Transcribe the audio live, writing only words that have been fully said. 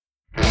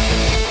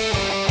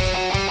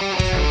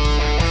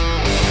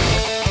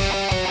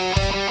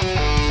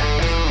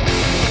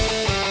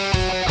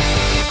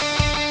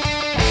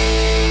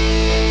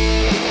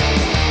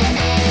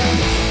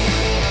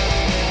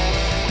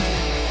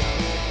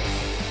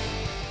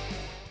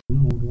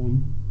an old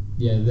one.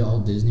 Yeah, the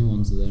old Disney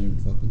ones that they don't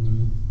fuck with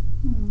anymore.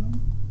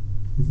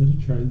 Is it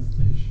a train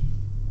station?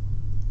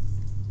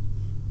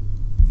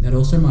 That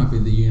also might be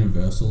the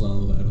Universal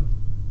elevator.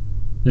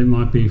 It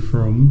might be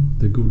from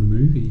the Good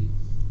Movie.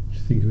 What do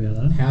you think about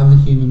that? How the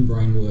human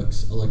brain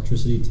works.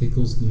 Electricity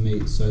tickles the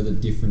meat so that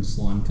different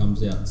slime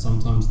comes out.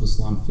 Sometimes the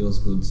slime feels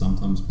good,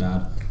 sometimes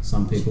bad.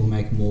 Some people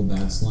make more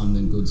bad slime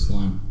than good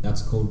slime.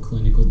 That's called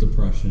clinical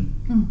depression.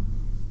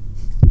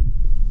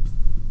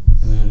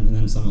 And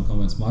then someone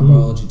comments, my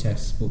biology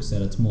textbook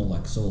said it's more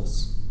like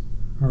sauce.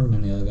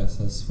 And the other guy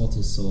says, what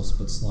is sauce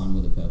but slime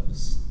with a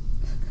purpose?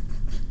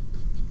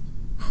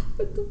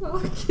 What the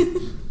fuck?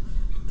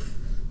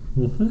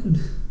 What?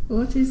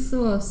 What is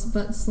sauce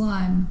but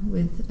slime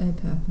with a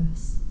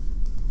purpose?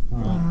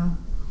 Alright. Wow.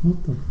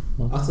 What the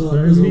fuck?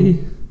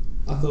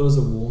 I thought it was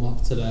a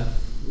warm-up today.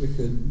 We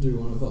could do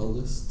one of our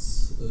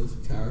lists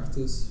of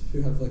characters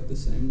who have like the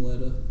same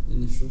letter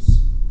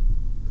initials.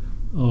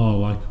 Oh,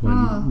 like when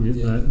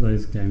Yeah.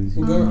 those games.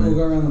 We'll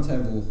go around the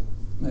table.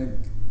 Meg,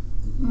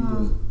 you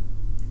do it.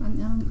 I'm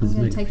Does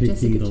going Meg to take picking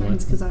Jessica the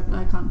Jones because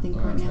I can't think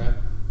right Alright,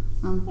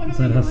 now. try. Does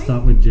that have to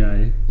start with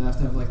J? They have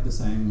to have like the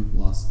same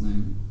last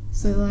name.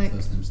 So, and like-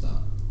 first name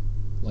start.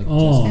 Like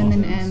Oh.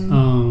 Jessica M&M.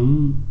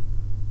 Jones.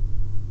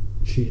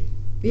 Shit.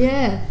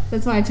 Yeah,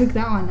 that's why I took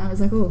that one. I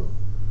was like, oh,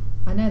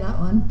 I know that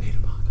one. Peter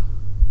Parker.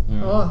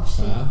 Alright, Oh,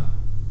 shit. Kyle.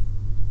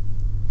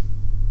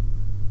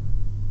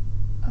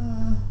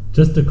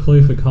 Just a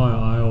clue for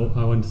Kyle,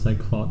 I went to say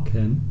Clark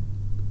Kent.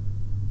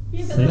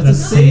 Yeah, but See, that's a not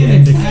C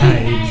and a K,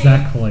 K.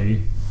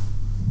 exactly.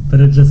 But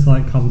it just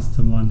like comes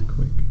to mind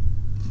quick.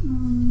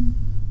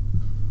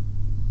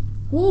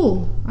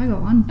 Oh, I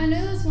got one. I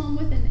know there's one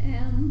with an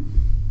M.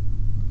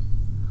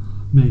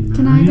 Maid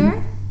Can I Marian?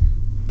 go?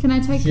 Can I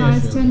take Yeah,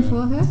 Kai's sure, turn go.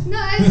 for her?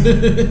 No,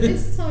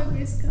 it's so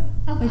Whisker.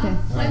 Okay.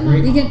 Like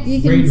Read- You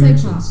can Reed say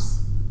Richards.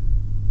 pass.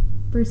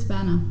 Bruce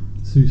Banner.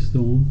 Sue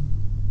Storm.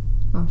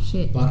 Oh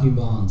shit. Bucky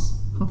Barnes.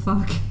 Oh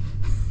fuck.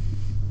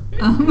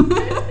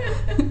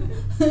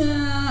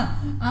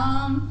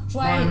 Wait.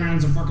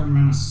 Spider-Man's a fucking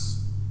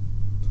menace.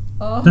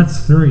 Oh.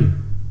 That's 3.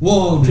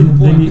 Whoa, triple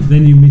point.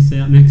 Then you miss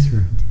out next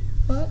round.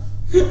 What?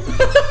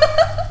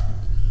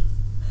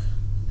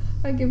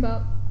 I give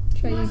up.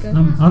 Try you go.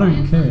 I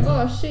don't care.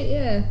 Oh shit,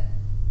 yeah.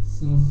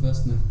 It's not a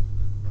first name.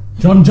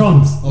 John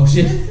Johns. Oh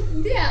shit.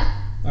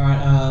 Yeah.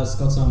 Alright,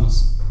 Scott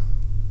Summers.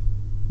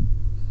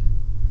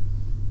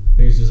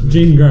 He's just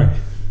Jean Grey.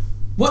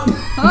 What?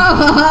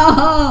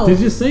 Oh! Did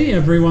you see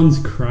everyone's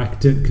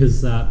cracked it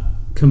because that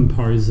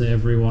composer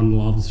everyone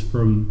loves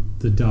from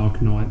the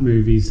Dark Knight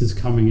movies is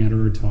coming out of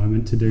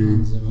retirement to do...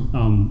 Hans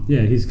Zimmer.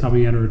 Yeah, he's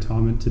coming out of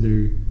retirement to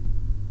do...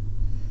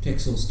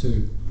 Pixels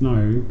 2.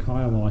 No,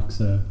 Kyle likes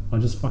her. I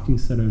just fucking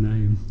said her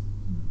name.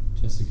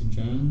 Jessica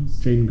Jones.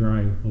 Jean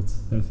Grey.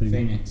 What's her thing?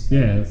 Phoenix.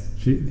 Yeah,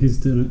 he's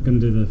going to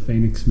do the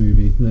Phoenix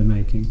movie they're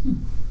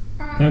making.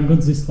 How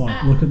good's this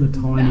like? Look at the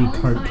tiny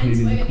Coke can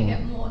in We're the going to corner.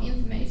 get more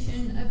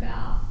information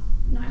about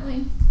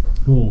Nightwing.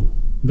 Oh,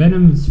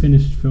 Venom's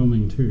finished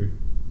filming too.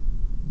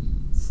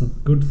 So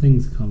good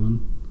things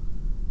coming.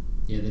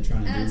 Yeah, they're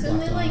trying to And do it's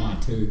Black only,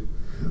 like, Dynamite 2.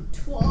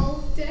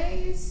 12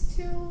 days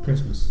till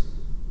Christmas.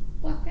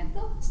 Black Panther.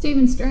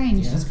 Stephen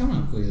Strange. Yeah, that's coming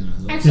up quicker than I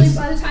thought. Actually, It's-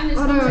 by the time this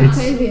Otto comes out, it'll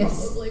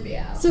Octavius. probably be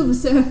out. Silver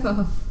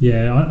Surfer.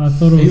 Yeah, I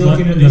thought Are it was you like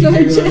looking at the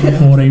these Don't people?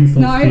 14th or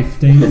No.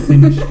 15th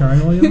in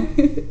Australia.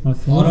 I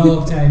thought. Otto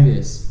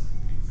Octavius.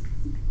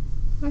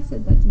 I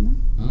said that, didn't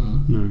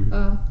No.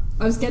 I?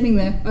 I was getting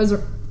there.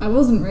 I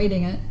wasn't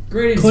reading it.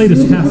 Greetings.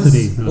 Cletus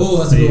Cassidy. Oh,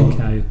 that's cool.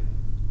 CK.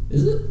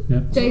 Is it?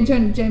 Yep. J.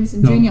 Jonah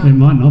Jameson No, Jr. it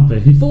might not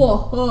be.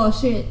 4. Oh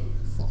shit.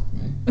 Fuck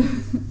me.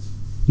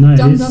 No,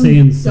 Dum he's Dum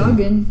CNC.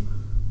 Duggan.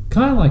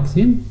 Kyle likes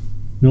him.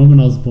 Norman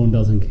Osborn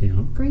doesn't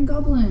count. Green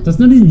Goblin. That's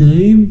not his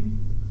name.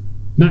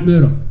 Matt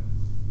Murdock.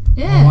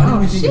 Yeah. why didn't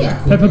Oh we think of shit.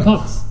 that quicker? Pepper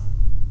Potts.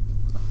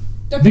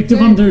 Dr. Victor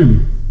Doom. Von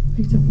Doom.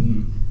 Victor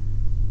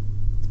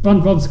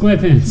SpongeBob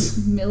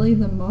SquarePants. Millie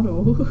the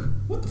model.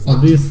 What the fuck?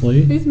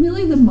 Obviously. Who's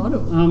Millie the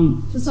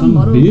model? Just Some a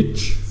model.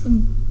 bitch.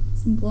 Some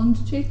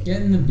blonde chick.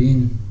 Get in the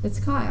bin. It's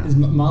Kyle.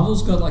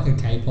 Marvel's got like a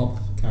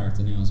K-pop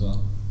character now as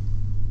well.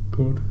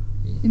 Good.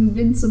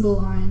 Invincible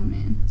Iron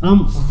Man.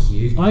 Fuck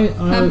you.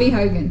 Happy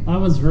Hogan. I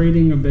was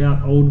reading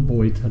about Old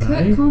Boy today.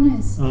 Kurt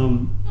Connors.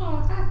 Oh,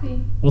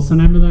 happy. What's the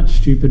name of that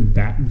stupid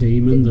bat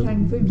demon Big that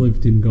Bang Boom.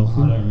 lived in I don't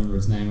Gotham? remember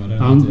its name. I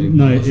don't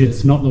know. No,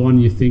 it's not the one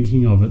you're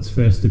thinking of. Its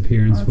first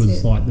appearance Oh, was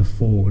that's it. like The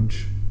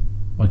Forge,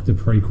 like the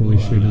prequel Oh,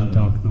 issue I to don't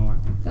Dark Knight.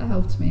 That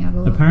helped me out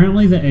a lot.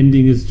 Apparently, the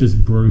ending is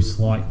just Bruce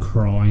like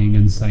crying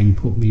and saying,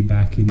 "Put me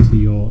back into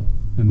your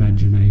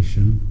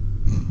imagination,"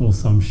 or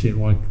some shit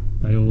like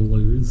they all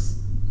lose.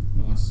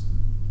 Nice.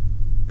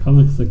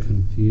 Comics are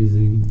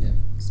confusing. Yeah.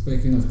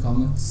 Speaking of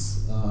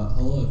comics,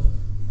 hello.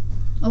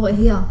 Oh, we're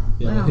here.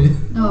 Yeah, Wow. we're here.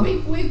 Oh.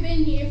 We've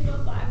been here for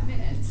 5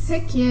 minutes.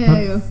 Heck yeah.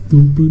 That's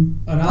stupid.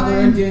 Another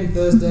Fine. Endgame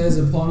Thursday is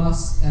upon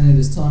us, and it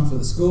is time for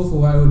the School for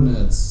Wayward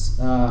Nerds.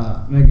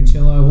 Megan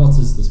Chillo, what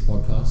is this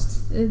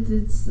podcast?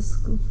 It's the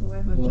School for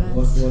Wayward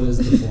What Nerds.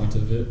 is the point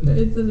of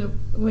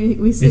it?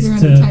 We sit It's around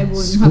to a table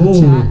and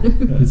school. have a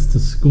chat. It's to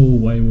school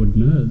wayward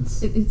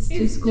nerds. It's to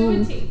It's school.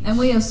 do a teach. And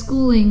we are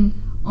schooling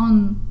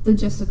on the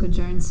Jessica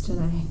Jones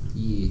today.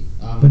 Yeah.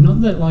 But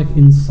not that like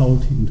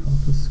insulting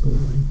type of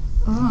schooling.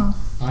 Oh,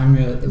 I'm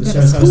the We've got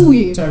show's to school host,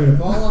 you. Toby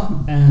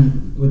DePaula,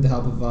 and with the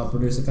help of our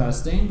producer Kai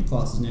Steen, the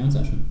class is now in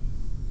session.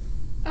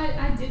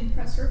 I did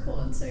press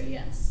record, so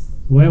yes.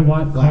 We're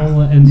White Wow.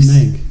 Collar and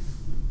Meg.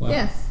 Wow.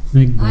 yes.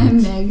 Meg Burt.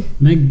 I'm Meg.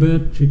 Meg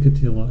Burt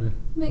Chikatilo.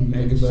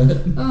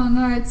 Megabird. Oh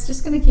no, it's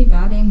just going to keep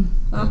adding.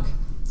 Fuck.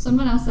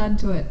 Someone else add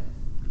to it.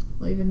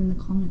 Leave it in the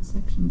comment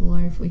section below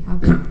if we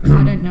have it.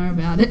 I don't know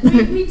about it.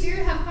 We do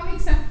have comic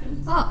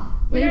sections. Oh,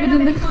 We leave don't it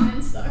have in any the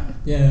comments though.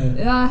 Yeah.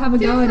 Yeah, have a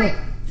go at it.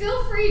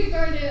 Feel free to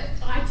go to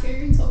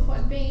iTunes or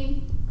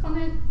Podbean,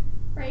 comment,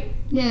 rate,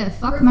 Yeah,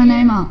 fuck review, my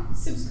name up.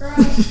 subscribe.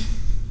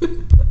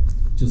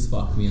 Just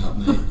fuck me up,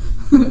 mate.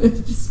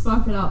 Just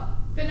fuck it up.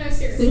 But no, See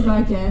seriously. if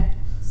I care.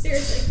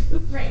 Seriously.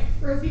 Rate,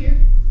 review,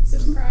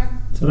 subscribe.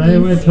 Today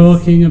we're Please.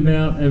 talking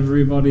about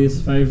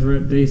everybody's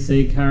favourite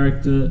DC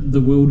character, the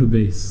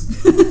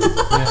Wildebeest.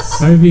 Yes.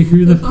 Toby,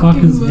 who the The fuck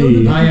fucking is he?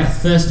 Wildebeest. Oh yeah,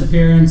 first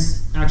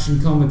appearance,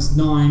 Action Comics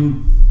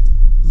 9.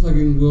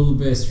 Fucking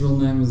Wildebeest, real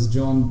name is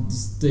John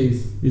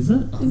Steve. Is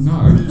it? Oh, no,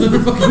 I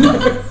don't fucking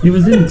know. He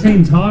was in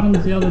Teen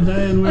Titans the other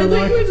day and we're I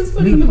like, think we were just who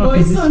putting the fuck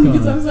is voice this on guy?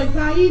 because I was like,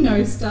 nah, you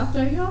know stuff,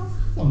 don't you?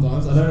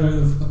 Sometimes I don't know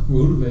who the fuck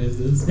Wildebeest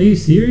is. Are you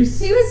serious?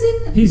 He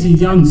was in. He's a Teen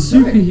young Titans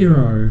too.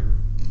 superhero.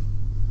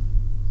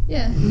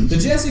 Yeah. The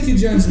Jessica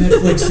Jones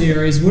Netflix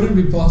series wouldn't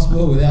be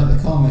possible without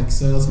the comics,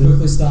 so let's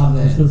quickly start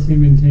This there. is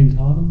him in Teen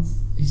Titans.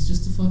 He's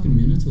just a fucking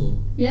Minotaur.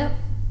 Yep.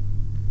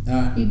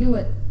 Alright, You do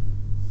it.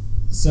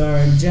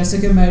 so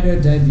Jessica made her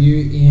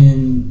debut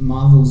in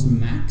Marvel's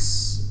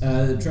Max.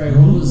 Trey,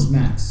 what was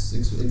Max?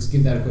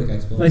 Give that a quick They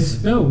explanation.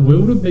 spelled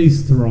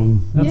Wildebeest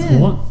wrong. That's Yeah.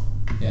 what?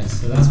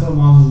 Yes, so that's what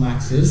Marvel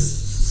Max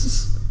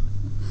is.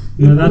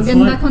 No, We're that's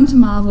getting like back onto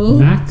Marvel.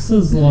 Max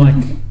is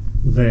like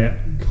their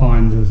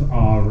kind of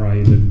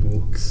R-rated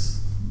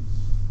books.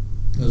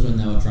 That was when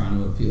they were trying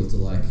to appeal to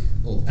like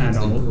all the kids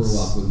that grew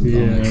Adults. up with the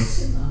Yeah.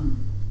 comics. And,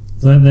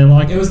 So they're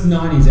like It was the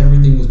 90s,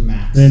 everything was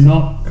Max. they're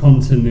not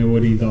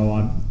continuity though.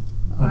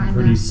 I'm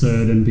pretty IMAX.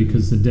 certain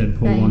because the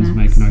Deadpool ones Baymax.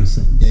 make no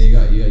sense. Yeah, you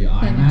got your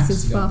Baymax IMAX,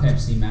 is you got fucked.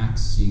 Pepsi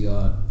Max, you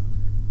got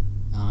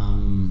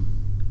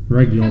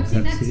Regular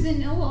Pepsi Max Pepsi.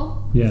 Vanilla.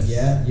 Yes.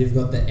 yeah, you've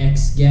got the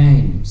X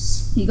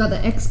Games. You got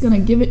the X gonna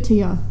give it to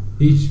you.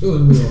 He sure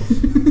will.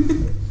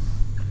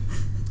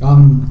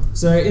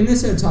 So in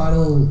this her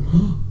title,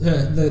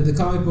 the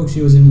comic book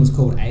she was in was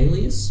called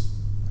Alias.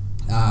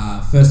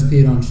 First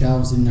appeared on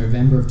shelves in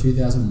November of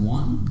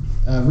 2001.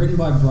 Written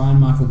by Brian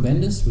Michael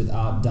Bendis with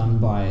art done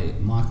by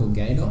Michael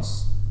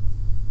Gaydos.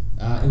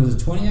 It was a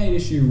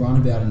 28-issue run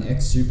about an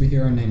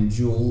ex-superhero named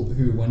Jewel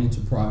who went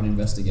into private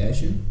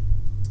investigation.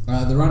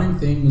 The running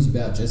theme was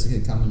about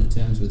Jessica coming to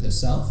terms with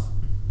herself.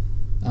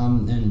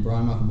 And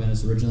Brian Michael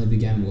Bendis originally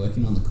began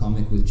working on the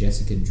comic with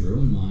Jessica Drew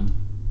in mind,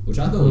 which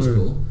I thought was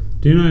cool.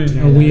 Do you know Do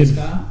you a know weird? that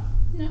Scar?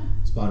 No.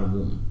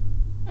 Spider-Woman.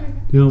 Okay.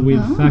 You know a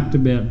weird Oh. fact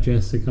about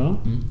Jessica?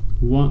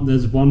 Hmm?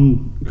 There's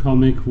one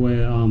comic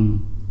where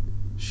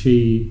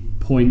she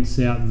points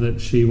out that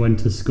she went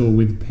to school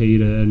with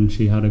Peter and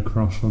she had a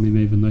crush on him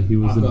even though he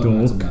was I've a got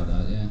notes dork. about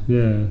that,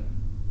 yeah.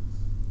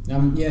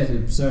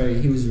 Yeah. So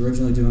he was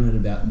originally doing it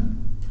about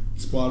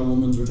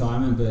Spider-Woman's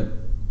retirement, but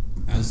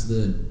as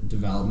the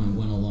development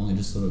went along, it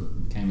just sort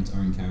of became its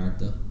own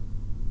character.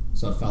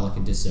 So it felt like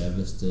a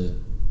disservice to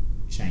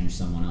change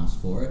someone else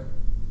for it,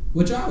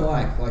 which I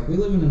like. Like, we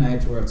live in an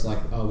age where it's like,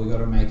 oh, we got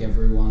to make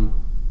everyone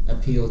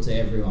appeal to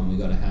everyone. We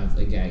got to have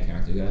a gay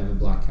character. We got to have a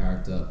black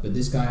character. But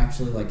this guy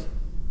actually like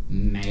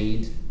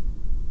made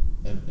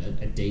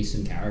a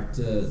decent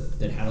character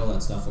that had all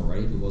that stuff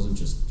already, but wasn't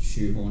just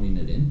shoehorning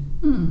it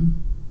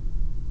in.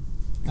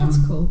 That's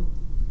Um, cool.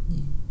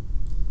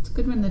 It's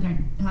good when they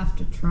don't have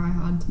to try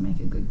hard to make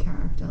a good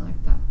character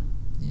like that.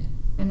 Yeah.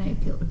 And they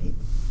appeal to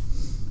people.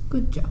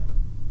 Good job.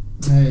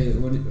 Hey,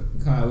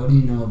 Kai, what do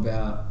you know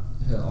about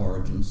her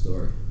origin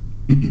story?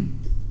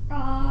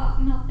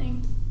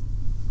 Nothing.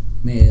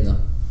 Me either.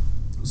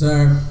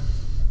 So,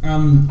 I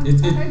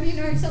it hope you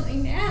know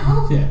something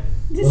now. yeah.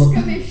 This Well, is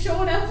gonna be a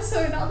short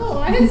episode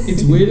otherwise.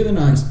 it's weirder than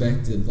I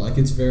expected. Like,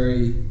 it's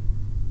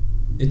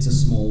a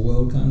small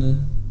world kind of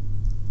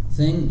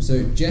thing.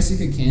 So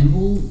Jessica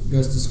Campbell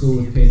goes to school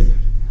with Peter.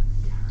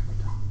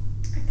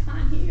 I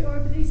can't hear you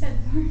over these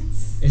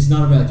headphones. It's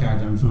not about the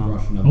character. I'm just Oh,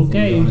 brushing up before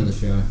okay. we go into the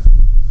show.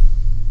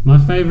 My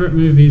favourite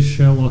movie is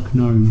Sherlock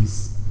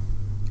Gnomes.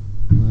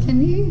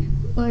 Can you,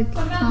 like,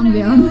 What about calm No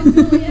down?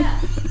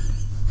 Juliet?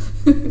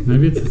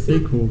 Maybe it's a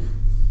sequel.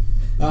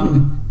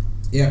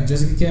 Yeah,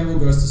 Jessica Campbell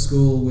goes to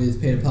school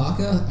with Peter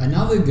Parker,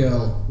 another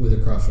girl with a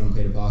crush on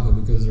Peter Parker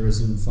because there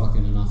isn't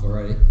fucking enough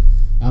already.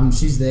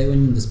 She's there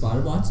when the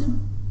spider bites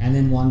him, and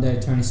then one day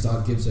Tony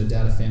Stark gives her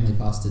dad a family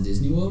pass to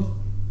Disney World.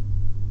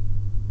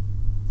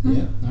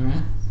 Yeah,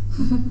 alright.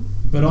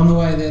 But on the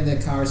way there,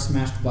 their car is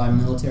smashed by a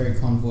military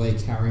convoy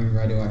carrying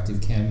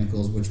radioactive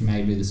chemicals, which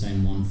may be the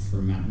same one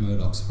from Matt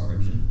Murdock's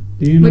origin.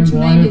 Do you know Which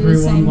why may be the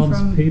everyone same loves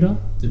from- Peter?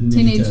 The Ninja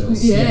Teenage.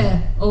 Turtles.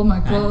 Yeah. Oh my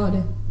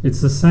god.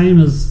 It's the same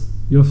as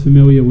you're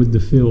familiar with the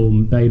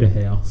film Beta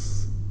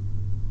House.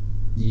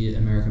 The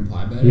American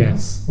Pie Beta.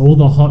 Yes. All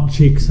the hot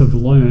chicks have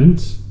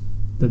learnt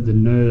that the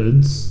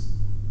nerds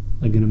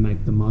are going to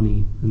make the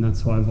money, and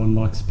that's why everyone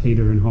likes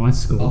Peter in high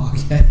school. Oh,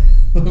 okay.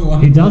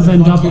 He does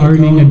end up Fucking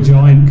owning a gold.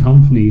 giant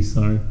company,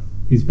 so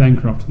he's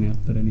bankrupt now,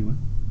 but anyway.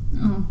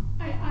 Oh.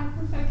 I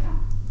prefer Cap.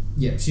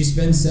 Yep, she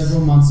spends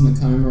several months in a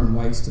coma and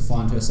wakes to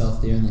find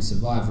herself the only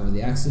survivor of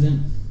the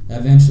accident.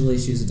 Eventually,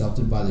 she's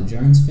adopted by the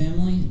Jones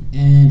family,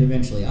 and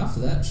eventually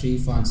after that, she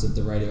finds that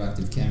the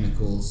radioactive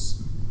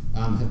chemicals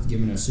have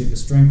given her super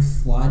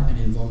strength, flight, and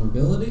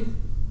invulnerability.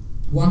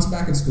 Once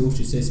back at school,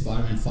 she sees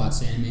Spider-Man fight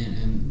Sandman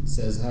and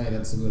says, "Hey,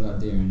 that's a good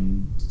idea,"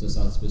 and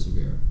decides to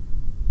persevere.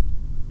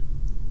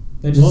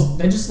 They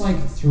just like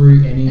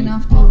threw any And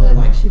after other that,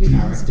 like she becomes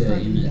a character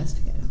private in it.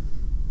 investigator.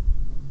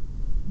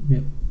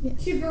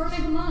 She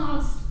Veronica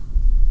Mars.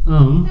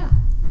 Yeah.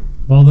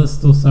 While there's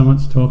still so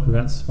much talk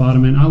about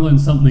Spider-Man, I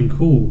learned something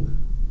cool.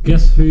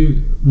 Guess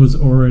who was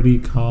already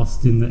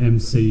cast in the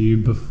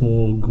MCU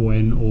before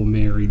Gwen or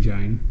Mary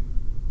Jane?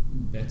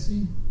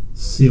 Betsy.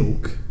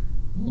 Silk.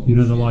 Oh, You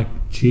know the shit.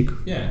 like chick?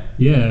 Yeah.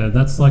 Yeah,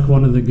 that's like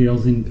one of the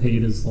girls in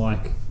Peter's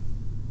like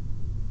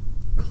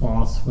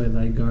class where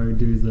they go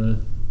do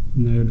the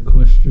nerd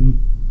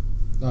question.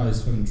 Oh,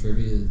 it's fucking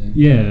trivia thing.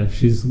 Yeah,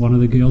 she's one of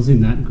the girls in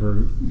that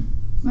group.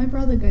 My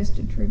brother goes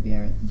to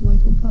trivia at the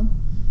local pub.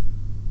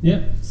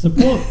 Yep,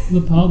 support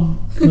the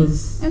pub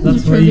because And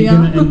that's the where you're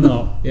trivia. going to end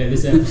up. Yeah,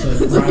 this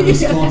episode is proudly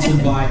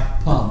sponsored by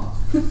Pub.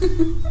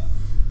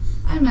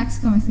 I'm Max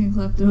Comics and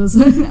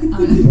Collectibles. I'm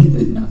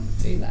gonna not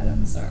do that.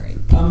 I'm sorry.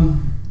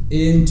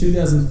 In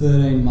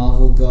 2013,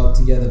 Marvel got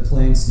together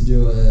plans to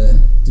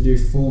do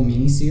 4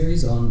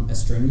 miniseries on a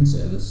streaming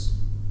service,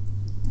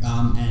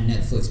 and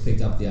Netflix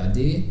picked up the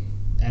idea.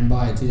 And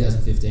by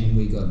 2015,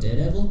 we got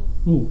Daredevil.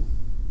 Ooh.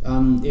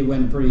 It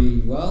went pretty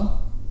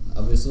well,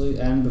 obviously,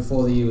 and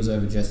before the year was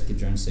over, Jessica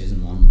Jones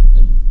season 1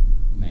 had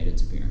made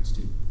its appearance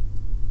too.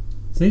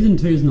 Season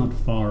 2 is not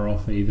far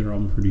off either,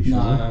 I'm pretty sure.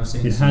 No, I've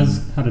seen it some-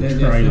 has had a they're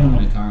filming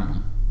trailer. it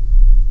currently.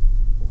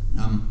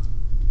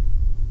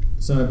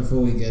 So before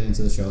we get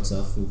into the show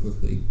itself, we'll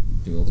quickly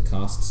do all the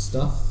cast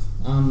stuff.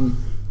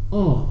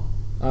 Oh,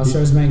 Our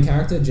show's main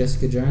character,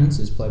 Jessica Jones,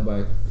 is played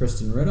by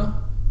Kristen Ritter,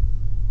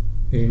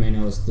 who you may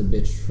know as the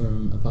bitch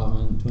from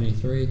Apartment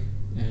 23.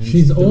 And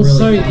She's the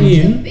also really funny-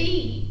 in- Going to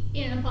be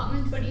in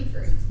Apartment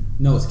 23.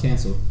 No, it's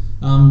cancelled.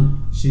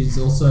 She's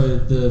also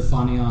the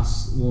funny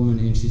ass woman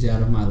in She's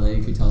Out of My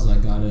League who tells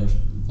that guy to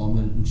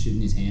vomit and shit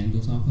in his hand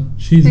or something.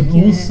 she's Heck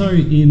yeah. also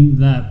in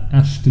that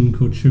Ashton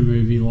Kutcher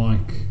movie,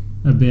 like,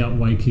 about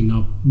waking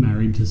up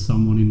married to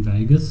someone in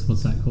Vegas.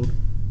 What's that called?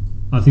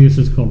 I think it's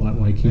just called, like,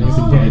 Waking Up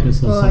in Oh.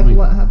 Vegas or Or like something.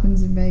 What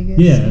Happens in Vegas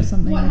Yeah. or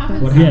something What like Happens-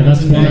 that. What Yeah, that's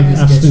Happens in one of Vegas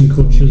Ashton gets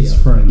Kutcher's chlamydia.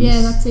 friends.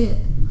 Yeah, that's it.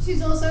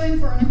 She's also in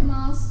Veronica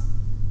Mars.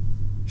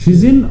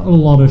 She's in a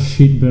lot of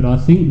shit, but I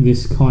think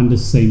this kind of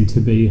seemed to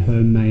be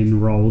her main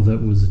role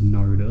that was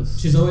noticed.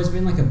 She's always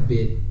been like a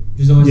bit.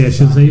 She's always Yeah, a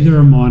she's sidekick. either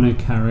a minor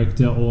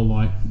character or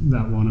like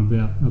that one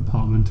about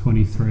Apartment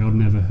 23. I'd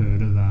never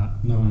heard of that.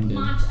 No one did.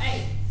 March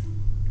 8th.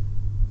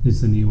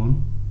 It's the new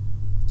one.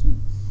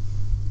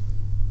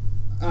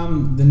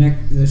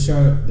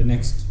 The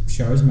next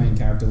show's main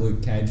character,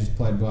 Luke Cage, is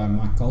played by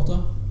Mike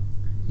Coulter.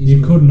 He's You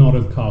good. could not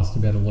have cast a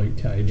better Luke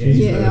Cage. Yeah, He's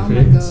Yeah, oh my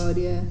perfect. god,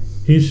 yeah.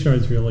 His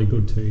show's really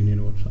good too. You need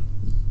to watch that.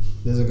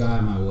 There's a guy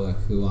at my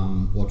work who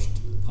watched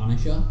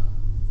Punisher.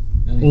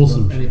 And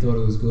Awesome. Thought, and he thought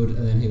it was good,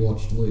 and then he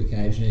watched Luke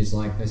Cage, and he's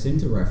like, they seem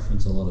to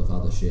reference a lot of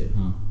other shit,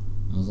 huh?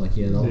 I was like,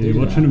 yeah, they'll do You're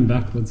watching that. him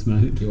backwards,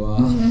 mate. You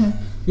are. Yeah.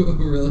 You're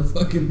really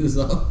fucking this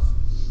up.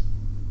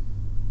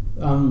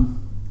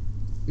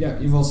 Yeah,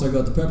 you've also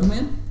got the Purple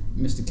Man,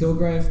 Mr.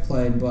 Kilgrave,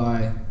 played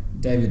by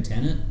David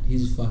Tennant.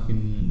 He's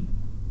fucking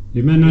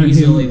You may know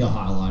easily him. the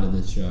highlight of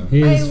this show.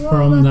 He is Hey, well,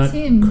 from that's that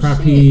him.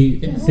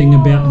 crappy Shit. thing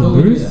about the Oh,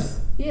 look at booth.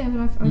 Yeah,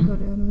 but I got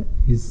out of it.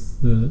 He's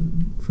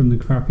from the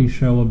crappy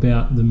show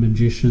about the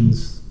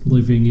magicians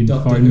living in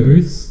Doctor phone Who.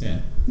 booths. Yeah.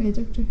 Yeah,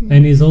 Doctor Who.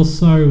 And he's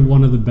also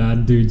one of the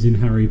bad dudes in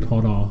Harry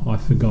Potter. I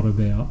forgot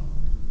about.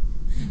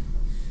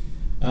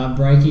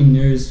 Breaking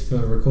news for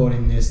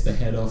recording this: the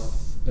head of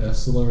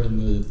Ursula in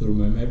the Little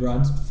Mermaid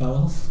ride fell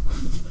off.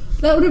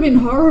 That would have been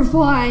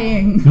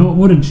horrifying. No, it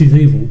wouldn't. She's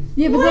evil.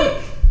 Yeah,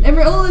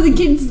 but all of the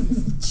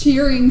kids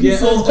cheering. Yeah,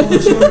 all the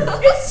children.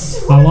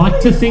 I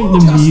like to think the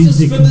Justice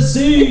music, for the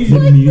sea.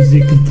 the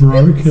music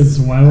broke as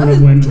well.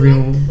 It went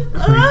real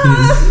creepy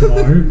and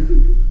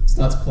slow.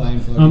 Starts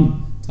playing for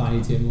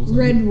Tiny Tim or something.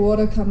 Red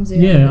water comes out.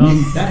 Yeah,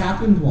 That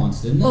happened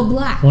once, didn't it? Or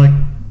black. like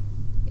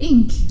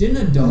Ink. Didn't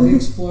a dog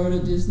explode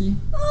at Disney?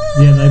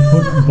 yeah, they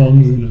put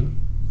bombs in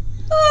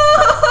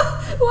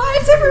Why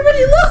is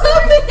everybody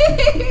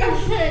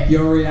laughing? Okay.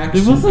 Your it.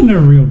 reaction? It wasn't a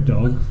real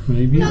dog,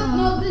 maybe.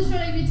 Not this should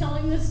I be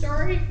telling this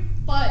story,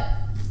 but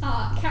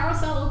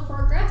Carousel of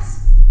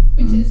Progress,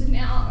 which is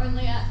now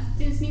only at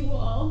Disney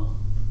World,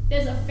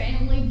 there's a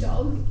family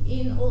dog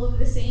in all of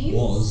the scenes.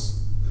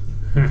 Was.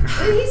 But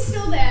he's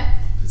still there.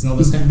 It's not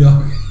the same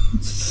dog.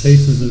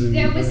 Pieces of him.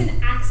 There was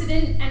an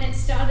accident and it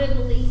started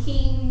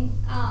leaking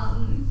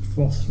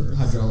phosphorus.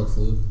 Hydraulic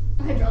fluid.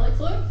 hydraulic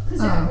fluid because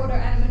they're Oh. auto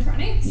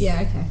animatronics.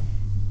 Yeah, okay.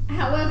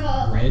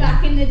 However, Red?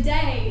 back in the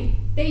day,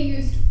 they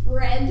used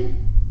red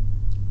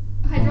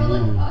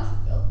hydraulic.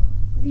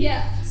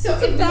 Yeah, so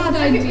It's a it bad looked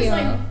like it was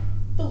idea.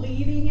 like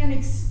bleeding and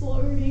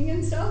exploding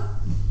and stuff.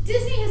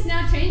 Disney has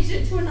now changed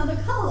it to another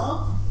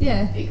color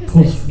Yeah. because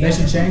Poof. They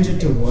should change it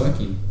to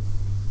working.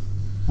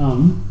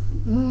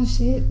 Oh,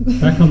 shit.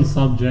 Back on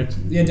subject.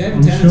 Yeah, David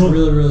I'm Tennant's sure-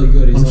 really, really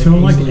good. He's I'm sure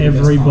like easily the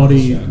best part of the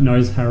everybody show.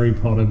 knows Harry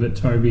Potter, but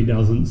Toby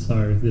doesn't.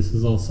 So this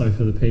is also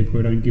for the people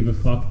who don't give a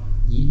fuck.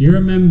 Ye- You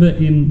remember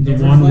in the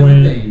Every one flavour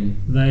where bean.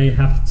 they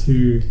have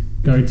to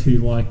go to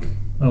like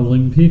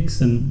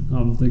Olympics and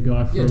the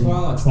guy Yeah, from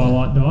Twilight's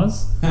Twilight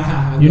dies?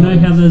 I You got know it.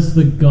 how there's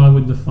the guy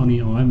with the funny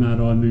eye,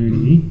 Mad Eye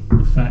Moody,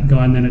 the fat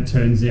guy, and then it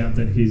turns out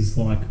that he's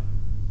like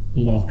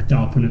locked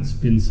up and it's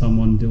been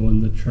someone doing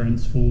the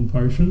transform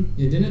potion?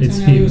 Yeah, didn't it It's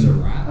turn out he was a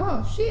him. rat?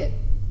 Oh, shit.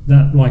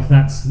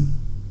 That's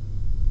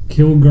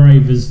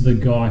Kilgrave is the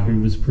guy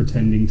who was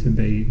pretending to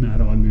be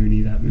Mad Eye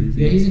Mooney that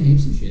movie. Yeah, he's in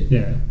heaps of shit.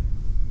 Yeah.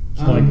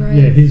 It's Um, like,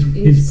 Kilgrave yeah, he's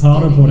is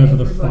part of getting whatever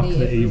the fuck everybody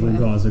the evil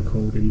everywhere. guys are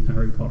called in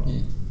Harry Potter. Yeah.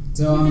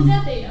 So the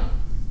Death Eater.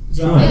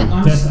 so Sure,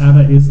 I'm Death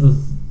Adder is a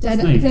Death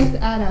snake.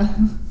 Adder.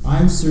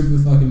 I'm super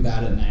fucking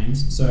bad at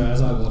names. So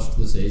as I watched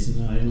the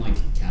season and I didn't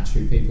like catch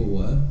who people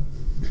were,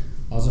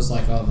 I was just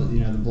like, oh,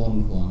 the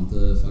blonde one,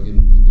 the fucking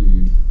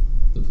dude,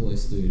 the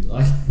police dude.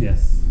 Like,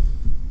 Yes.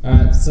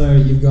 alright, so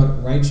you've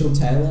got Rachel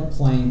Taylor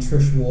playing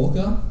Trish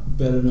Walker,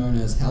 better known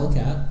as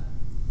Hellcat,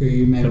 who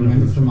you may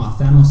remember from our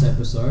Thanos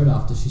episode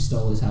after she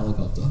stole his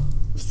helicopter.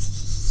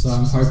 So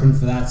I'm hoping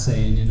for that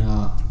scene in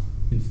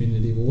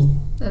Infinity War.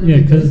 That'd Yeah,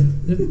 be because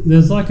good.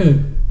 there's like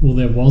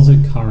there was a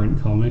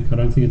current comic, I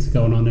don't think it's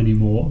going on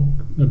anymore,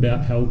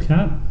 about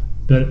Hellcat,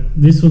 but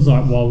this was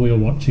like while we were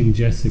watching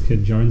Jessica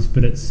Jones,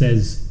 but it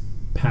says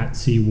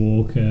Patsy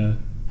Walker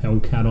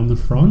Hellcat on the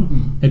front.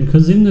 And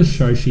because in the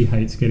show she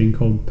hates getting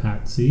called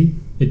Patsy,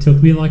 it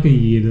took me like a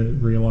year to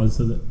realise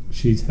that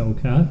she's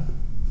Hellcat.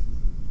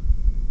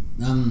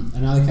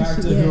 Another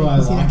character Yeah, who I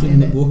because you like don't in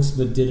the get it. books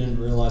but didn't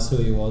realise who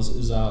he was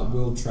is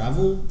Will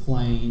Travel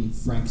playing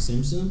Frank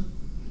Simpson.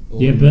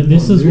 Or- Yeah, but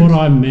this or is Luke. what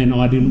I meant.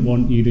 I didn't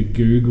want you to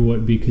Google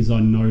it because I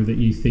know that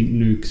you think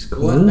Nuke's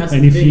cool. Well, that's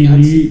and the if thing. you I'd,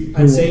 knew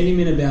I'd seen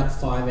him in about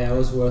 5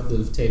 hours worth of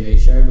TV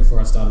show before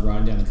I started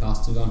writing down the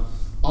cast and going,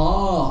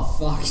 oh,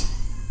 fuck.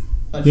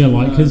 I yeah, should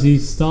like know. because he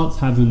starts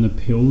having the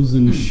pills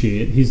and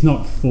shit. He's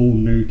not full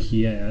Nuke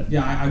yet.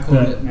 Yeah, I called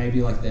but it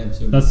maybe like the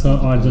episode. That's what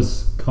before. I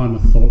just kind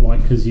of thought,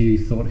 like, because you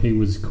thought he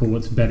was cool.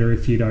 It's better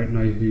if you don't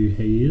know who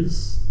he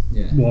is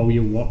Yeah. while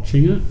you're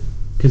watching it.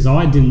 Because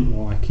I didn't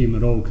like him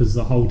at all. Because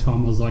the whole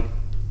time I was like,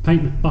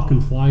 paint the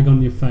fucking flag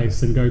on your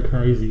face and go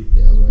crazy.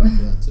 Yeah, I was waiting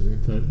for that too.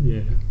 But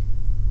yeah,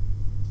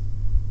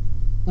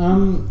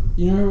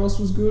 You know who else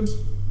was good?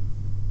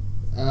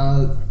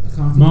 I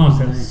can't think Marcus.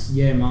 of his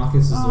name. Yeah,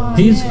 Marcus is the Oh, one.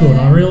 he's yeah. good.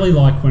 I really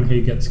like when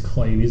he gets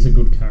clean. He's a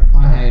good character.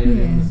 I hated him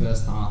in Yeah. the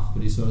first half,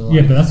 but he's sort of like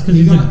Yeah, but that's because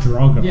he he's got- a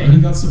drugger. Yeah, he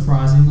got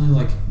surprisingly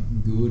like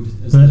good.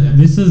 As But the,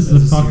 this is as the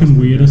series fucking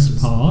weirdest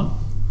progresses. part.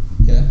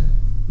 Yeah,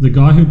 The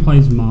guy who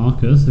plays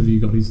Marcus, have you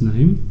got his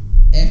name?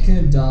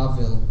 Eka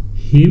Darville.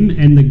 Him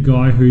and the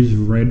guy who's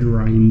Red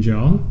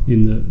Ranger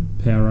in the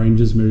Power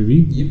Rangers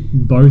movie, Yep.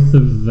 both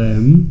of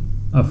them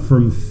are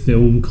from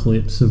film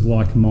clips of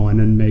like mine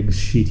and Meg's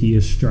shitty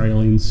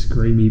Australian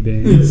screamy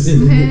bands.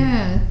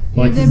 Yeah.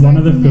 Like Yeah, they're one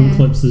of the both in film there.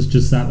 clips is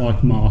just that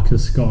like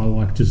Marcus guy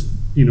like just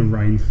in a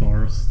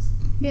rainforest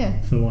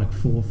Yeah. for like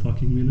 4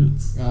 fucking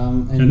minutes.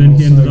 And And then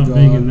he also ended up got-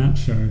 being in that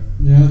show.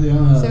 Yeah, the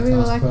only So other we were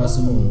cast like,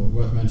 person oh.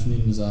 worth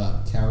mentioning is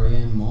Carrie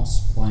Ann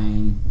Moss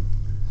playing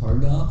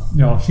Hogarth.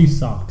 No, she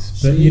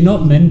sucks. But She- you're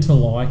not meant to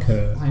like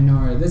her. I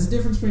know. There's a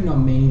difference between not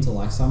meaning to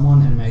like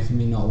someone and making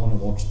me not want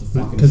to watch the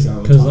fucking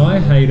show. Because I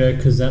entirely. hate her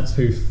because that's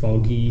who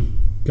Foggy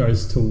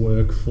goes to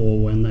work for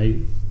when they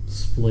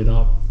split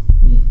up.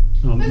 Mm.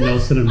 But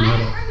Nelson and I Murdoch.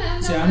 don't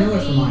remember See, I knew her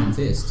from being Iron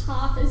Fist.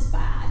 half as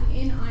bad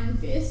in Iron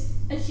Fist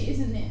as she is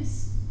in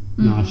this.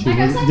 No, she Like,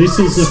 I was was, like, this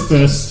oh, is the that's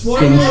first Spoiler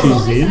thing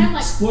alert. she's And in. I'm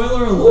like,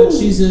 Spoiler alert, Ooh.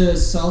 she's a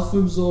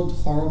self-absorbed,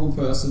 horrible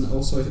person,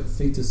 also a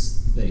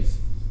fetus thief.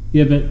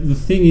 Yeah, but the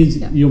thing is,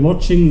 Yeah. you're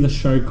watching the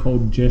show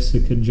called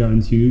Jessica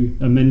Jones. You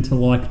are meant to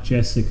like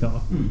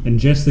Jessica, and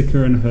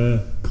Jessica and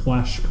her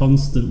clash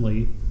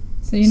constantly.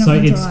 So you're not So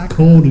meant to it's like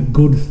called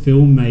good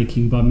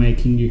filmmaking by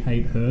making you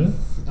hate her.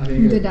 I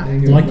think Good I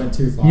think it Like, went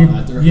too far in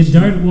that you direction.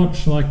 don't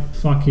watch like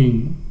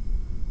fucking,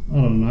 I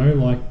don't know,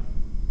 like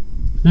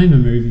name a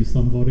movie,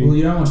 somebody. Well,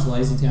 you don't watch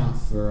Lazy Town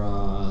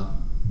for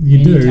you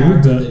any do,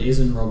 character but that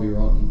isn't Robbie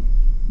Rotten.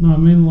 no, I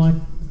mean like.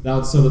 That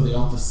was sort of the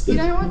opposite. You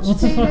don't watch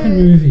What's a Peter, fucking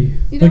movie?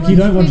 you don't Like, you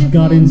don't watch watch Peter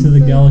Guardians of the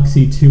Pan for-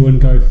 Galaxy 2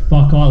 and go,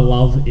 fuck, I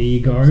love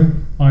Ego.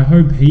 I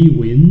hope he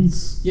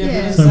wins. Yeah, but Yeah.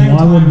 at the So same why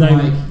time, would they...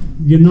 like,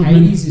 you're not meant...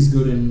 Hades is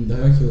good in the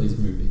Hercules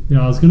movie.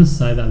 Yeah, I was going to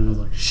say that and I was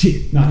like,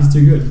 shit. No, he's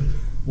too good.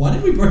 Why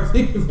did we both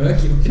think of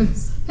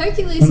Hercules?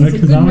 Hercules is a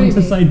Because good I wanted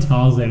movie. to say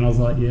Tarzan. I was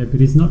like, yeah, but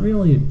he's not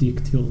really a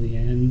dick till the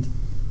end.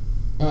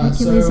 Alright,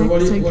 Hercules so what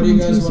do episode you coming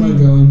guys too want to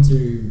soon. go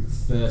into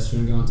first? Do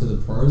you want to go into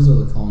the pros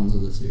or the cons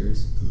of the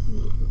series?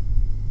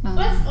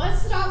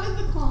 Let's start with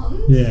the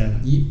cons. Yeah.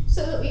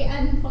 So that we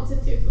end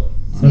positively.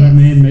 So that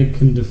me and Meg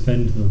can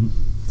defend them.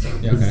 Yeah,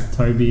 okay. Because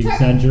Toby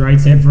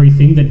exaggerates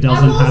everything that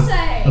doesn't will have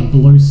say- a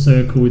blue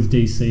circle with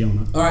DC on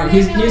it. Alright, No,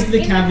 here's the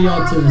in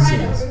caveat to car the ride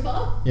series.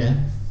 over, Yeah.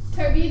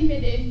 Toby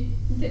admitted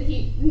that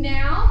he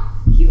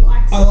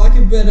likes I like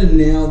it better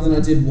now than I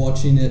did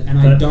watching it, and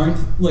I But- don't.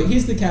 Look,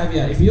 here's the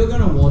caveat: if you're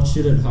going to watch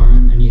it at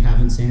home and you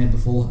haven't seen it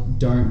before,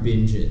 don't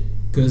binge it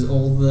because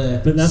all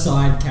But the that's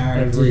side every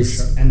characters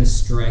show. and the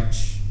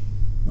stretch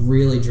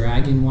really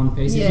drag in one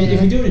piece. Yeah,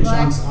 If you do it in like-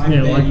 chunks, I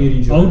Yeah, bet like, you'd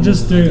enjoy it. I'll more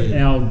just than I do did.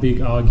 our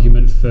big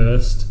argument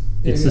first.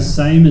 Yeah, It's go. the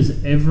same as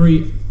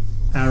every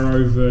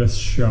Arrowverse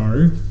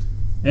show,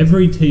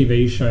 every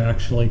TV show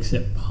actually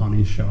except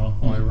Punisher,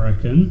 I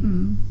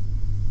reckon.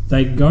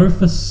 They go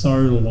for so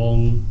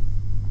long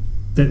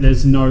that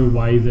there's no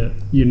way that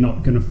you're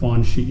not going to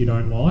find shit you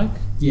don't like.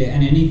 Yeah,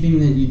 and anything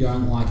that you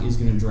don't like is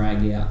going to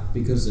drag out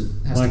because it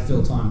has Like- to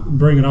fill time.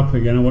 Bring it up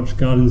again. I watched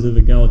Guardians of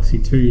the Galaxy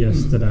 2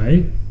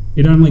 yesterday.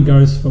 It only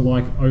goes for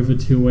like over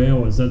 2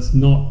 hours. That's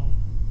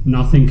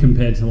nothing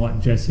compared to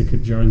like Jessica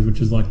Jones, which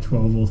is like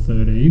 12 or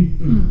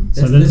 13.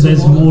 So there's a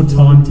lot more of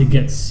time room- to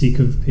get sick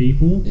of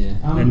people Yeah,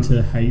 and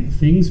to hate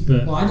things.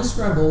 But Well, I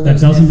describe all That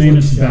those doesn't mean Netflix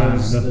it's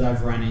shows bad. that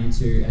I've run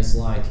into as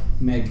like,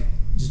 Meg,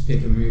 just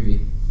pick a movie.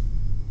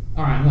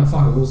 Alright, no,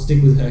 fuck it, we'll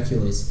stick with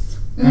Hercules.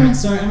 Alright,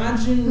 so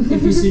imagine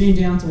if you're sitting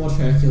down to watch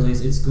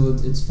Hercules, it's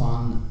good, it's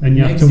fun. and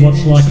you have Meg's to in watch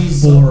it, like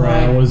she's 4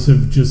 like- hours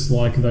of just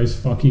like those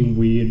fucking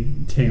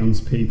weird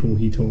townspeople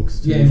he talks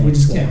to. Yeah, if we like,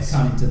 just twice. kept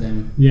cutting to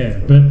them. Yeah,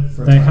 but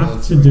for a they total have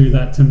of to 3. do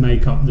that to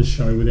make up the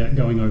show without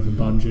going over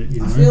budget. You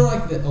know. I feel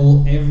like that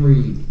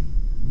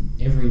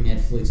every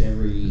Netflix,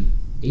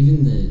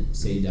 even the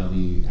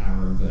CW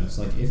Arrowverse,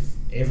 like if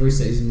every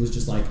season was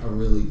just like a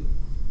really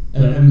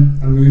a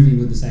movie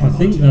with the same. I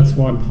think budget, that's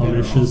why we'd be better off.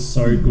 Punisher's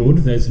so good.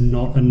 There's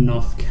not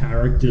enough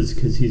characters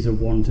because he's a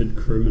wanted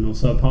criminal.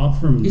 So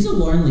apart from He's a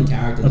lonely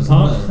character. There's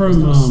Apart not a,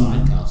 from, there's not a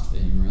um, side cast for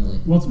him, really.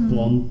 what's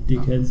blonde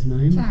dickhead's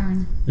name?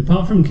 Karen.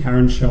 Apart from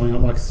Karen showing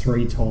up like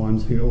 3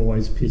 times, who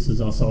always pisses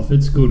us off,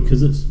 it's good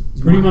because it's Is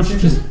pretty much Microchip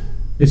just in it?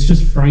 it's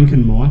just Frank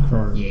and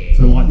Micro Yeah.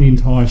 for like the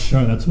entire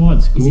show. That's why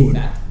it's Is he good.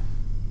 fat?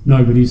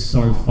 No, but he's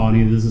so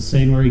funny. There's a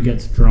scene where he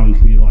gets drunk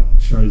and he like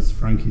shows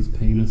Frank his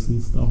penis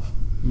and stuff.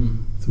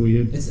 Mm. It's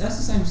weird. That's the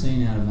same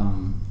scene out of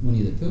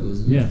Winnie the Pooh,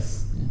 isn't it?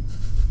 Yes.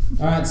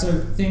 Yeah. All right. So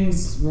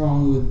things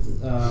wrong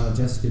with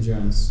Jessica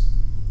Jones.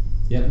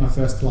 Yep, my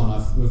first one.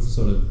 We've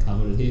sort of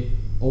covered it here.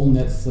 All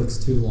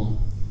Netflix too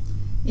long.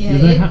 Yeah,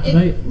 Yeah,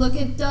 they look,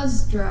 it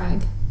does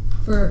drag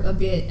for a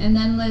bit, and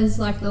then there's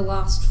like the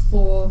last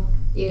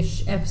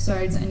 4-ish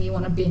episodes, and you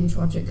want to binge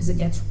watch it because it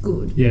gets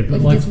good. Yeah, but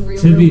it like gets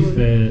real, to be real good.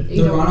 fair,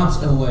 You The don't run up's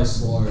want to- always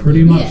slow.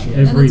 pretty but- much Yeah,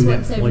 and every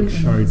that's what Netflix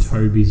everything show is.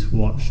 Toby's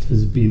watched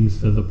has been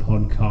for the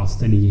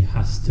podcast, and he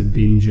has to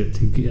binge it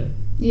to get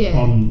Yeah,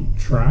 on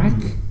track.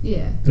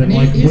 yeah. But And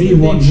like here's we the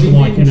thing, watch we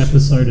like an binge-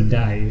 episode a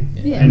day,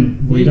 Yeah.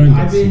 and we don't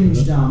I get sick of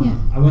binged. it. Yeah.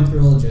 I went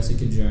through all of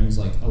Jessica Jones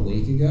like a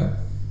week ago,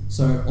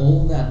 so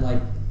all that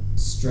like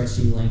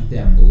stretchy length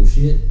out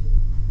bullshit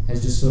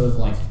has just sort of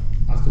like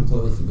I've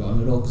completely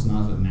forgotten it all because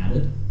none of it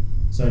mattered.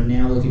 So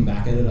now looking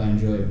back at it, I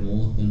enjoy it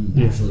more than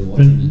Yeah, actually but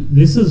watching it.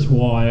 this is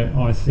why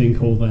I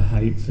think all the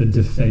hate for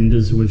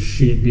Defenders was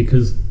shit,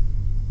 because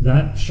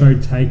that show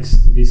takes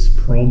this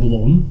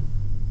problem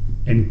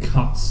and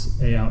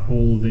cuts out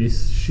all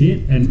this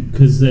shit, and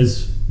because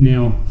there's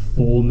now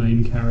 4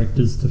 main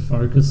characters to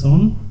focus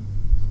on,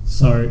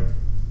 so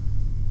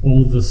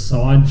all the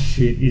side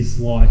shit is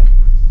like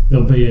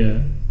there'll be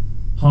a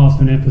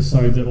half an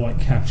episode that like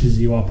catches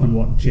you up on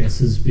what Jess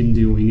has been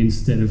doing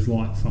instead of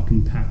like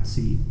fucking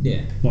Patsy.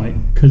 Yeah,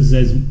 Like, because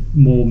there's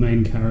more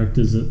main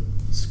characters that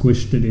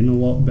squished it in a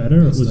lot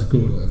better. It was stuff you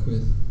good. work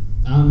with.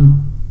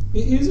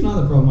 Here's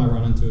another problem I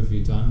run into a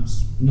few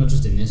times, not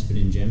just in this but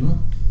in general: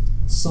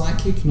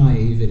 psychic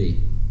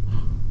naivety.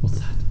 What's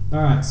that?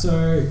 All right,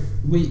 so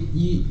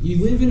you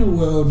live in a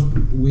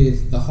world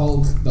with the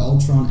Hulk, the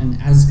Ultron,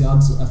 and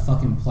Asgard's a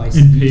fucking place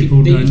And that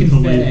people that don't you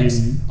can believe FedEx.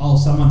 in- Oh,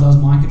 someone does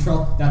mind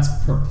control. That's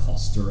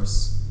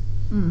preposterous.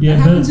 Yeah,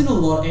 That happens but, in a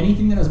lot.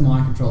 Anything that has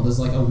mind control, there's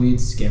like a weird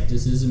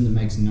skepticism that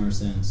makes no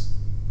sense.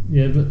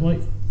 yeah, but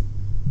like,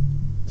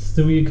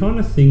 still, you kind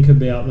of think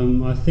about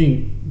them. I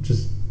think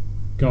just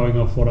going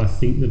off what I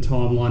think the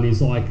timeline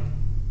is, like,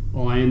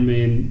 Iron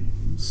Man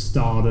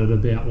started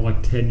about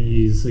like 10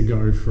 years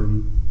ago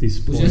from this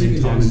Well, point Jessica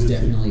in time. Jones is in the-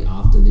 definitely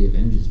after the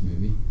Avengers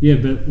movie. Yeah,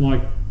 but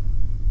like,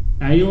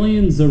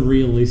 aliens are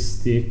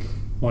realistic.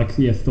 Like,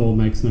 yeah, Thor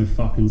makes no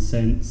fucking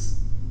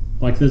sense.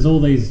 Like, there's all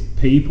these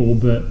people,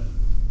 but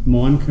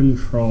mind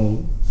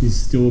control is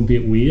still a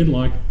bit weird.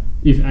 Like,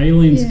 if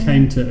aliens Yeah.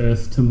 came to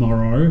Earth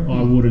tomorrow,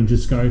 I wouldn't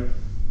just go,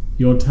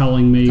 you're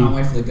telling me Can't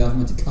wait for the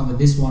government to cover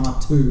this one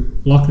up too.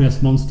 Loch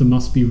Ness Monster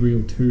must be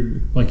real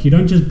too. Like, you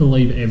don't just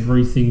believe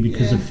everything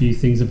because Yeah. a few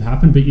things have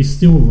happened, but you're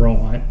still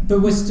right.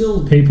 But we're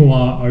still People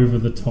are over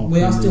the top. We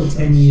in are still these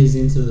 10 shows. years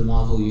into the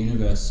Marvel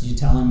Universe. You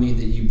telling me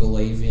that you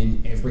believe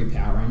in every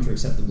Power Ranger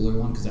except the blue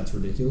one because that's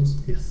ridiculous?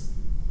 Yes.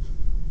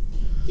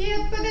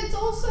 Yeah, but it's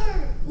also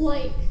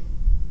like,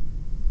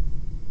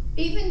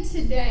 even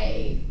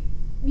today,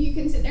 you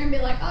can sit there and be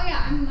like, oh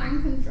yeah, I'm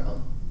mind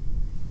controlled.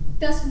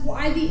 That's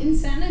why the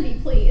insanity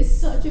plea is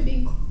such a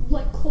big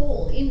like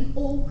call in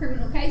all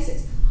criminal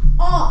cases.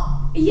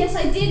 Oh, yes,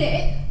 I did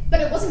it,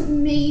 but it wasn't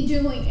me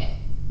doing it.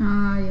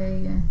 Ah,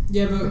 yeah.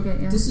 Yeah, but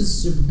Okay, yeah. this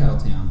is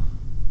Superpower Town.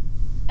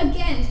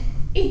 Again,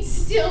 it's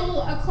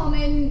still a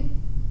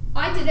common,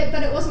 I did it,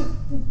 but it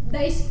wasn't,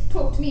 they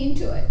talked me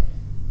into it.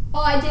 Oh,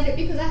 I did it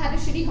because I had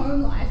a shitty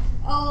home life.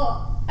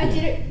 Oh, I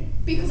did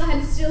it because I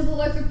had to steal the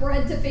loaf of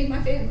bread to feed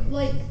my family.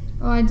 Like,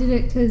 Oh, I did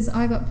it because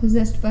I got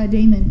possessed by a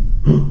demon.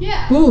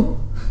 yeah. Ooh.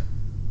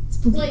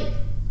 Spooky. Like,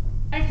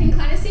 I can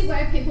kind of see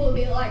why people would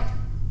be like,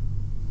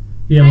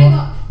 Yeah, hang well,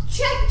 on,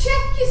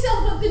 check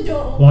yourself at the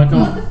door. like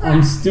what the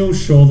I'm fuck? still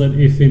sure that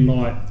if in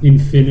like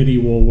Infinity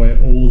War where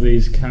all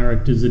these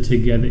characters are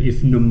together,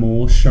 if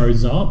Namor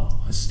shows up,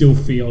 I still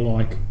feel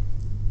like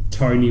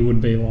Tony would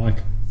be like,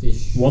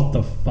 Fish. what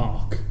the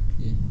fuck?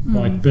 Yeah.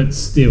 Like, but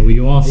still,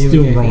 you are you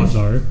still okay, right Fish?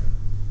 though.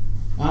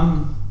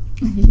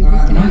 You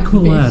Alright, became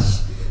Michael Ladd.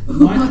 fish.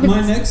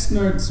 My next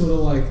note sort of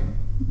like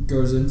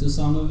goes into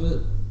some of it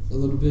a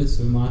little bit,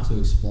 so we might have to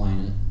explain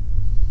it.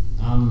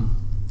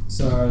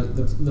 So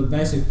the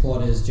basic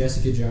plot is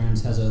Jessica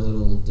Jones has a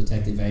little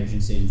detective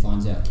agency and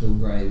finds out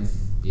Kilgrave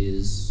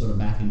is sort of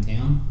back in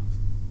town,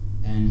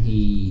 and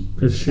he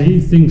Because she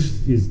thinks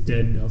he's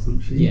dead,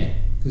 doesn't she? yeah,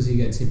 because he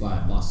gets hit by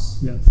a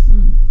bus. Yes.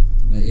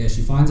 But yeah,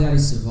 she finds out he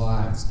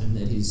survives and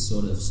that he's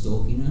sort of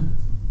stalking her.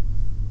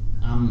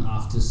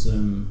 After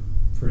some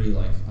pretty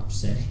like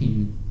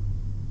upsetting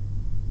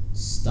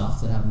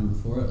stuff that happened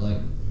before it, like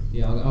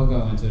yeah, I'll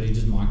go into it. He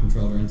just mind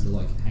controlled her into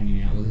like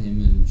hanging out with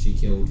him, and she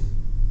killed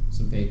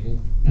some people.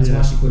 That's Yeah.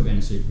 why she quit being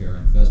a superhero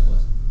in the first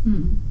place.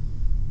 Mm.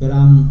 But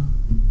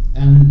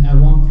and at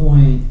one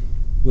point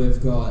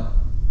we've got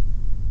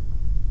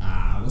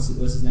what's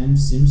his name,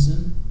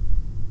 Simpson.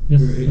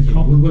 Yes. the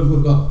cop.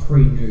 We've got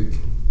pre-nuke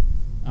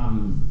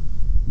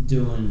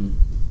doing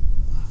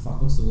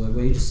what's the word,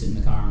 where you just sit in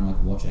the car and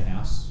like watch a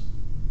house.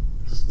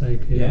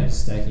 Stake here. Yeah,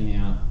 staking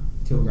out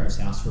Kilgrave's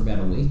house for about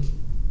a week.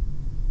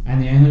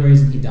 And the only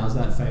reason he does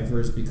that favour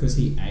is because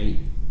he ate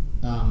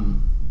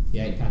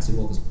Patsy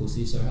Walker's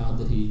pussy so hard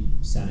that he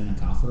sat in a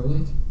car for a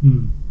week.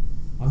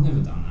 I've never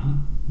done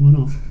that. Why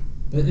not?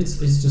 But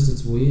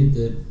it's weird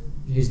that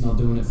he's not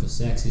doing it for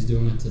sex, he's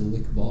doing it to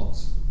lick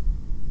box.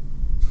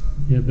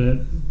 Yeah,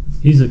 but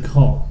he's a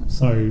cop,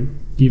 so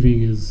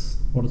giving is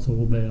what it's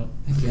all about.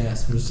 I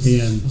guess, but it's just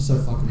Yeah. so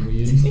fucking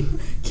weird.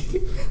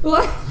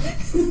 What?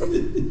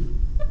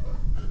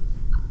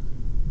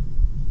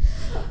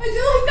 I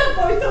do like that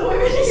both the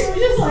women here were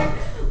just like,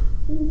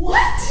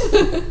 what?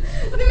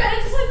 And the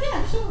manager's like,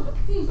 yeah, sure.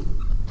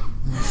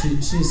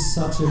 She's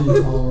such an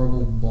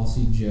intolerable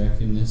bossy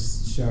jerk in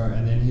this show,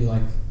 and then he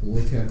like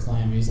lick her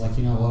clam and he's like,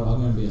 you know what,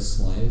 I'm gonna be a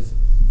slave.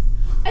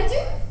 I do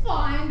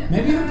find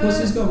Maybe her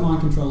pussy's got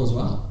mind control as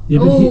well. Yeah,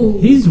 but Oh.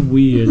 he's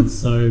weird,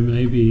 so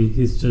maybe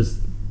he's just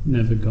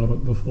never got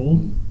it before.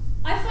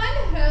 I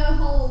find her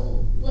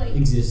whole like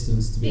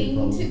Existence to be a thing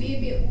problem. to be a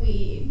bit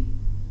weird.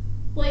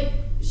 Like,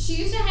 she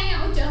used to hang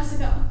out with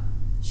Jessica.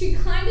 She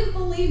kind of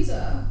believes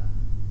her,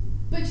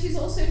 but she's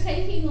also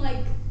taking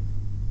like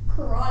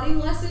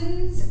karate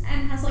lessons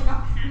and has like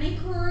a panic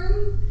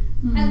room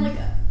and like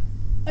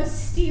a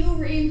steel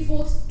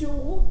reinforced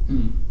door.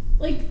 Mm.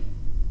 Like,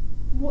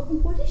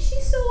 what is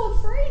she so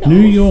afraid of?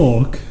 New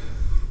York.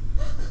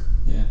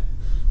 Yeah.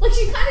 Like,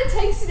 she kind of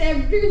takes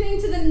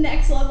everything to the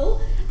next level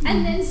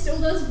and then still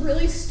does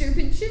really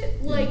stupid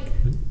shit. Like,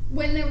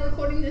 when they're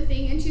recording the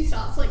thing and she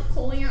starts, like,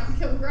 calling out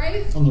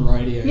Kilgrave. On the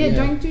radio. Yeah,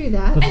 don't do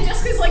that. And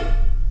Jessica's like,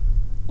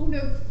 oh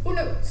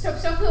no,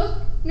 stop.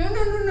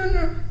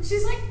 No.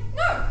 She's like,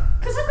 no,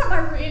 because I've got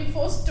my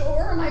reinforced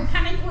door and my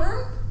panic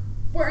room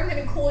where I'm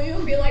going to call you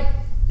and be like,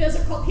 there's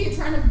a cop here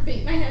trying to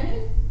beat my head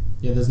in.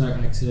 Yeah, there's no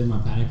exit in my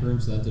panic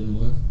room, so that didn't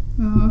work.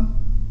 Uh-huh.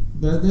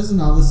 There's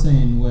another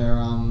scene where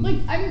Like,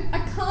 I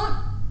can't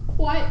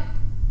quite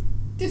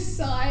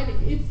decide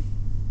if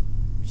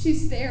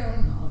she's there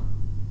or not.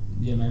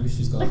 yeah, maybe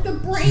she's got Like, the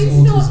she's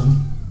brain's not-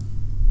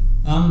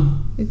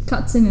 autism. It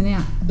cuts in and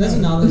out. There's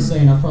another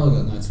scene, I've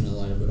probably got notes on it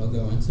later, but I'll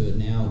go into it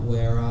now,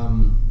 where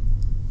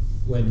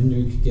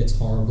Nuke gets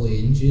horribly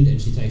injured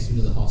and she takes him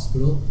to the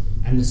hospital,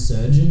 and the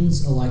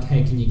surgeons are like,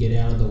 hey, can you get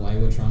out of the way,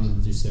 we're trying to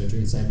do surgery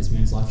and save this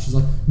man's life. She's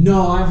like,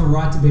 no, I have a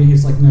right to be here.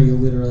 He's like, no, you're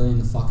literally in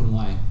the fucking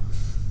way.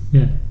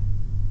 Yeah.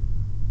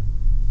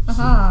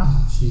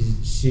 Aha.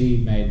 She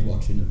made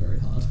watching it very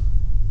hard.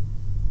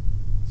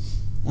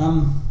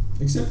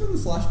 Except for the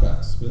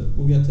flashbacks, but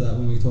we'll get to that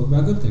when we talk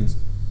about good things.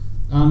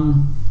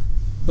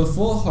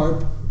 Before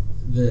Hope,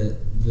 the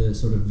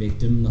sort of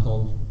victim, the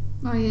whole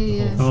Oh,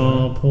 yeah.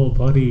 Oh, poor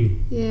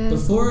buddy. Yeah.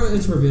 Before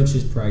it's revealed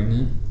she's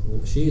pregnant,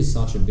 she is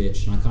such a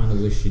bitch, and I kind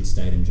of wish she'd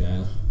stayed in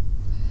jail.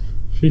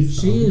 She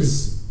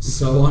is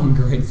so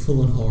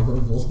ungrateful and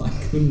horrible. I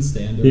couldn't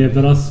stand her. Yeah,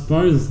 but I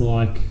suppose,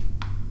 like,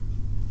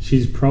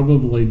 she's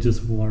probably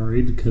just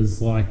worried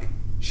because, like,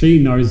 she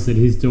knows that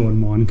he's doing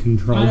mind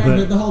control. I know, but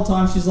but the whole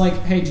time she's like,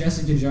 "Hey,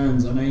 Jessica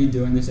Jones, I know you're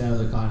doing this out of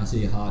the kindness of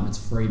your heart, and it's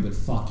free, but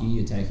fuck you,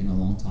 you're taking a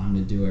long time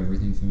to do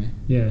everything for me.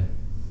 yeah,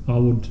 I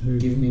would too.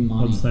 Give me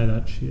money." I'd say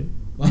that shit.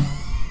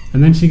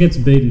 And then she gets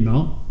beaten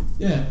up.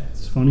 Yeah.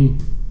 It's funny.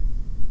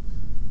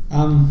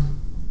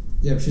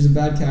 Yeah, she's a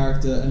bad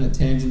character, and it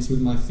tangents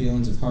with my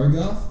feelings of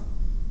Hogarth.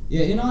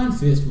 Yeah, in Iron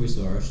Fist we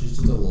saw her. She's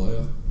just a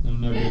lawyer. And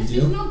no Yeah, big she's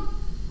deal. not.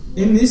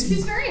 In this,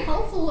 She's very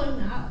helpful in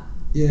that.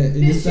 yeah, in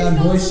Yeah, this she's bad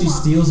not boy, so She much.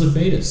 steals a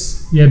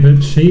fetus. Yeah,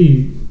 but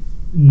she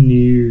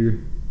knew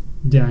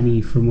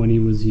Danny from when he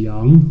was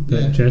young.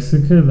 But Yeah.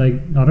 Jessica,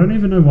 I don't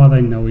even know why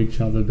they know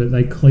each other, but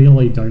they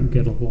clearly don't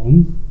get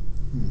along.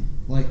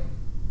 like,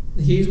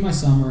 here's my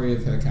summary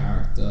of her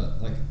character.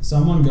 Like,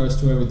 someone goes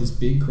to her with this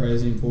big,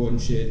 crazy, important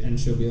shit, and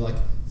she'll be like,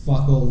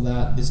 "Fuck all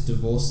that. This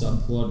divorce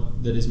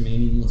subplot that is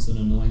meaningless and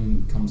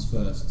annoying comes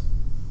first."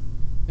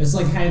 It's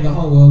like, hey, the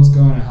whole world's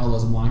going to hell.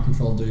 There's a mind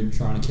control dude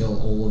trying to kill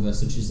all of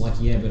us, and she's like,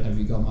 "Yeah, but have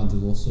you got my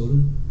divorce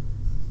sorted?"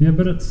 Yeah,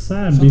 but it's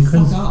sad Shut the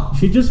because fuck up.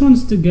 she just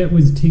wants to get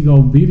with Tig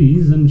old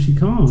biddies and she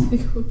can't.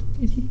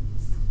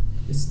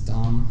 It's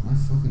dumb. I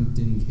fucking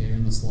didn't care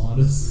in the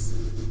slightest.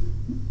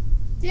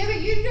 Yeah,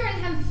 but you don't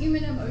have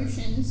human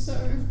emotions, so.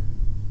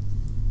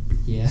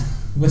 Yeah,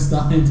 we're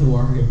starting to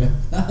worry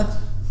about that.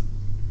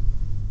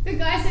 The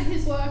guys at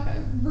his work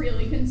are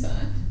really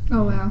concerned.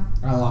 Oh, wow.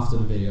 I laughed at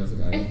a video of the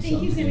guy. I getting think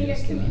shot he's in the gonna head get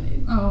yesterday.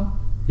 committed. Oh.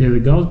 Yeah, the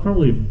guy's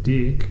probably a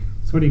dick.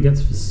 That's what he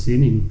gets for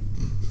sinning.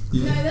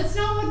 No, that's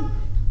not what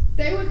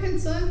they were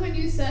concerned when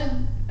you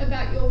said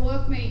about your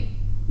workmate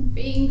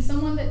being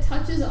someone that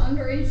touches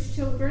underage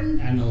children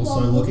And also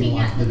while looking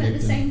like at the them at the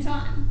victim. same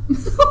time.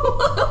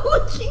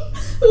 Looking.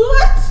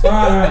 What?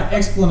 Alright,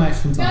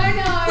 explanation time.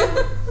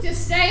 No,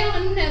 just stay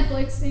on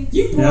Netflix thing.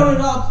 You brought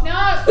it up. No,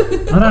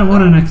 I don't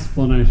want an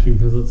explanation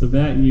because it's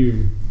about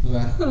you.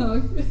 Okay. Oh.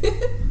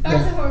 back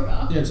to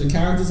Hogarth. Yeah, so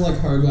characters like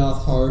Hogarth,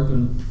 Hope,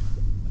 and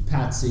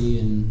Patsy,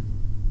 and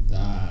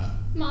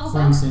Martha.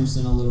 Frank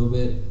Simpson a little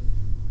bit.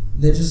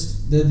 They're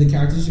the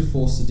characters you're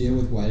forced to deal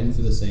with waiting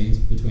for the scenes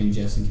between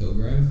Jess and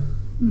Kilgrave.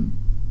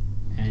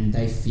 And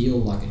they feel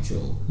like a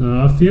chore.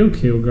 I feel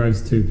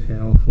Kilgrave's too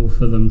powerful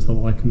for them to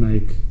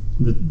make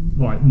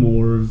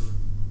more of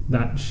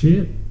that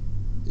shit.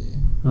 Yeah.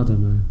 I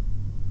don't know.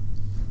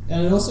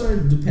 And it also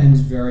depends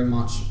very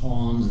much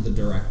on the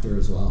director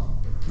as well.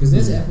 Because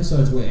there's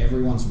episodes where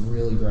everyone's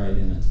really great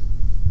in it.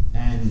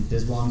 And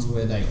there's ones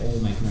where they all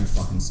make no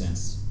fucking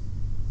sense.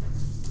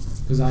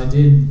 Because I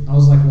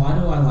was like, why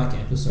do I like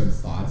episode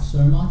 5 so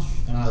much?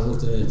 And I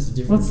looked at it, it's a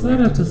different What's that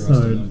director to the rest of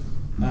episode?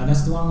 them.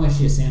 That's the one where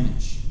she's a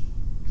sandwich.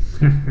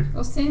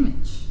 Or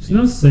sandwich. She's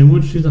not a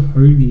sandwich, she's a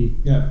hoagie.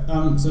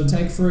 Yeah, so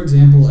take for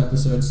example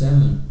episode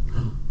 7.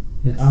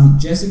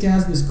 Yes. Jessica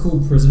has this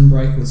cool prison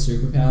break with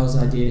superpowers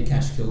idea to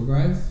catch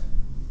Kilgrave.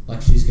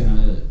 Like, she's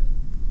gonna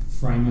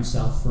frame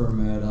herself for a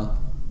murder,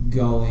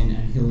 go in,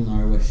 and he'll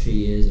know where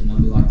she is, and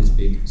there'll be like this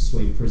big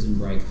sweet prison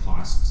break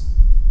heist,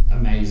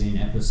 amazing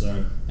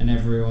episode. And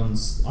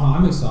everyone's,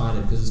 I'm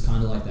excited because it's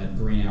kind of like that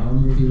Green Arrow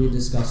movie we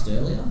discussed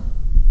earlier.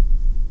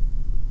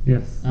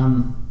 Yes.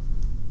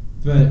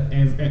 But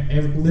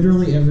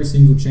literally every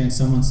single chance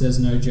someone says,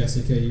 "No,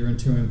 Jessica, you're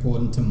too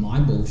important to my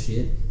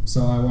bullshit,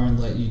 so I won't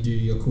let you do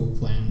your cool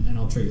plan, and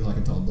I'll treat you like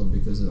a toddler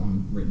because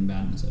I'm written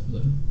bad in this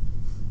episode."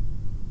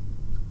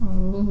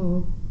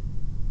 Oh.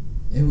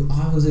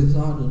 I was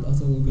excited. I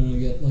thought we were going to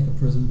get like a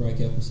prison break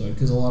episode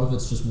because a lot of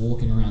it's just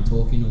walking around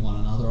talking to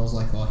one another. I was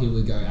like, "Oh, here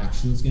we go,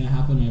 action's going to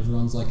happen," and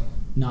everyone's like,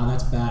 "Nah,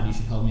 that's bad. You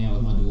should help me out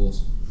with my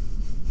divorce."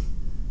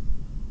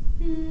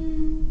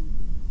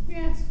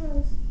 Yeah, I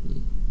suppose.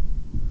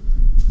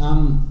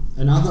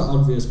 Another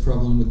obvious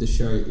problem with the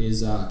show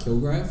is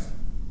Kilgrave,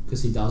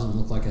 because he doesn't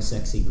look like a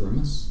sexy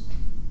grimace.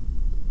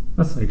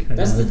 That's okay.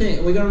 That's the though.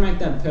 thing. We got to make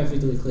that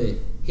perfectly clear.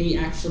 He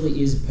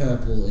actually is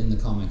purple in the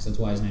comics. That's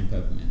why he's named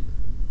Purple Man.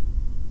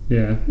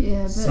 Yeah.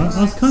 Yeah, but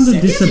I was kind of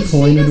Yeah, but she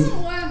disappointed. Yeah, but she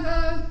doesn't wear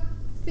her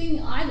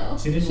thing either.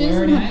 She didn't she wear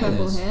doesn't any have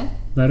purple hairs. hair.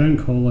 They don't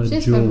call her She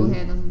has Jewel. purple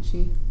hair, doesn't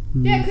she?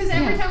 Yeah, because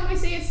every Yeah. time we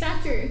see a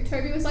statue,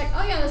 Toby was like,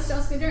 "Oh yeah, that's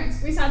Jessica Jones."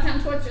 We sat down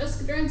to watch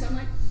Jessica Jones. I'm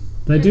like,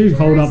 They do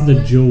hold up the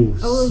Jewel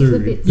Oh, suit, the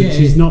bits. but Yeah,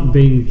 she's yeah. not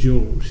being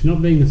Jewel. She's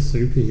not being a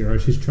superhero.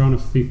 She's trying to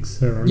fix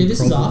her own Yeah, this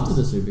problems. is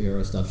after the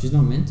superhero stuff. She's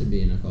not meant to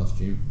be in a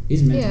costume.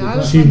 He's meant Yeah, to I be.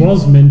 was- She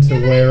was meant to Yeah,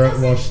 but wear it it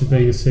while doesn't- she's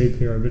being a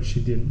superhero, but she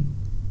didn't.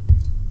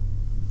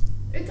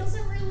 it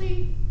doesn't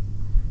really.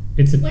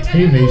 It's a Like, I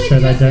don't know TV when show.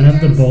 They Jessica don't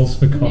have the Jones balls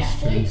for Netflix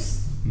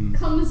costumes.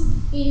 comes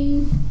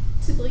in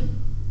to like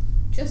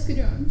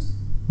Jessica Jones.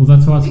 Well,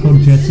 that's why it's Because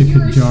called it's just Jessica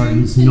you're assumed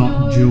Jones, to not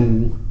know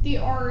Jewel. The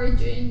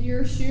origin,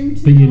 you're assumed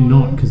to But you're know.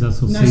 not, because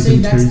that's what No, see,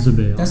 season that's- 2's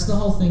about. That's the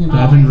whole thing They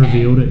about. haven't okay.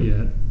 revealed it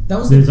yet. That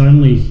was There's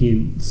only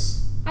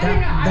hints. I don't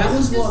know. that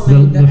was just, what The,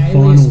 made the the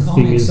final Alias thing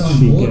comics is so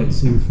she important.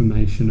 gets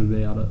information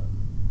about it.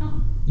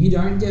 you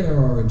don't get her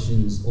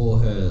origins or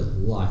her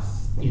life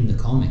in the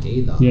comic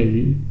either. Yeah,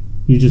 you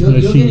just You're know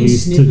she getting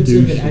used to snippets do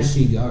of it shit. as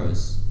she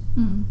goes.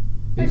 Mm.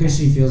 Because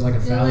she feels like a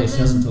failure, like she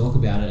doesn't them. talk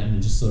about it, and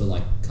it just sort of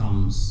like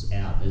comes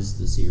out as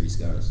the series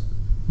goes.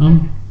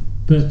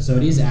 But So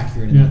it is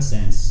accurate in Yeah. that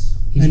sense.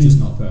 He's And just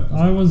not purple.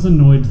 I was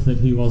annoyed that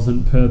he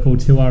wasn't purple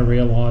till I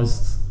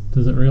realised,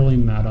 does it really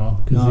matter?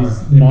 Because No,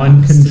 his it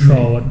mind matters to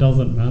control, me. it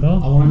doesn't matter.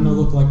 I want him to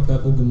look like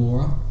Purple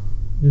Gamora.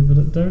 Yeah, but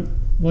it don't,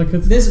 like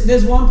it's...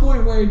 There's one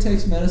point where he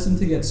takes medicine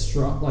to get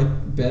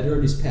like better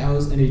at his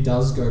powers, and he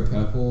does go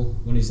purple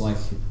when he's like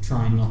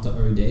trying not to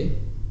OD.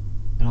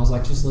 And I was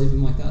like, just leave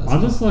him like that. That's I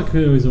fine. just like how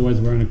he's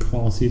always wearing a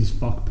classy as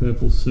fuck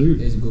purple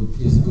suit. He's a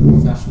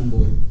good fashion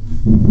boy.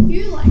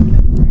 You like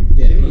him, right?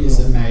 Yeah, he is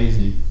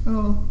amazing.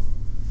 Oh.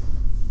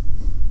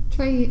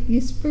 Trey, you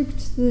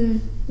spooked the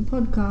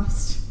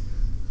podcast.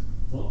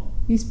 What?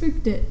 You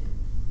spooked it.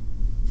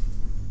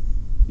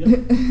 Yep.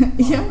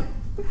 Yeah.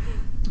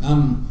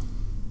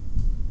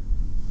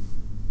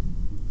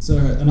 So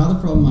another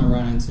problem I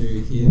ran into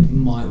here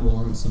might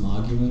warrant some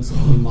arguments,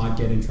 and we might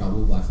get in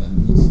trouble by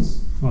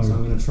feminists. Oh, So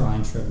I'm going to try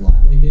and tread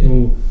lightly here.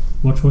 Well,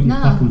 watch what you No.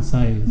 fucking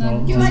say.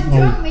 No. You might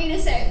want me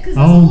to say it because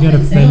I'll get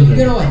offended. Get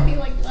It away. might be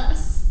like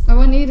less. I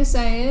want you to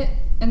say it,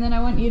 and then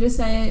I want you to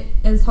say it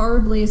as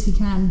horribly as you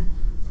can.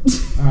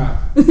 All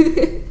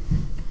right,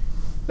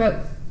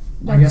 But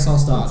I guess I'll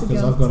start that's a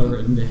because girl I've got it thing.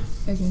 written down.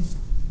 Okay.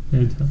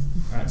 Fantastic.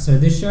 Alright, so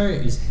this show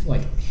is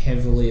like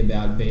heavily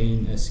about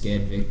being a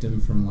scared victim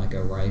from like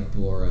a rape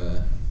or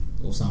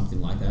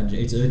something like that.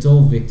 It's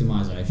all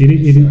victimization.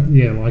 this show.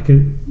 Yeah, like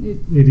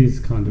it is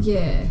kind of...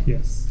 Yeah.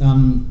 Yes.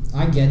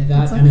 I get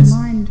that, It's like and a it's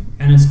mind.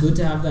 and it's good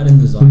to have that in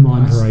the zeitgeist.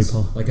 mind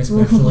raper. Like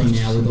especially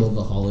now with all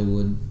the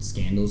Hollywood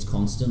scandals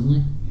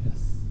constantly. Yes.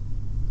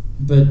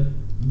 But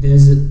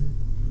there's a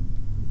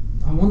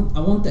I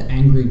want the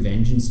angry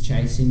vengeance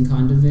chasing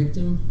kind of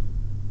victim,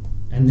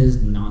 and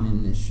there's none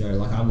in this show.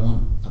 Like I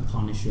want a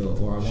Punisher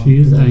or I want She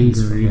is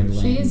Blaze angry. from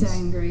Red She is Lands.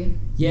 angry.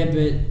 Yeah,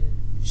 but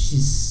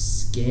she's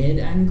scared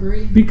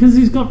angry. Because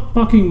he's got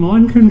fucking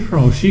mind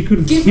control. She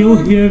could Give kill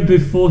her her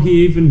before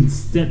he even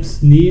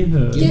steps near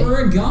her. Give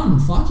her a gun.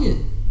 Fuck it.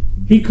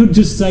 He could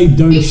just say,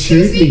 "Don't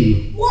Excuse shoot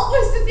me." What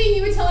was the thing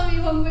you were telling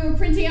me when we were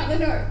printing out the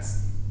notes?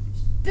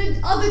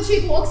 The other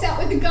chick walks out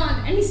with a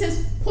gun and he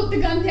says, "Put the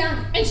gun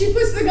down," and she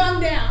puts the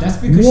gun down. That's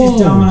because Whoa.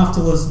 she's dumb enough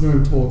to listen to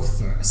him talk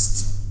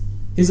first.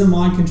 He's a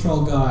mind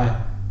control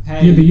guy.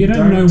 Hey, Yeah, but you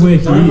don't know where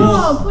he don't, is.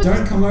 Oh,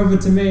 Don't come over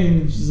to me.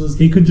 And she says,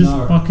 He could just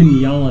no. fucking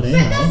yell it But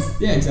out. that's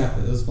Yeah,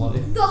 exactly. That was funny.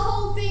 the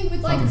whole thing with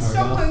like Fucking hurry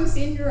Stockholm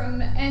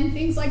syndrome and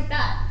things like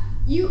that.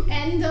 You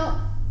end up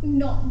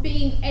not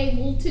being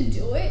able to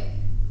do it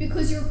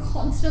because you're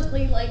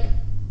constantly like,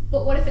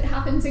 but what if it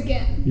happens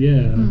again?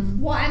 Yeah.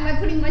 Why am I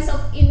putting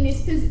myself in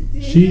this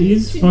position? She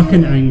is to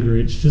fucking do it?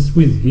 angry. It's just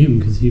with him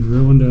because he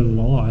ruined her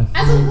life.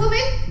 As a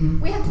woman,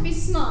 we have to be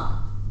smart.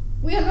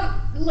 We are not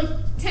like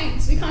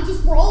tanks. We can't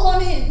just roll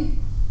on in.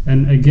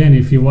 And again,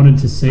 if you wanted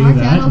to see I'll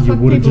that, you fuck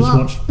would have people just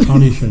up. watched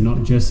Punisher,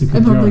 not Jessica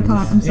I probably Jones.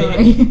 can't. I'm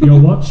sorry. You're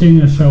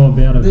watching a show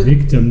about a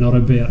victim, not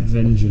about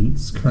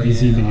vengeance.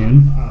 Crazy Yeah,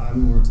 man.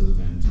 I'm more into the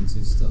vengeance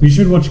stuff. You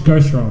should watch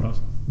Ghost Rider.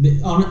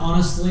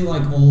 Honestly,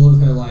 like all of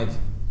her like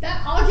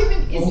That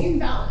argument is Oh.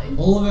 invalid.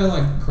 all of her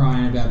like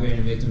crying about being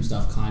a victim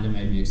stuff kind of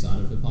made me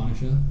excited for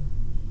Punisher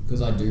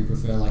because I do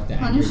prefer like the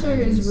angry Punisher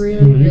vengeance is thing.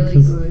 really, Yeah, really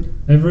 'cause- good.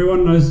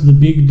 Everyone knows the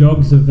big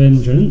dogs of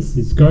vengeance.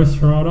 It's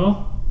Ghost Rider,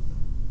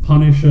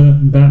 Punisher,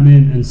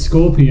 Batman, and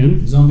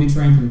Scorpion. Zombie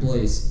Tramping,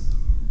 please.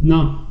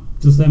 No,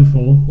 just them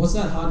four. What's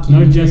that hard No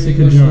candy? movie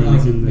Jessica where she, Jones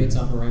like, in there. beats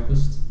up a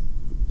rapist.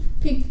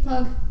 Pig the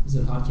Pug. Is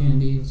it hard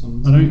candy or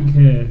something? I don't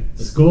care.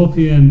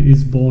 Scorpion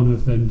is born of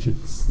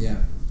vengeance. Yeah,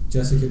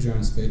 Jessica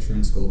Jones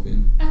featuring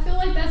Scorpion. I feel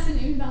like that's an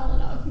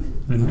invalid argument.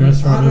 And I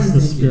Ghost don't Rider's the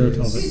think it spirit is.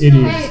 of it. She's It not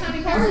is. like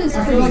coming Her is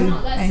across pretty as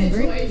not that angry.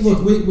 situation.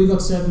 Look, we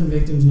got 7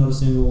 victims, not a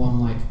single one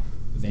like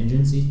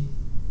vengeancey.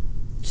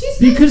 she's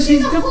Because been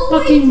she's the got whole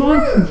way fucking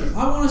mind through. control.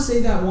 I want to see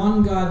that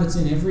one guy that's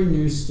in every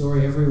news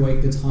story every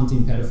week that's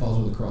hunting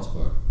pedophiles with a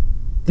crossbow.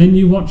 Then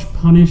you watch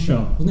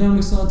Punisher. Well, now I'm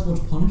excited to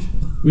watch Punisher.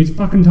 We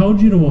fucking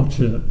told you to watch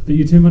it, but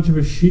you're too much of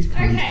a shit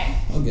cunt. Okay,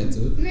 I'll get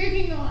to it.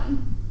 moving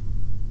on.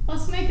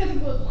 Let's make it a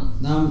good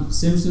one.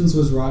 Simpsons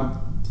was right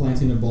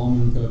planting a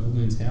bomb in Purple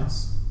Moon's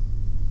house.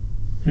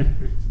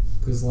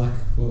 Because, like,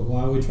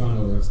 why are we trying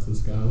to arrest this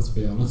guy? Let's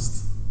be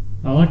honest.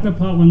 I like the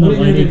part when the What are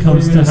you lady gonna do?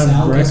 comes Put to him in a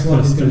have cell? Guess what?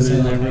 He's breakfast gonna and say,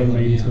 then like, they're hey, real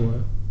let me mean out. to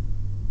her.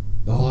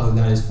 Oh,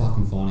 that is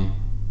fucking funny.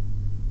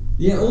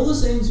 Yeah, all the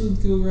scenes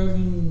with Kilgrave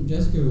and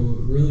Jessica were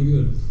really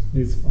good.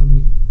 It's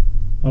funny.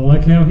 I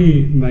like how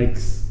he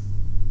makes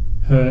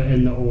her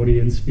and the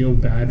audience feel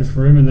bad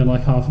for him, and then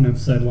like half an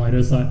episode later,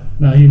 it's like,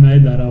 no, he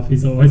made that up.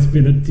 He's always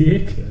been a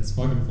dick. Yeah, it's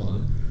fucking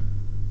funny.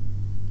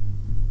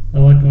 I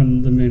like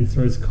when the man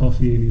throws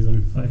coffee in his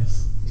own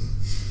face.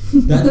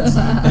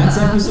 That's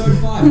episode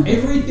 5.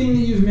 Everything that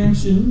you've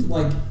mentioned,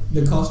 like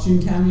the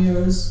costume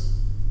cameos,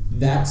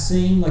 that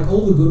scene, like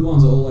all the good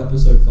ones are all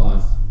episode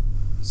 5.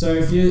 So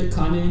if you're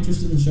kind of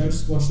interested in the show,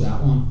 just watch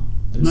that one.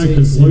 And No, see-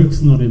 because see-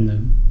 Luke's not in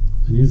them.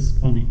 And he's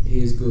funny. He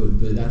is good,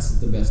 but that's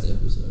the best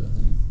episode, I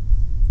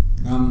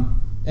think.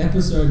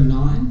 Episode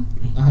 9,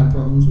 I had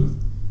problems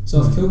with.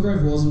 So if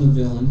Kilgrave wasn't a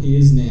villain, he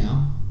is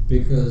now,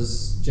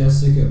 because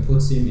Jessica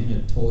puts him in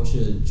a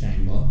torture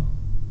chamber.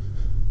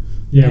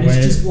 Yeah, and where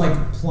it's just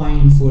like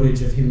plain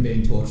footage of him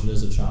being tortured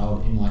as a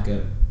child in like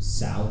a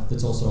cell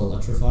that's also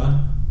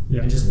electrified,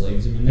 yeah. and just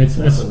leaves him in there. It's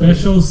for a like week.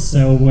 special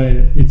cell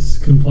where it's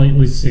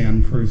completely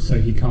soundproof, so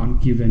he can't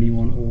give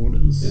anyone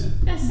orders. Yeah.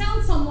 That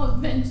sounds somewhat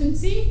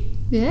vengeance-y.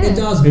 Yeah. It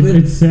does, It, but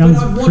it sounds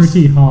but I've watched,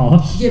 pretty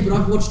harsh. Yeah, but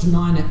I've watched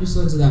 9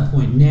 episodes at that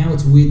point. Now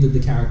it's weird that the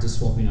character's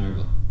swapping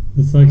over.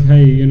 It's like,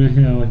 hey, you know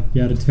how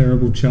you had a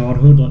terrible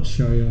childhood? Let's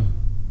show you.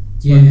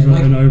 Yeah, Over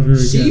like and over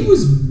she again.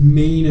 was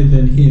meaner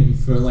than him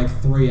for like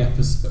 3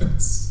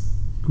 episodes.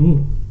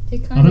 Good.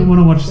 It I kind don't of want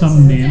to watch some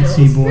does it.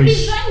 Nancy Sounds boy.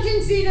 pretty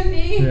vengeance-y to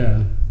me.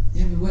 Yeah.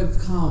 Yeah,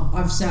 but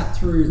I've sat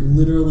through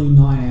literally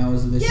 9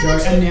 hours of this Yeah, show,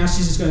 but and now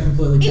she's just going to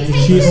completely It change her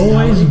takes She It's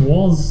always personality.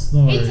 was,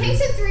 though. It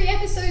takes her 3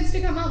 episodes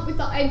to come up with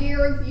the idea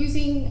of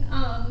using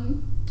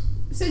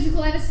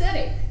surgical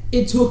anesthetic.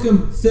 It took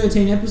him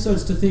 13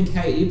 episodes to think,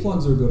 hey,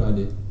 earplugs are a good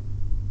idea.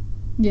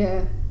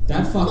 Yeah.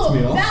 That fucked Look,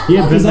 me off. that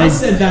Yeah, was- Because I they-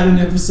 said that in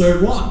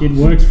episode 1. It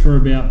worked for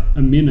about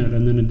a minute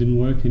and then it didn't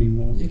work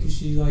anymore. Yeah, because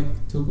she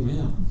like took him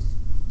out.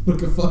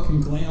 Like a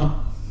fucking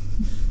clown.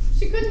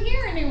 she couldn't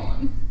hear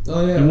anyone.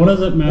 Oh yeah. And what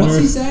does it matter What's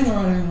he if saying?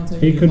 Alright, hang on, I'll take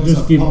he the could earplugs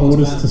just off. give Oh, it's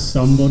orders bad. to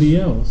somebody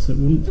else? It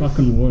wouldn't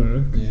fucking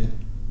work. Yeah.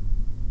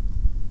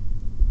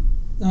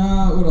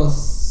 What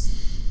else?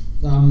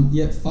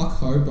 Yeah, fuck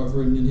Hope. I've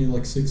written in here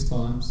like 6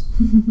 times.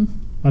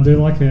 I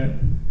do like her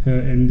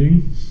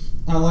ending.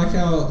 I like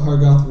how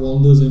Hogarth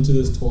wanders into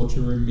this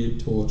torture room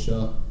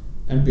mid-torture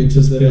and bitches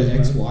Just that her feels bad.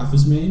 ex-wife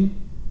is mean.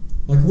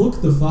 Like,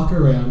 look the fuck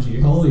around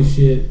you. Holy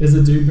shit. There's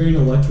a dude being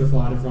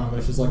electrified in front of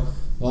her. She's like,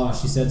 oh,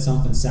 she said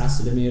something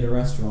sassy to me at a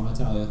restaurant, I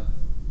tell you.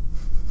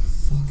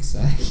 Fuck's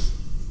sake.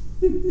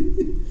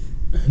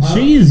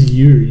 She is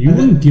you. You I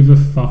wouldn't give a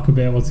fuck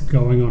about what's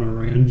going on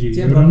around you.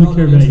 Yeah, you but would I'm only not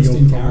care an about your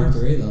interesting problems.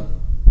 character either.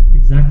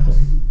 Exactly.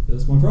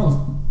 That's my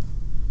problem.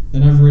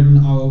 Then I've written,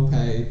 I will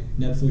pay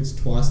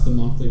Netflix twice the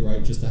monthly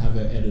rate just to have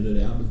her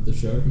edited out of the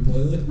show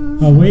completely.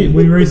 Oh, we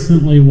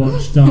recently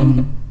watched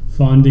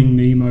Finding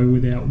Nemo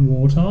without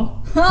water.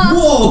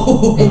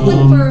 Whoa! It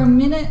went for a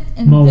minute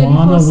and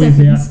Moana 34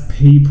 without seconds.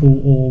 people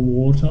or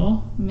water.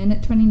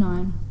 Minute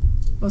 29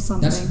 or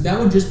something. That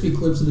would just be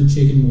clips of the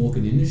chicken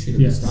walking into shit at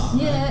Yes. the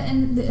start. Yeah,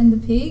 and the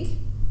pig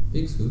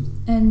Big's good.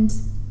 and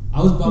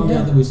I was bummed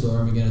Yeah. out that we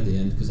saw him again at the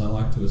end because I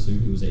like to assume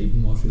he was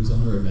eaten while she was on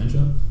her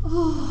adventure.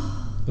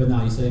 But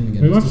no, you see him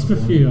again. We it's watched a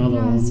few disappointing.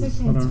 other No, it's ones. okay,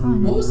 I it's don't fine.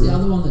 remember. What was the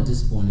other one that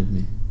disappointed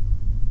me?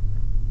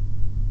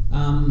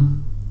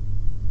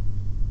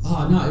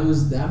 Oh no, it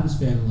was the Addams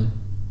Family.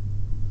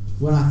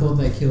 When I thought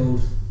they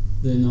killed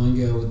the annoying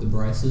girl with the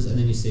braces, and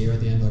then you see her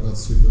at the end, I got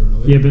super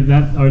annoyed. Yeah, but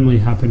that only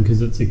happened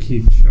because it's a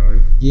kid show.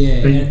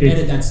 Yeah, But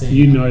edit that scene.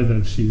 You out. know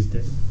that she's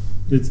dead.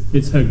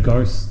 It's her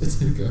ghost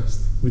It's a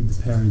ghost. with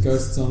the parents.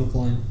 Ghosts on a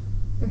plane.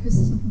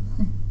 Ghosts.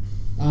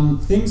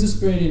 Things are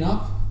speeding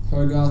up.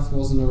 Hogarth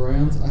wasn't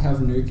around. I have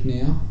Nuke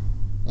now.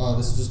 Oh,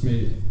 this is just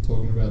me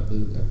talking about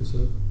the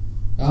episode.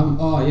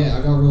 Oh yeah,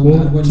 I got real Well,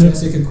 mad when to-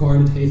 Jessica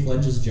quoted Heath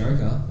Ledger's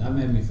Joker. That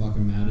made me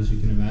fucking mad, as you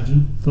can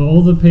imagine. For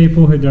all the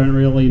people who don't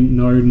really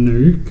know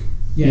Nuke,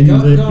 Yeah, in go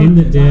the and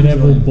enjoy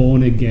Daredevil him.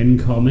 Born Again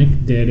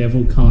comic,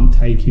 Daredevil can't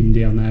take him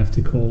down. They have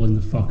to call in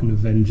the fucking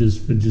Avengers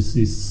for just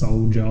this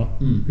soldier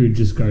Mm. who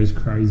just goes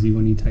crazy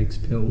when he takes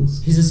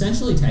pills. He's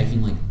essentially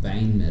taking like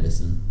Bane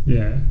medicine,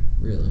 Yeah,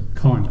 really.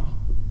 kinda.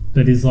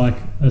 But he's like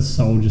a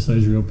soldier, so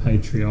he's real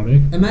patriotic.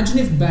 Imagine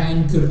if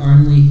Bane could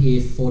only hear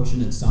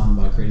Fortunate Son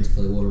by Creedence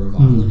Clearwater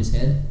Revival in his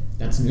head.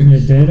 That's Yeah,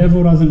 Nuke.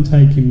 Daredevil doesn't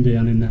take him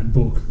down in that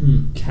book.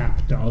 Mm.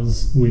 Cap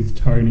does with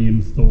Tony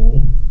and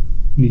Thor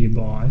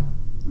nearby.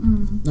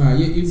 Alright,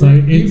 you So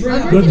bring, you it's bring I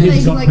up good reckon he's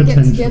they got like get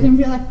potential. together and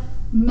be like,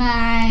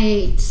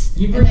 mate,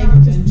 You and bring they up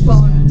just Avengers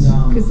bond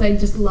and, because they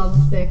just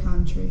love their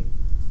country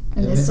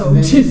and they're Aven-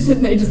 soldiers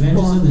and they just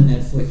Avengers bond. and the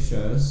Netflix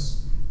shows.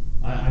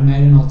 I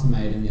made an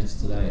ultimatum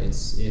yesterday.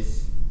 It's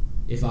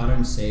if I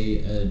don't see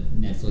a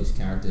Netflix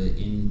character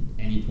in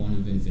any point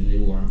of Infinity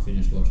War, I'm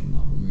finished watching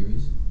Marvel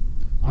movies.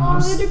 Oh,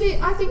 it'll be,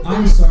 I think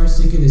I'm they, so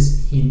sick of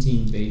this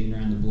hinting, beating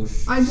around the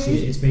bush. I do.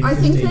 Shit. It's been I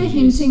 15 think they're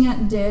years. hinting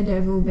at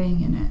Daredevil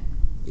being in it.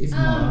 If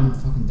not, I'm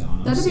fucking done.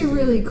 I'm That'd sick be of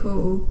it. really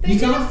cool. They You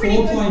did a can't pretty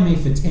good- foreplay me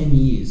for 10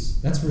 years.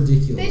 That's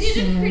ridiculous. They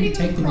did a Yeah. pretty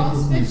Take good the cross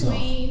nipple clamps off.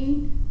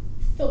 between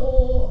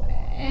Thor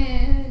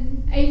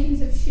and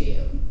Agents of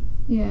S.H.I.E.L.D.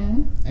 Yeah.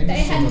 Agents They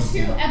had of 2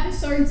 S.H.I.E.L.D.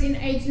 episodes in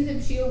Agents of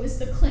S.H.I.E.L.D. was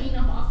the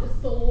cleanup after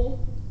Thor.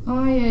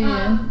 Oh yeah,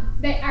 yeah.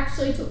 They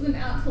actually took them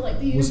out to like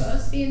the Was-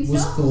 university and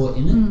Was stuff. Thor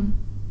in it? Mm.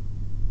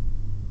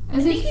 I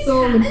As think if his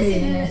Thor would hammer's be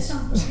in in it at it.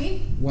 some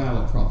point.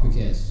 Wow, what prop? Who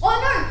cares? Oh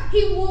no,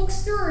 he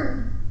walks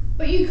through,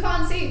 but you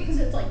can't see it because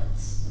it's like.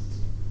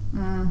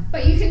 Ah.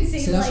 But you can see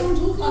So that's like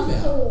what I'm talking a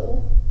about.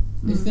 Thor.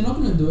 If they're not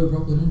going to do it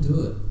properly, don't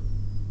do it.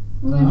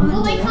 Well, they I'm- might-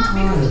 Well, they I'm can't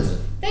tired because of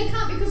it's, it. they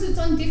can't because it's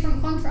on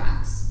different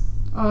contracts.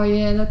 Oh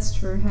yeah, that's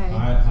true. Hey.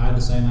 Hire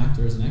the same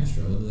actor as an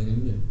extra. What are they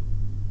going to do?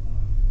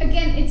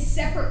 again, it's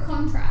separate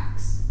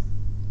contracts.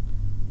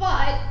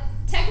 But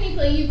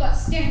technically, you've got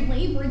Stan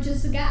Lee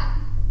bridges the gap.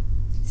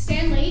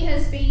 Stan Lee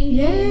has been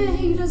in,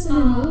 he doesn't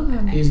in all of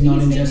them. He's not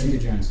in been Jessica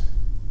Jones.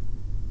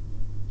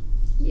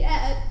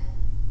 yet.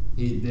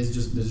 There's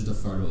just a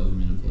photo of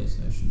him in a police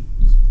station.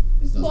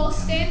 Well,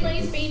 Stan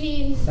Lee's been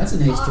in. That's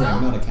an Easter egg,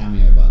 Carter. not a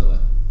cameo, by the way.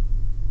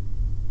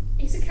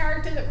 He's a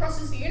character that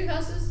crosses the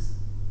universes.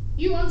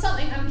 You want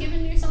something, I'm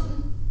giving you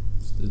something.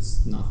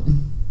 It's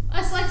nothing.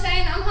 It's like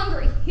saying, I'm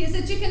hungry. Here's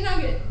a chicken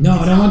nugget. No,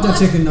 It's I don't not want that much.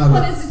 chicken nugget.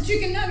 What is a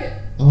chicken nugget?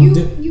 I want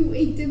You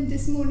ate them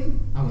this morning.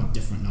 I want a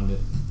different nugget.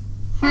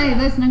 Hey,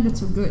 those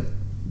nuggets were good.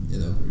 Yeah,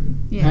 they were pretty good.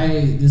 Yeah.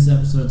 Hey, this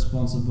episode's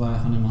sponsored by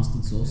honey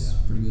mustard sauce.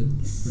 Pretty good.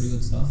 Pretty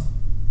good stuff.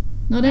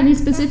 Not any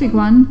specific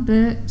one,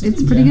 but Just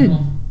it's in pretty good.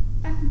 general.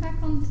 Back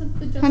onto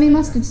the Just Honey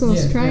mustard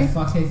sauce, Yeah, Trey.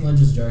 fuck Heath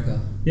Ledger's Joker.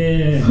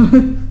 Yeah.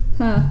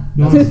 Huh.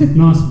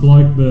 nice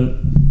bloke, but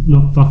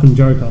not fucking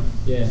Joker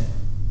Yeah.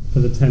 for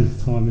the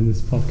 10th time in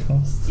this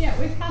podcast. Yeah,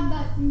 we've had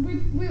that.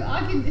 We've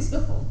argued this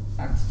before.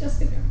 Back to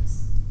Jessica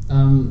Jones.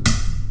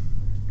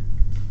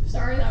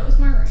 Sorry, that was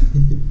my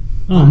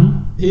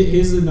room.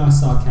 Here's a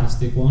nice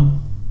sarcastic one.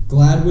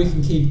 Glad we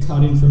can keep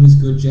cutting from this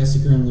good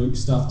Jessica and Luke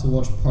stuff to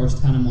watch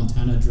post Hannah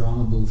Montana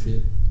drama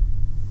bullshit.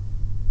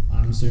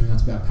 I'm assuming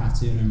that's about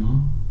Patsy and her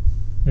mum.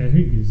 Yeah,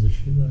 who gives a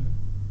shit though?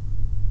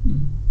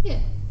 Yeah,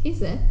 he's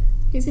there.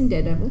 He's in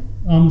Daredevil.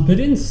 But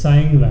in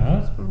saying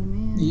that,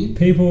 Spider-Man. Yeah.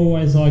 people are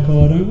always like,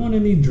 oh, I don't want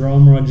any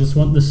drama, I just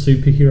want the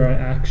superhero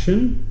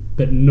action.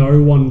 But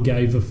no one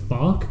gave a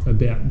fuck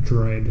about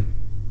Dredd.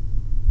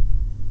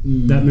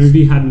 That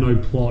movie had no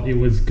plot. It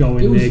was go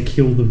in It was- there,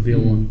 kill the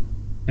villain.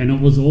 And it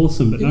was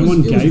awesome, but It no was- one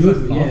it was gave a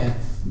good, fuck.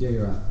 Yeah,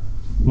 you're right.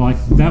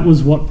 Like, that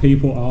was what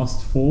people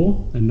asked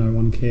for, and no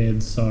one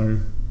cared, so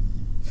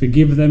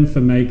forgive them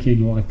for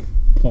making, like,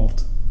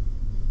 plot.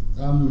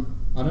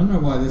 I don't know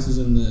why this is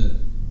in the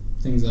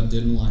things I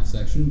didn't like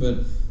section,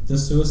 but the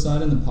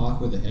suicide in the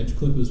park with the hedge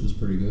clippers was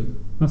pretty good.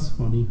 That's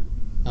funny.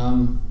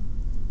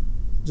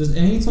 Just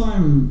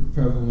anytime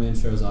Purple Man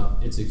shows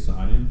up, it's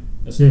exciting.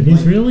 It's Yeah, he's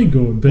like- really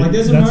good, but like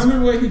there's a that's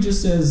moment where he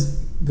just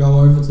says, "Go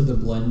over to the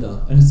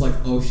blender," and it's like,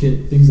 "Oh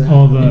shit, things are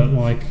oh, happening." the,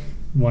 like,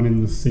 one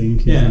in the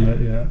sink, Yeah. isn't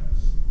it? Yeah.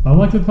 I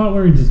like the part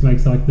where he just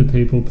makes, like, the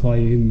people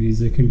play him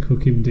music and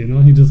cook him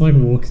dinner. He just, like,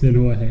 walks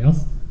into a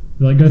house.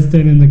 He's like, go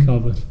stand in the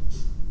cupboard.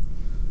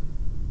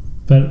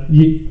 But,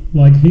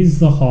 he's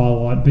the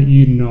highlight, but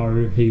you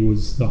know he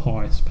was the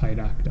highest paid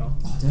actor.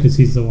 Oh, Because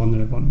he's the one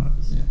that everyone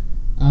knows.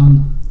 Yeah.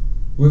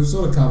 We've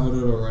sort of covered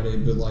it already,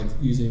 but like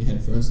using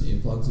headphones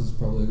and earplugs is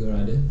probably a good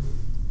idea.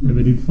 Yeah,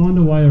 but he'd find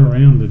a way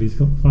around it. He's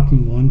got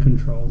fucking line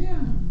control. Yeah.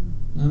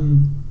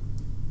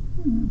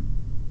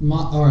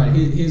 Alright,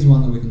 here's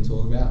one that we can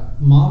talk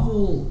about.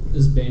 Marvel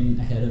has been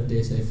ahead of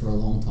DC for a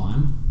long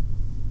time.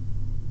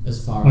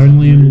 As far as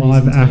Only in movies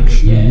live and TV.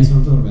 action. Yeah, that's what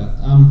I'm talking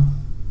about.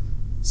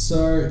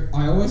 So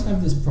I always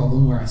have this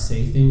problem where I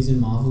see things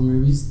in Marvel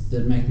movies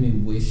that make me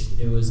wish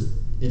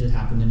it had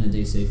happened in a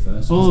DC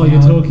first. Oh,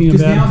 you're talking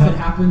Because about now how- if it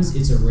happens,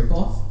 it's a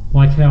rip-off.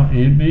 Like how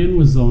Ant-Man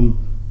was on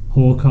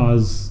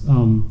Hawkeye's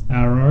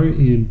Arrow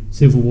in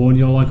Civil War, and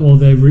you're like, oh,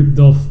 they ripped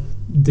off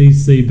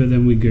DC, but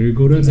then we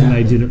Googled it Exactly.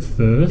 and they did it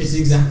first. It's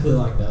exactly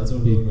like that. That's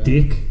what I'm talking You about.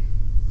 dick.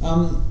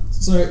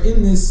 So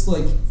in this,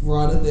 like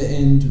right at the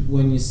end,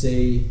 when you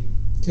see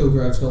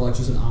Kilgrave's got like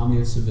just an army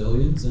of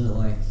civilians, and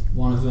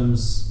one of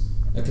them's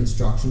a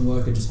construction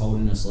worker just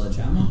holding a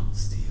sledgehammer.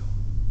 Steel.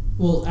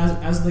 Well,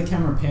 as the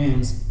camera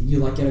pans, you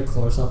like get a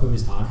close up of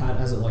his hard hat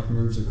as it like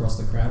moves across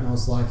the crowd, and I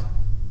was like,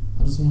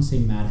 I just want to see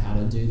Mad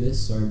Hatter do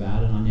this so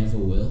bad, and I never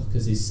will,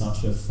 because he's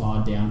such a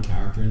far down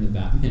character in the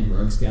Batman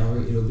Rogues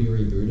Gallery. It'll be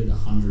rebooted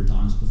 100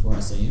 times before I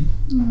see him.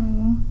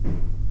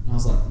 And I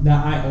was like,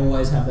 that. I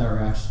always have that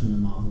reaction to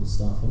Marvel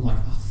stuff. I'm like,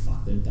 oh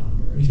fuck, they've done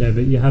it already. Yeah,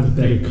 but you have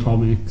better Maybe.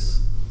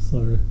 comics,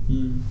 so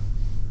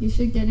You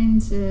should get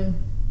into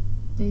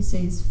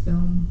DC's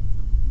film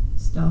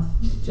stuff.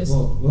 Just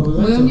Well, we went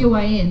worm to- your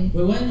way in.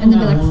 We went on And then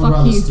be that like, Warner fuck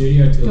Brothers you.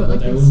 studio Do tour, it but like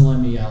they this. wouldn't let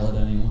me yell at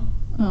anyone.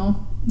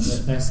 Oh.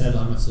 They said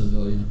I'm a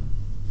civilian.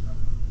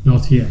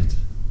 not yet.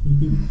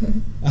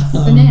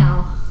 For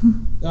now.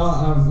 I've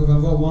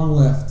got one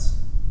left.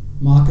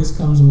 Marcus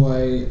comes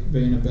away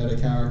being a better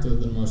character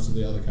than most of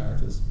the other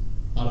characters.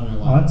 I don't know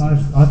why.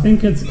 I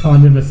think it's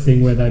kind of a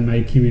thing where they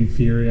make him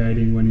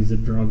infuriating when he's a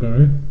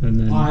druggo, and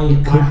then I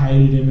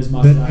hated him as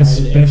much But as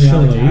I hated every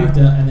other especially-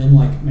 character, and then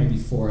like maybe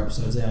 4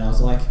 episodes out, I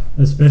was like,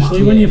 especially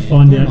Fuck when yeah, you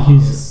find man, out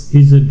Marcus.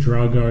 he's a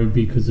druggo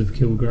because of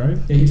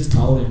Kilgrave. yeah, he just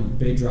told him,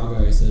 be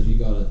Drago. He said, you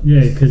got it.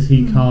 Yeah, because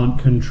he can't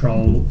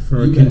control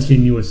for a You betcha.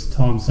 continuous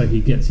time, so he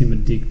gets him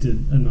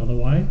addicted another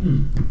way,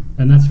 Mm.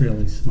 and that's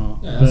really smart.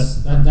 Yeah,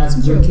 that's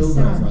It's good really Kilgrave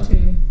sad right there.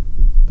 too.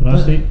 But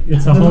I think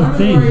it's a the whole moment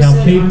thing where he how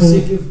said, people. I'm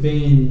sick of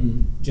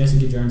being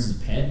Jessica Jones's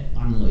pet,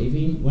 I'm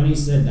leaving. When he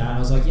said that, I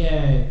was like,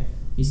 yeah,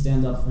 he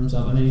stands up for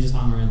himself, and then he just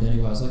hung around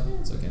anyway. I was like, yeah,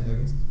 it's okay, I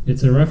guess.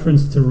 It's a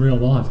reference to real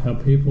life, how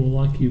people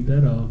like you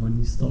better when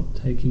you stop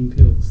taking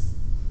pills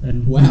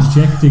and Wow.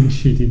 injecting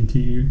shit into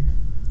you.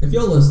 If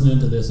you're listening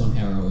to this on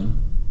heroin,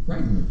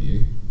 rate and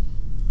review.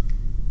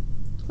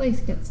 Please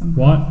get some.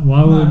 Why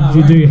No, would no,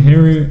 you right. do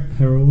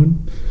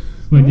heroin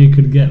when you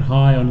could get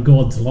high on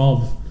God's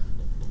love?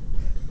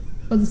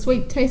 Or the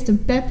sweet taste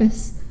of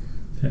Pepis.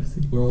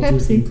 Pepsi. We're all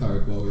Pepsi. drinking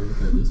Coke while we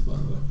record this, by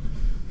the way.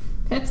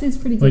 Pepsi's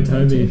pretty Wait,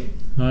 good. though, Toby, too.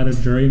 I had a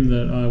dream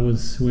that I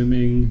was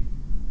swimming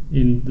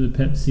in the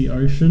Pepsi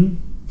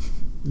Ocean,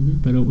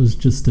 but it was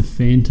just a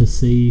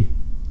fantasy.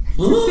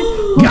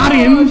 Got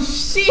him! Oh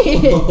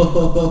shit!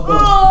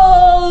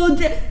 Oh,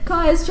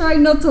 Kai's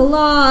trying not to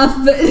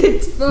laugh, but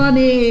it's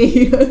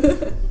funny.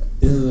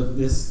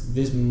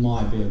 This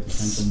might be a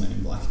potential Men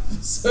in Black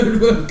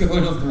episode. We're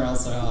going off the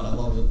rails so hard. I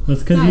love it.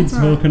 That's because No, you're it's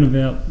alright. talking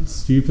about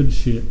stupid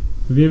shit.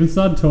 Have you ever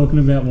started talking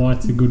about why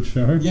it's a good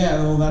show?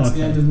 Yeah, well, that's the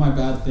Okay. end of my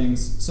bad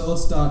things. So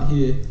let's start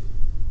here.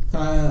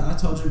 Kaya, I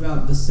told you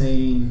about the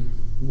scene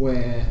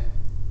where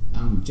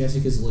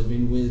Jessica's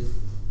living with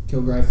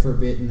Kilgrave for a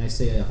bit and they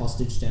see a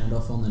hostage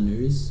standoff on the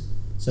news.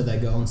 So they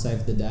go and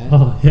save the day.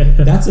 Oh, yeah.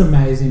 That's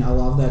amazing. I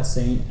love that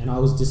scene. And I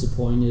was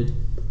disappointed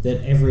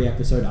that every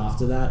episode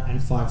after that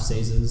and 5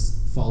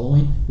 seasons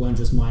following weren't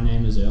just My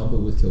Name is Earl, but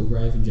with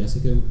Kilgrave and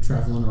Jessica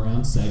travelling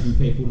around saving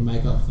people to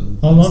make up for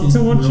I love his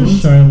to watch a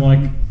ruins. show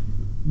like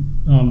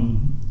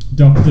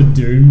Doctor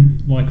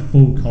Doom, like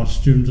full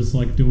costume, just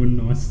like doing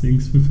nice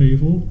things for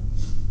people.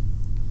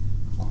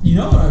 You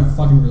know what I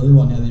fucking really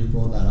want now that you've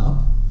brought that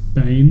up?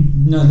 Bane.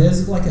 No,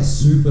 there's like a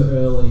super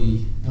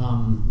early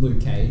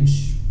Luke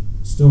Cage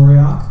story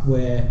arc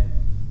where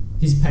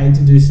he's paid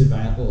to do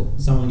surveillance, or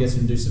someone gets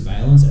him to do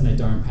surveillance and they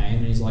don't pay him,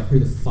 and he's like, who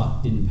the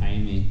fuck didn't pay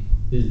me?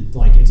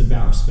 Like, it's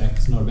about respect,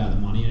 it's not about the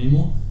money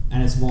anymore,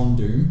 and it's Von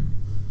Doom.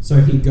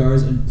 So he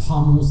goes and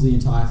pummels the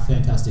entire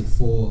Fantastic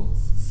Four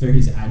for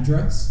his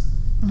address,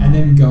 and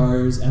then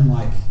goes and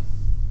like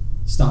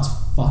starts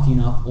fucking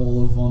up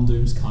all of Von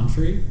Doom's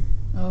country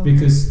Oh.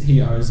 because he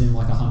owes him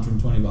like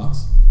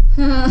 $120.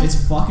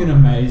 It's fucking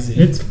amazing.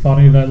 It's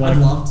funny though, like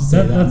I'd love to see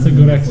that that's in a a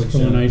good Netflix show.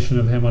 explanation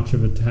of how much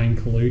of a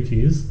tank Luke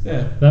is.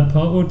 Yeah. That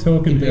part we were He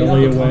talking beat up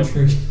earlier a where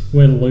country.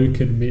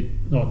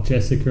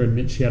 Jessica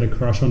admits she had a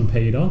crush on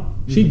Peter.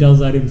 She Mhm. does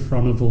that in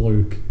front of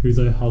Luke, who's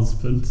her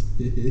husband.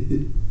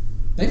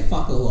 They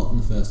fuck a lot in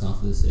the first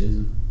half of the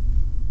season.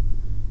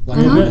 Like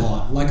Uh-huh. a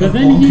lot. Like But a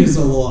then bonkers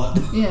a lot.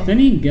 Yeah. Then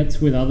he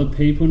gets with other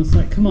people and it's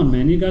like, come on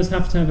man, you guys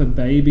have to have a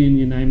baby and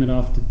you name it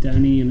after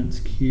Danny and it's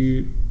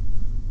cute.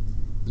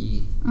 Yeah.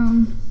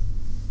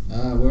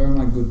 Where are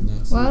my good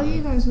notes? While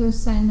you guys were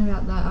saying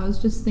about that, I was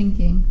just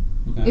thinking,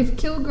 Okay. if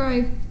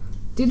Kilgrave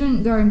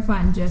didn't go and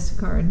find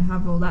Jessica and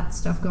have all that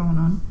stuff going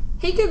on,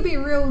 he could be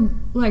real,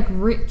 like,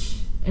 rich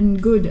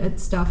and good at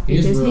stuff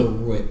He's because real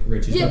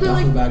rich. He's Yeah, got but,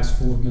 duffel like- bags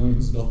full of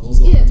millions of dollars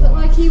all yeah, the but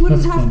time. like he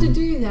wouldn't That's have to funny.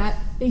 do that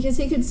because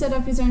he could set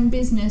up his own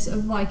business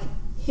of like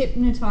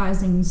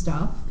hypnotizing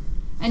stuff,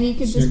 and you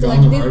could So just be go like,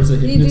 on the road as a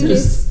you do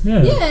hypnotist? this,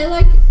 Yeah. yeah,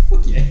 like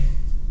Fuck yeah.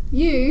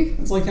 you.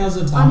 It's like how I'm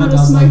Zatanna not a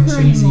does like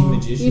smoker cheesy anymore.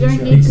 magician You don't shows.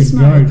 You need to could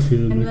smoke, go to the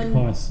and then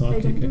Mackay they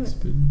Psychic don't do it.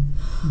 exhibition.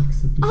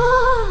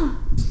 Ah,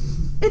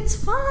 it's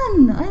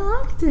fun. I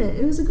liked it.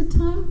 It was a good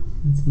time.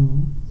 It's not.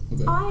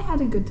 Okay. I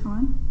had a good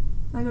time.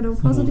 I got all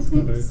Someone's positive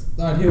gotta- things.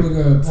 Alright, here we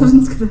go.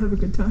 Someone's gonna have a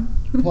good time.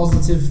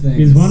 Positive things.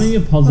 Is one of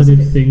your positive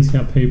Positive. things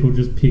how people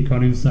just pick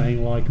on him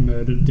saying like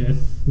murdered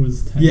death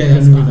was taken Yeah,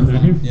 that's with kind of a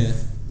fun. name? Yeah.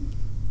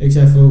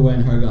 Except for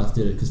when Hogarth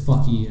did it, because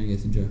fuck you don't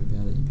get to joke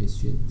about it, you piece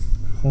of shit.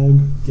 Hog.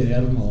 Get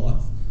out of my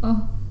life.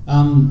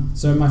 Oh,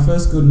 So my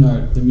first good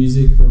note, the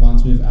music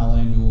reminds me of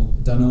L.A. Noire.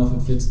 Don't know if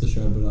it fits the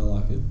show, but I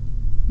like it.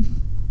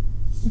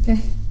 okay.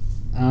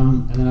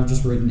 And then I've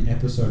just written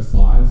episode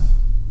 5,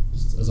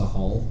 just as a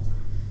whole.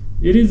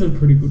 It is a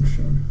pretty good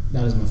show.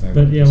 That is my favourite.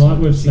 But yeah, episode. like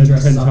we've she said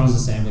dresses 10 up as a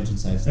times, sandwich and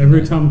saves the Every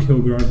day. time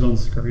Kilgrove's on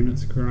screen,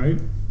 it's great.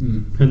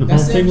 Mm. And the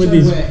That's whole the thing with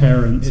episode his where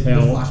parents, the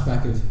how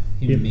flashback of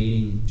him Yeah.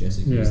 meeting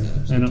Jessica. yeah, is that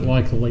episode and it too.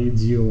 like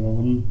leads you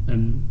on,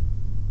 and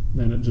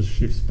then it just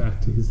shifts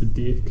back to he's a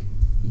dick.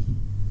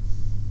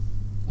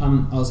 I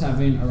was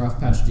having a rough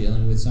patch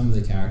dealing with some of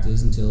the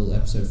characters until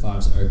episode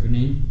 5's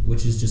opening,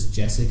 which is just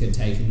Jessica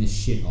taking this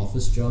shit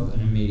office job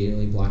and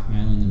immediately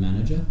blackmailing the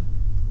manager.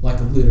 Like,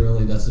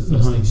 literally, that's the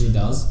first thing she Yeah.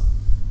 does.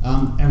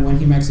 And when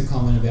he makes a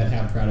comment about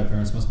how proud her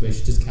parents must be,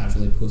 she just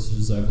casually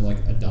pushes over like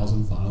a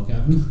dozen file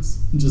cabinets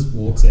and just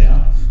walks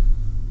out.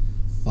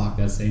 Fuck,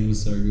 that scene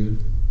was so good.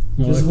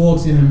 Just Like,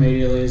 walks in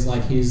immediately, is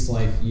like, he's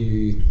like,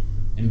 you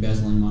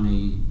embezzling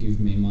money, give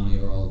me money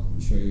or I'll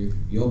show you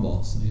your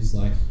boss. And he's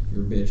like,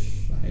 you're a bitch,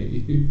 I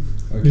hate you.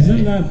 Okay.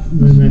 isn't that?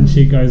 And then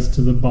she goes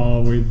to the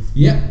bar with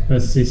Yep. her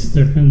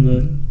sister,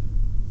 and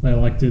they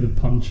like do the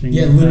punching.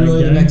 Yeah,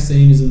 literally the game. next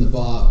scene is in the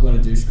bar when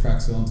a douche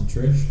cracks on to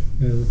Trish.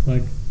 Yeah,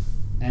 like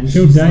And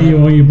she'll she's dare like, you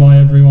or you buy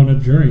everyone a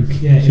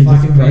drink. Yeah, She if I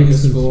just can rate your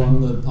breaks the score chain.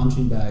 on the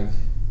punching bag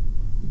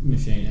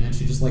machine, and then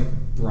she just like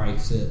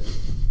breaks it.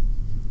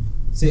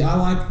 See, I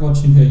like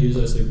watching her use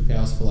her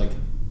superpowers for like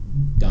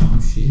dumb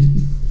shit.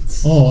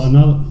 Oh,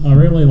 I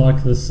really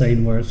like the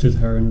scene where it's just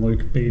her and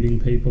Luke beating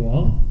people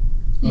up.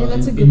 Yeah,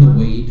 that's a in good the one.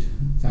 weed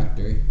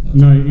factory. That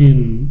was- No,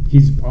 in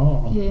his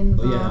bar. Yeah, in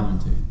the Oh yeah, that bar. one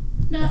too.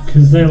 No.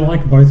 Because they're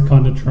like both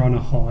kind of trying to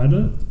hide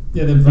it.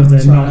 Yeah, they're But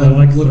they're trying not, to they're,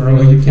 like, look throwing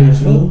really people.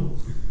 casual.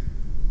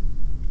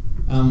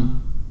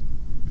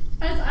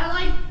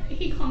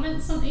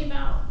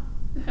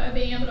 her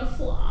being able to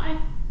fly,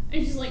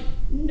 and she's like,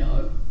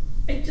 no,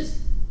 I just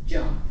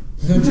jump.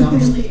 Her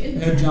jumps, Really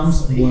her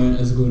jumps intensely. weren't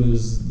as good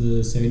as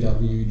the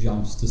CW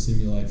jumps to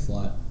simulate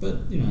flight, but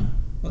you know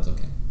that's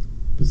okay.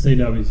 The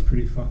CW's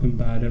pretty fucking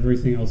bad.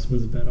 Everything else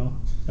was better.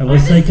 At I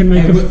least they just- can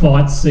make Hey, a but-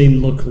 fight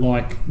scene look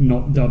like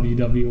not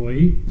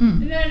WWE.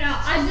 Mm. No,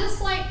 I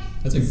just like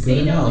That's a good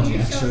CW analogy,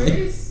 actually.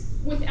 shows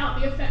without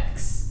the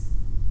effects,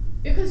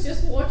 because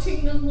just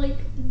watching them like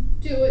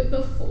do it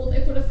before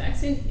they put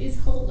effects in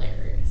is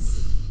hilarious.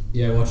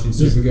 Yeah, watching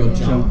Just Supergirl jump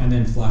jump. and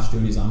then Flash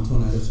doing his arm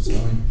tornadoes, just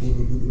going.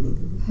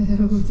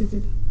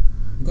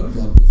 I've got a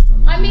blood blister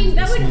on my I mean, hand.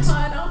 that would That's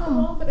hurt after a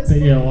while, but it's But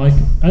yeah, fun. like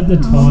at the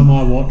time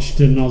I watched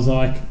it and I was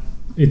like,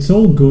 it's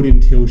all good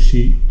until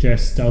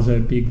Jess does her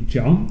big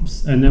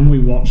jumps, and then we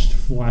watched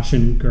Flash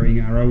and Green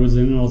Arrow was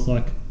in, and I was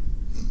like,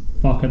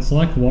 fuck, it's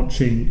like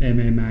watching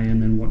MMA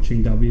and then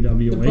watching The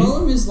WWE.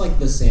 problem is like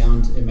the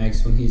sound it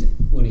makes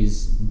when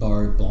his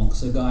bow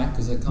bonks a guy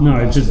because it can't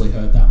No, just possibly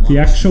hurt that much. The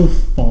actual It's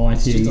just a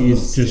fighting little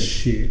is just stiff.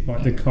 shit.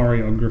 Like the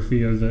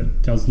choreography of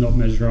it does not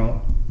measure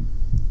up.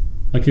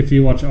 Like if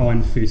you watch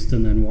Iron Fist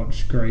and then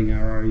watch Green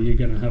Arrow, you're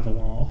gonna have a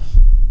laugh.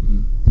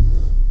 Mm.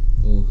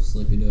 Oh,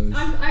 sleepy doze.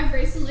 I've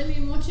recently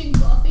been watching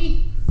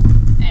Buffy,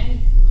 and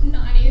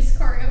 90s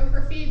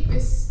choreography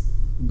was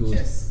Good.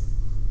 just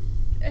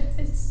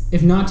it's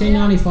If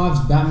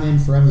 1995's Batman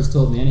Forever's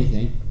taught me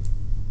anything,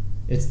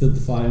 it's that the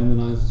fighting in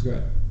the 90s was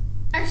great.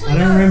 actually I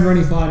don't remember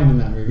any fighting in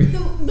that movie.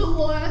 the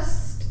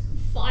worst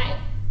fight,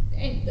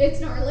 and it's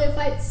not really a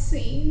fight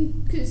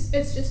scene because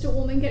it's just a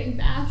woman getting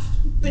bashed,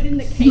 but in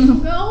the Cable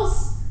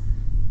Girls,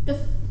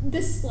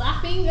 the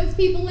slapping of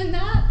people in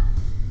that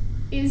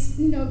is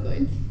no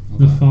good.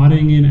 The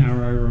fighting in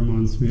Arrow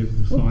reminds me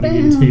of the fighting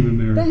in bam, Team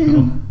America.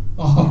 bam.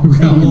 Oh,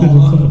 come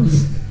on.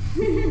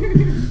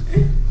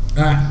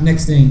 Alright,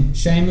 next thing.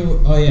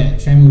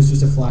 Shamu was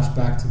just a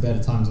flashback to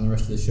better times, and the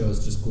rest of the show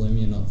is just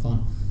gloomy and not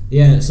fun.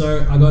 Yeah,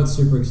 so I got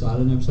super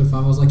excited in episode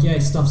 5. I was like, yeah,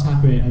 stuff's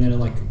happening, and then it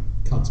like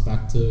cuts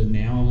back to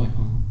now. I'm like,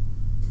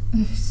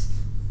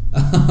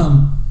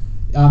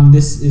 oh.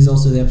 This is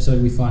also the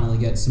episode we finally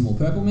get some more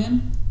Purple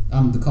Man.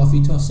 The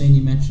coffee toss scene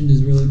you mentioned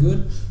is really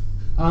good.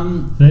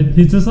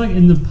 He's just like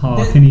in the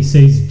park and he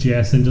sees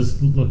Jess and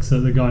just looks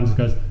at the guy and just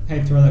goes,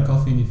 Hey, throw that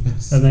coffee in your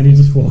face. and then he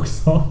just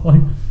walks off. Like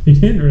he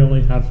didn't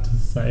really have to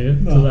say it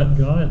to No. that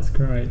guy. It's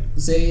great.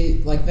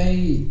 See, like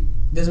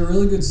there's a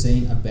really good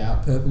scene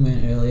about Purple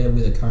Man earlier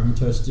with a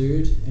comatose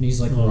dude, and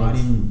he's like Oh,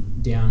 writing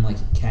down like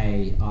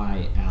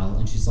K-I-L,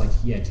 and she's like,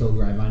 yeah,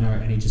 Kilgrave, I know,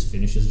 and he just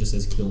finishes, just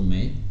says kill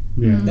me.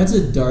 Yeah. That's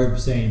a dope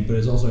scene, but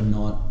it's also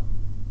not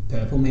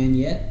Purple Man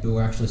yet, but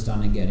we're actually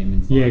starting to get him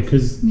in 5. Yeah,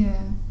 because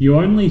Yeah. you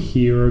only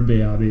hear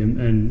about him,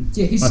 and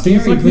Yeah, he's I think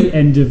it's scary, like the but-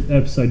 end of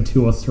episode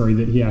 2 or 3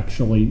 that he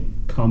actually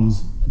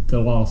comes at the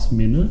last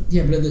minute.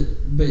 Yeah,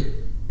 but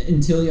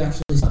until you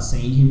actually start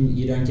seeing him,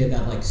 you don't get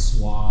that like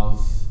suave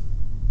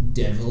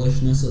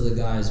devilishness of the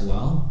guy as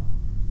well.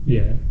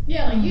 Yeah.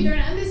 Yeah, like you don't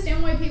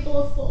understand why people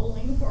are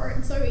falling for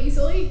it so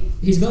easily.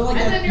 He's got like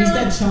And that. then He's you're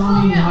that like,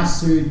 charming, oh, yeah.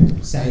 nice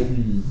suit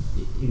Satan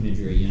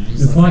imagery. You know,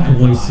 he's It's like that guy.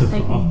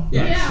 Lucifer.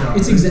 Yeah, Yeah.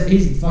 it's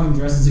he fucking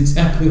dresses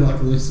exactly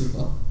like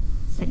Lucifer.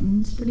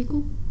 Satan's pretty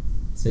cool.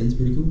 Satan's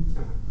pretty cool.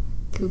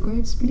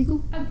 Kilgrave's pretty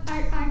cool. I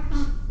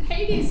can't.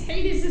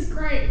 Hades is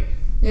great.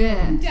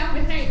 Yeah. I'm down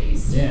with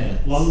Hades. Yeah.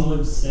 Long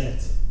live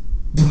Set.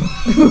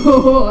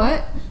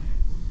 What?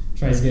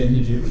 Tries getting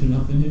Egyptian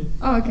up in here.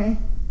 Oh, okay.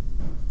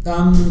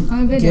 I'm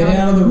a bit Get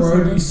out of the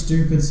road, sorry. you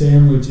stupid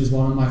sandwich is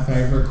one of my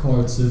favourite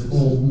quotes of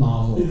all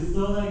Marvel.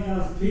 still that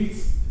guy's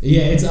pizza.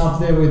 Yeah, it's up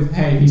there with,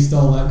 hey, he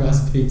stole that guy's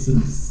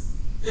pizzas.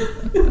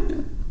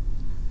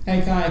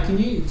 Hey Kai, can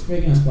you,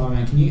 speaking of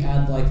Spider-Man, can you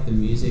add like the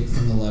music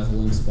from the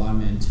level in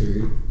Spider-Man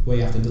 2 where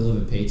you have to deliver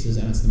pizzas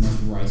and it's the most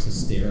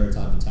racist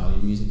stereotype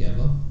Italian music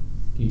ever?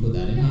 Can you put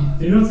that in here?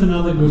 You know what's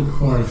another good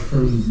quote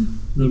from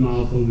the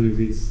Marvel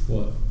movies?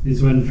 What?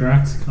 Is when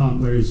Drax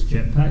can't wear his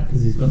jetpack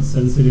because he's got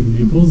sensitive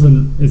nipples,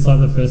 and it's like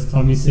the first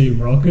time you see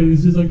Rocket,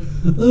 he's just like,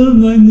 oh,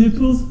 my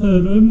nipples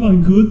hurt, oh my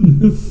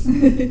goodness.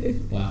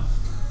 Wow.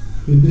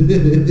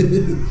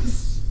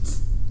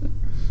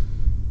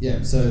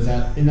 Yeah, so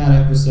that in that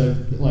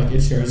episode, like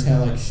it shows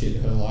how like shit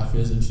her life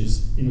is, and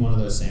she's in one of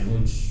those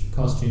sandwich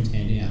costumes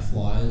handing out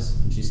flyers,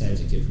 and she saves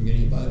a kid from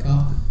getting hit by a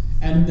car.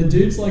 And the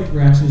dude's like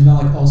reaction is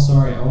not like, oh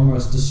sorry, I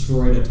almost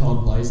destroyed a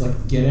toddler. He's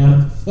like, get out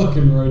of the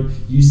fucking road,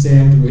 you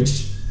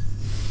sandwich.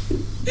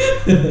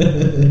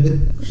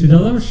 She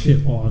does have a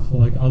shit life,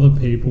 like other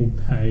people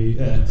pay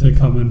Yeah. to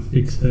come and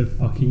fix her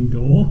fucking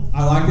door.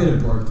 I like that it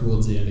broke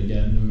towards the end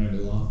again and it made me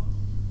laugh.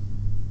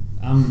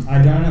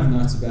 I don't have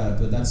notes about it,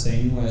 but that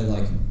scene where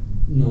like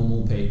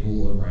normal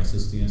people are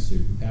racist against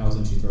superpowers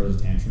and she throws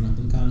a tantrum at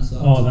them kind of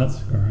sucks. Oh, that's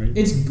great.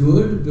 It's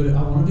good, but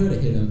I wanted her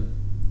to hit him.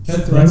 Her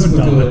They threats were were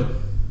dumb. good.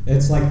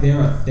 It's like there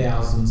are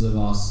thousands of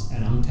us,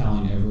 and I'm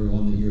telling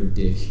everyone that you're a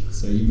dick,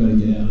 so you better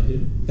get out of here.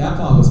 That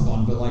part was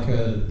fun, but like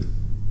her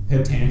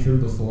tantrum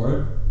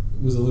before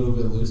it was a little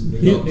bit loose.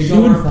 But it She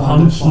got would refined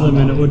punch fun them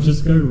and it by would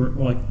just go,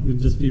 like, it would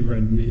just be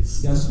red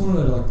mist. Yeah, I just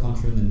wanted her to like punch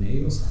her in the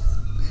knee or something.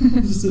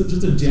 just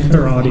a gentle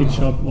Karate fuck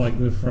chop like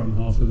the front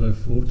half of her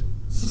foot.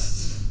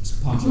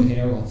 Just punch her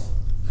hair off.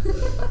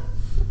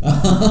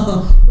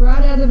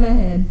 Right out of her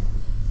head.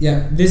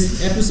 Yeah,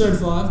 this episode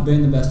 5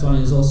 being the best one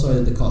is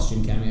also the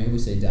costume cameo. We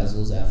see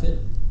Dazzle's outfit.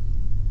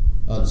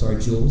 Oh, sorry,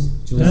 Jules.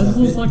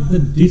 Dazzle's outfit. like the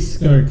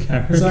disco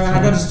character. Sorry,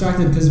 I got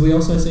distracted because we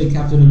also see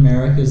Captain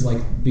America's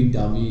like Big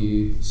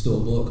W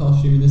store-bought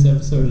costume in this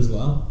episode as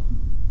well.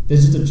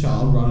 There's just a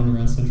child running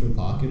around Central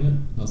Park in it.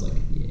 I was like,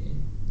 yeah.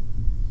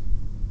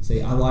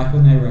 See, I like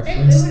when they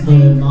reference would the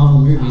be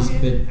Marvel movies,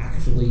 Target. but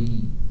actually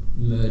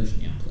merge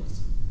now,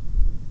 please.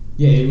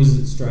 Yeah, it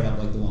was straight up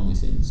like the one we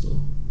see in the store.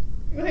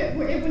 It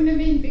wouldn't have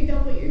been Big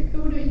W. It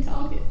would have been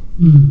Target.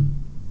 I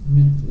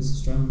mean, it's an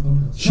Australian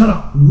podcast. Shut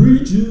up.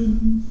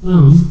 Region.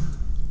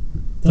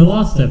 The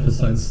last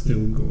episode's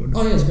still good.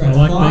 Oh yeah, it's great. I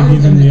like 5 they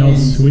give him and the old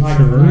end,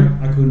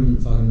 switcheroo. I couldn't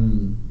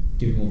fucking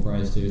give more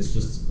praise to. It's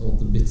just all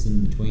the bits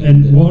in between.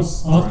 And that what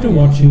it's after dragged.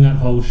 watching that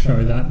whole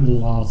show, that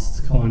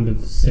last kind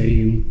of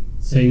seeing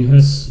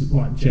her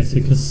like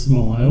Jessica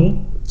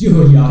smile,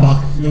 Oh, yeah.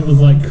 fuck, it was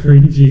like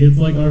cringy. It's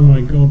like, oh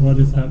my god, what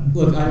is happening?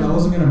 Look, I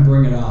wasn't going to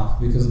bring it up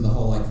because of the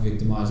whole like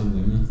victimizing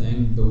women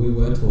thing, but we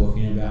were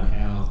talking about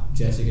how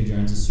Jessica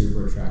Jones is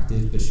super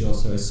attractive, but she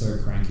also is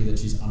so cranky that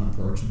she's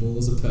unapproachable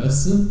as a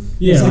person.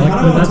 Yeah, It's like,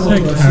 I don't but that's wanna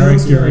her talk to her. She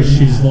looks character. very Is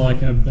she's mad.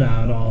 like a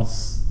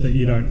badass that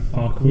you don't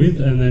fuck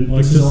with, and then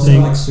like She's just also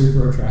seeing like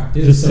super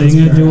attractive. just so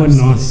seeing it's her do a very nice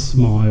absolute.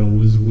 smile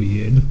was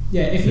weird.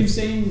 Yeah, if you've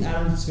seen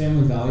Addams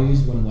Family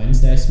Values when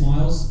Wednesday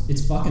smiles,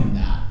 it's fucking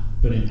that,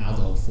 but in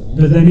adult form.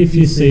 But then if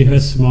you see her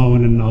smile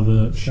in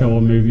another show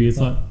or movie, it's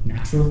like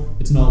Natural.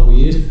 It's not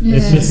weird. Yeah.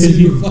 it's just It's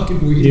because super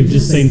fucking weird. you've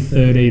just seen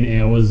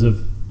 13 hours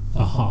of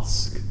a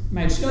husk.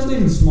 Mate, she doesn't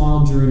even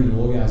smile during an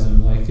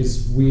orgasm. Like,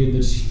 it's weird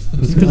that she It's fucking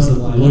because does it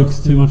later. Luke's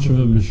too much of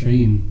a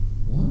machine.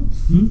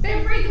 What?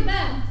 They break a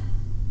bed.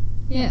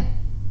 Yeah.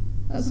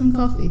 That's some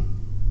coffee.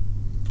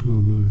 Oh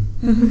no.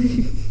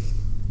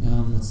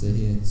 Let's see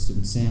here.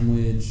 Stupid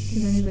sandwich.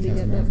 Did anybody Captain get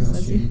that America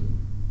besides you?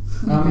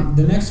 costume.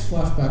 The next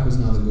flashback was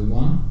another good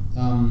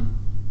one.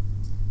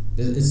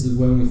 It's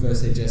when we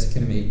first see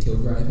Jessica meet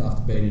Kilgrave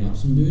after beating up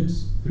some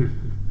dudes.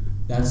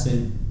 That's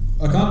it.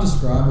 I can't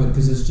describe it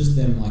because it's just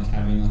them like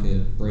having like a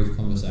brief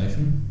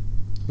conversation,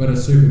 but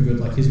it's super good.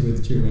 Like he's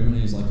with two women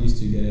and he's like, "You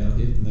two get out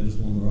here," and they just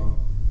wander off.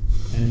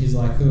 And he's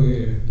like, "Who are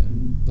you?"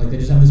 And, like they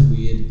just have this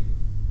weird,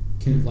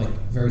 like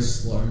very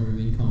slow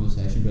moving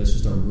conversation, but it's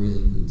just a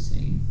really good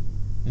scene.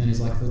 And then he's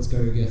like, "Let's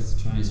go get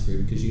Chinese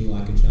food because you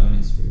like a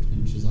Chinese food."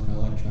 And she's like, "I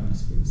like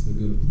Chinese food. It's so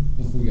good.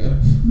 Off we go."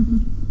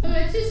 Oh,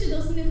 my sister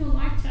doesn't even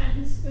like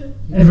Chinese food.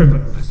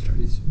 Everybody likes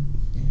Chinese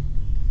food.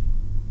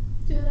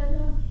 Do they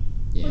though?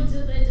 Yeah. Or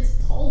do they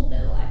just told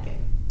they like it?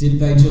 Did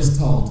they just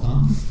told,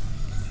 huh?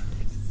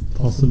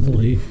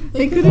 Possibly.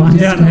 They could have Find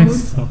just out told.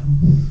 next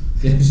time.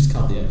 Yeah, just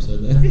cut the episode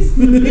there. This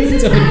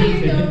is Don't how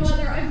even you know finish.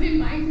 whether I've been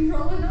mind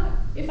controlled or not.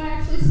 If I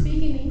actually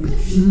speak in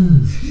English.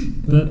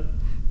 But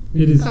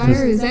it is Kyra,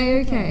 just is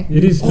okay?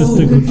 it is just Oh,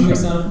 a good I'm show.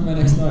 excited for my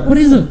next note. What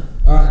is it?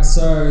 Alright,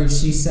 so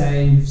she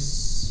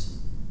saves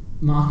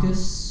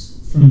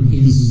Marcus from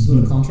his sort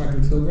of contract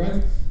with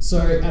Kilgrave. So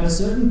at a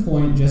certain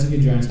point, Jessica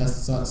Jones has to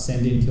start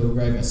sending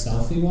Kilgrave a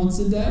selfie once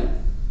a day.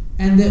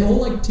 And they're all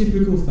like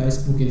typical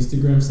Facebook,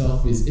 Instagram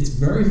selfies. It's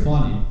very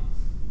funny.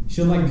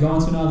 She'll like go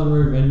into another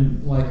room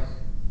and like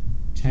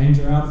change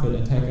her outfit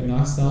and take a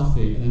nice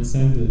selfie and then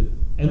send it.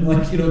 And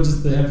like it'll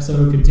just, the episode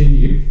will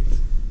continue.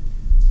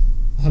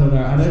 I don't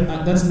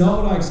know. That's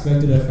not what I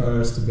expected her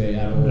photos to be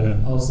at all. Yeah.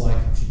 I was like,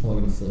 she's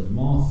probably gonna flip them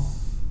off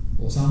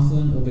or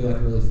something, or be like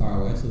really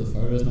far away, so the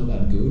photo's not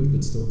that good,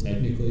 but still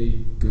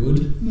technically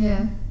good.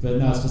 Yeah. But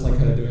no, it's just like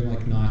her doing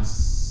like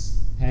nice,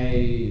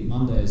 hey,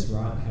 Mondays,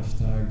 right?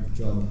 Hashtag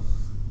job.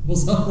 Or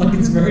something. Like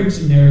it's very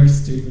generic,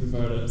 stupid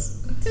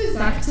photos. Tuesday.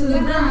 Back to the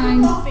Time for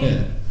grind. coffee.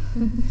 Yeah.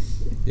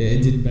 Yeah,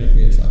 it did make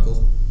me a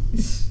chuckle.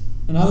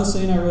 Another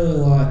scene I really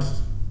like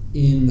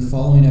in the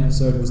following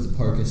episode was the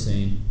poker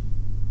scene.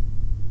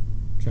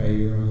 Trey,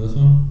 you remember this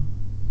one?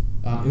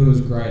 It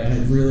was great,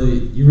 and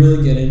you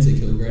really get into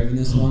Kilgrave in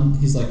this one.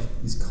 He's like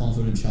this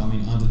confident,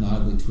 charming,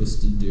 undeniably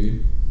twisted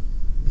dude.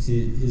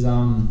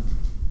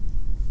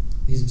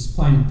 He's just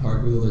playing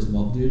poker with all those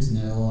mob dudes, and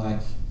they're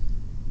like,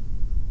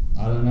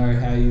 "I don't know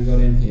how you got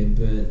in here,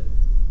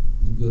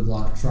 but good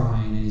luck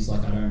trying." And he's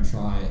like, "I don't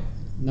try."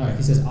 No,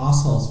 he says,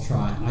 "Assholes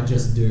try, I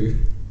just do."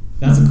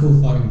 That's a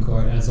cool fucking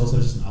quote, and it's also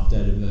just an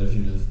updated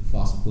version of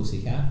Faster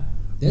Pussycat.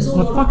 There's a I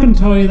lot of fucking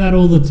tell you that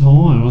all the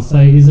time. I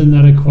say, isn't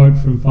that a quote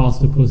from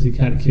Faster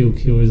Pussycat Kill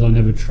Kill? Is I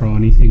never try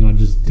anything, I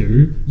just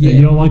do. Yeah.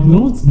 And you're like,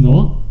 no, it's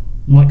not.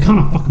 I'm like, can't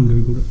I fucking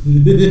Google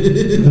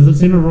it? Because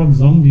it's in a Rob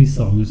Zombie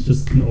song. It's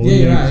just an audio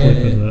yeah, clip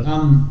yeah. of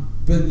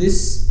it. But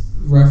this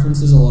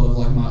references a lot of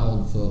like my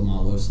old Philip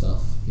Marlowe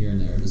stuff here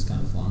and there. It is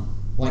kind of fun.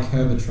 Like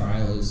her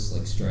betrayal is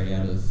like straight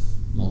out of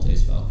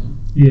Maltese Falcon.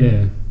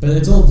 Yeah. But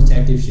it's all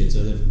detective shit,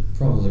 so they've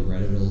probably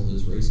read it all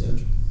as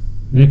research.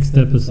 Next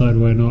episode,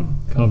 we're not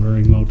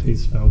covering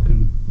Maltese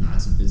Falcon. Nah,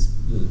 it's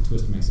the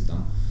twist makes it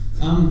dumb.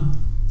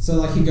 So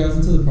like he goes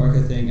into the poker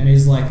thing and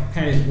he's like,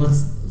 "Hey,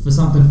 let's for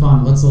something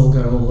fun, let's all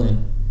go all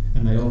in."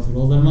 and they all put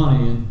all their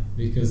money in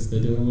because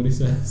they're doing what he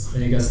says.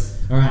 And he goes,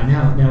 all right,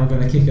 now we're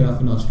going to kick it up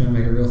a notch, going to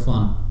make it real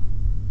fun.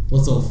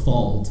 Let's all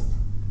fold.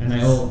 And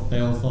they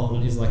all fold,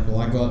 and he's like, well,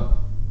 I got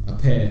a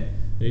pair.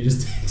 And he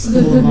just takes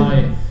all the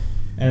money,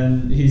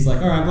 and he's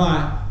like, all right,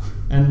 bye.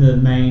 And the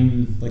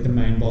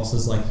main boss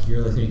is like, you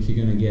really think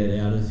you're going to get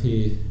out of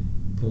here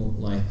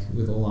like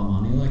with all our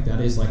money like that?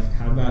 Is like,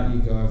 how about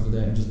you go over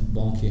there and just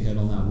bonk your head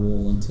on that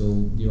wall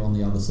until you're on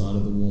the other side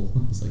of the wall?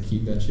 It's like, you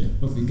betcha.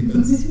 Off he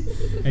goes.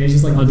 And he's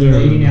just like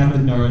bleeding out the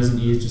nose and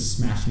ears, just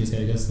smashing his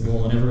head against the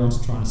wall, and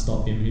everyone's trying to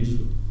stop him,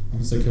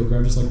 and so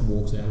Kilgrave just like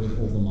walks out with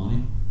all the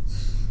money,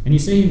 and you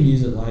see him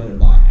use it later to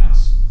buy a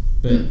house.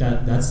 But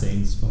that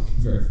scene's fucking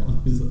very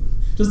fun.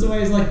 Just the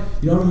way he's like,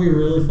 you don't want to be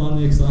really fun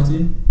and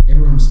exciting?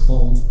 Everyone just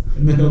fold,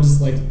 and then they'll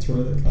just like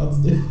throw their cards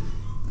down.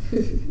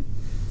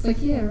 It's like,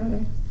 yeah,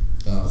 right.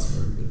 Oh, that's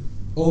very good.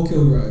 All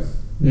Kilgrave.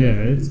 Yeah,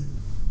 it's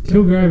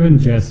Kilgrave and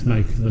Jess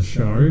make the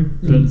show,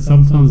 but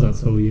sometimes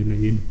that's all you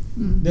need.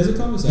 There's a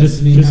conversation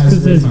Just he has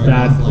because there's with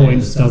bad Hogarth later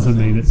points that doesn't sounds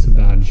mean fun. it's a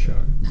bad show.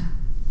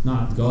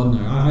 No, God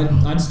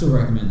no. I'd still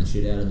recommend the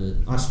shit out of it.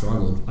 I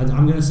struggled.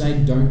 I'm gonna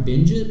say don't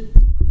binge it.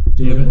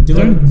 Don't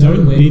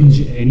weekly.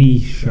 binge any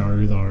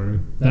show though.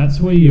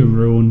 That's where you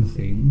ruin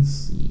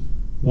things.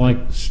 Like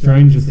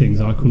Stranger Things,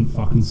 I couldn't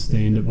fucking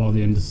stand it by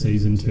the end of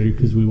season 2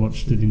 because we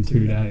watched it in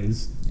 2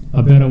 days.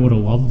 I bet I would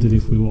have loved it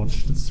if we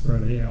watched it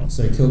spread out.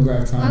 So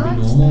Kilgrave trying to I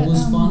be liked normal that,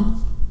 was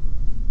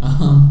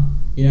fun.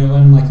 You know,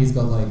 when like he's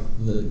got like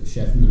the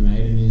chef and the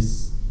maid and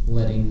he's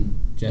letting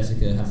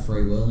Jessica have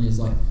free will, and he's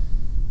like,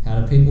 how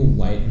do people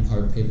wait and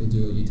hope people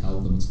do what you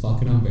tell them? It's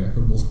fucking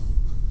unbearable.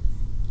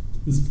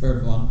 It's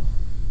very fun.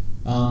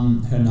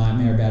 Her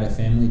nightmare about her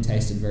family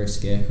tasted very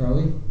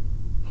scarecrowy,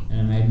 and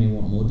it made me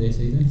want more DC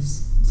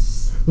things.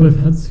 We've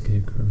had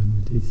Scarecrow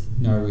in the DC.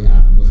 No, we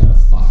haven't. We've had a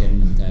fuckhead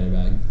in a potato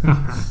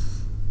bag.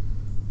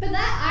 But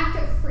that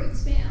actor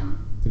freaks me out.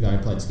 The guy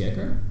who played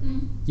Scarecrow?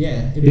 Mm.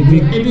 Yeah, It'd be-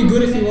 it'd be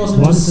good if he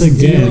wasn't Once just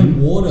stealing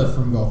again- water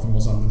from Gotham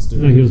or something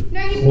stupid. No, he was No,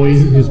 he poison.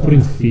 poisoned He was the putting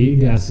water. fear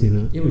gas in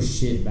it. It was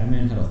shit.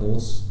 Batman had a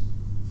horse.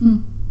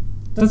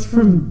 That's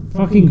from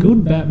fucking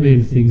good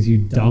Batman things,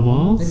 you They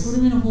dumbass. put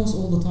him in a horse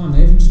all the time.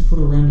 They even just put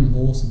a random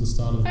horse at the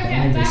start of Okay,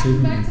 Batman vs back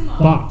Superman. to Mark.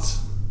 But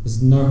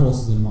There's no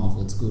horses in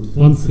Marvel. It's good.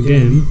 once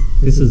again,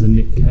 this is a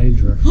Nick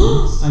Cage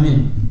reference. I'm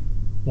in.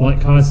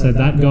 Like I said,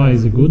 that guy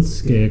is a good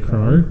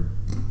Scarecrow.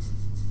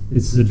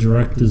 It's the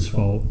director's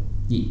fault.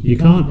 Yeah. You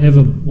can't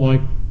ever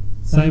like.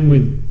 Same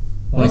with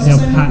like Well, it's the how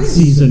same with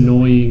Patsy's this.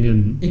 annoying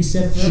and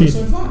Except for shit.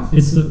 episode 5.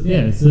 It's the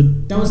it's the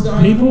That was the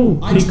only people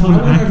I pick on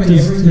went over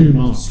actors everything. too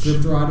much.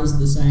 Script writers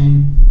the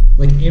same.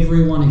 Like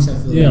everyone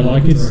except for the Yeah,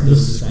 like it's director the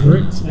was same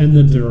script now. and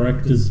the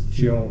director's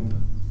job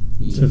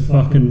to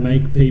fucking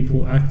make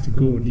people act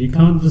good. You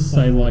can't just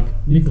say like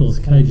Nicolas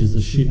Cage is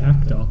a shit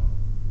actor.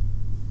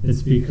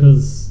 It's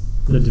because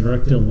the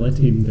director let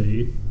him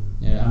be.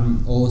 Yeah,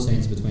 all the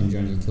scenes between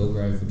Jones and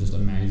Kilgrave were just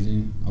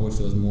amazing. I wish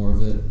there was more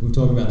of it. We've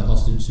talked about the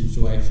hostage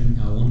situation,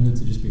 how I wanted it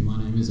to just be my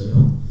name is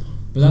Earl.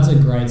 But that's a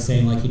great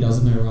scene, like he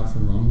doesn't know right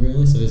from wrong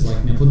really, so he's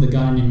like, now put the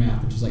gun in your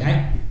mouth, and she's like,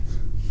 hey,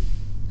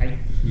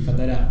 you cut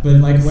that out. But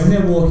like when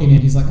they're walking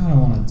in, he's like, I don't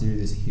want to do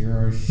this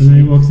hero shit. And then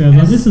he walks out like,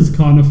 And- this is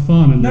kind of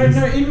fun. And No,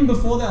 there's- even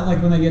before that, like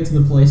when they get to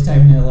the police tape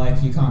and they're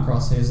like, you can't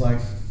cross here, he's like,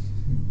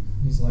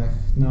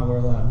 no, we're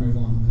allowed, move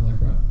on. And they're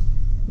like, right.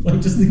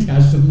 Like just the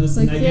casualness,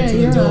 and Like, they yeah, get to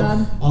the you're door.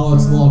 allowed. Oh,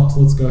 it's Yeah. locked.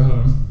 Let's go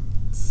home.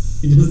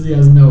 He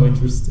has no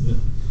interest in it.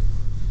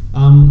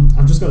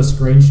 I've just got a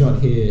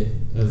screenshot here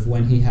of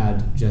when he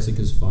had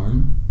Jessica's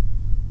phone,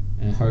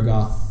 and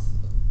Hogarth,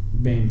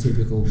 being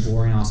typical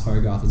boring ass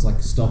Hogarth, is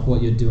like, stop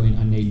what you're doing.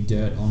 I need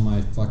dirt on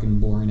my fucking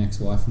boring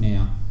ex-wife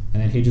now.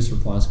 And then he just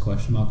replies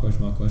question mark,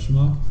 question mark, question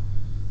mark.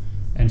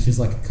 And she's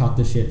like, cut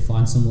the shit,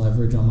 find some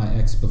leverage on my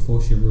ex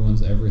before she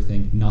ruins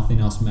everything. Nothing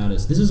else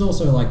matters. This is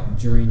also like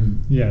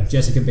during Yes.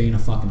 Jessica being a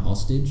fucking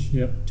hostage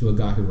Yep. to a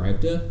guy who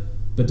raped her.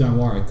 But don't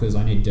worry, because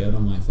I need dirt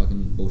on my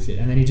fucking bullshit.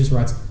 And then he just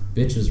writes,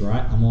 bitches,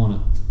 right? I'm on it.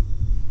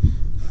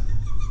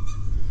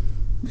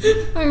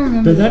 I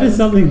remember. But that is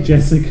something great.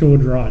 Jessica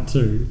would write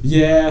too.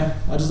 Yeah,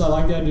 I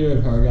like the idea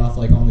of Hogarth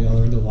like on the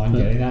other end of the line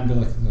getting that and be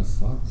like, oh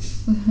fuck.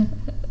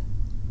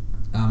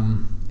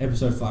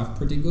 Episode 5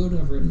 pretty good,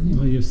 I've written here.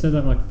 Well, you've said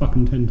that like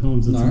fucking 10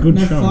 times. It's no, a good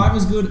no, show. 5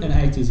 is good and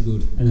 8 is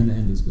good, and then the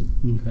end is good.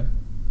 Okay.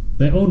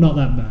 They're all not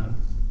that bad.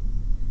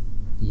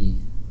 Yeah.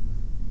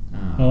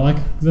 I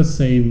like the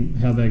scene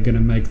how they're going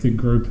to make the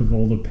group of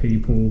all the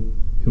people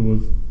who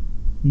have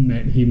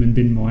met him and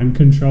been mind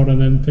controlled, and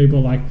then people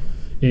are like,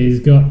 yeah, he's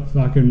got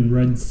fucking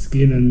red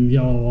skin and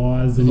yellow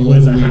eyes and he All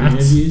wears the a weird hat.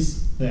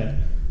 interviews. Yeah.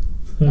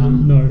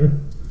 No.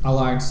 I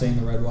liked seeing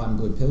the red, white, and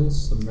blue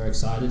pills. I'm very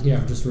excited. Here,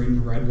 I've just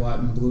written red, white,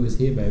 and blue is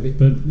here, baby.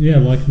 But yeah,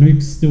 like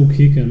Nuke's still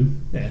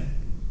kicking. Yeah.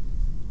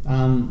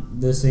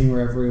 The scene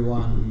where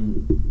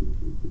everyone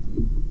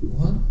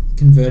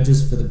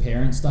converges for the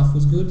parent stuff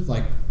was good.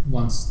 Like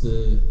once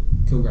the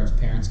Kilgrave's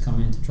parents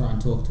come in to try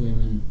and talk to him,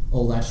 and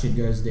all that shit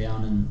goes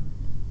down, and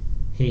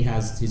he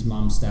has his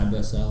mum stab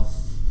herself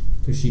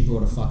because she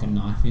brought a fucking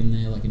knife in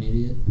there like an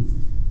idiot.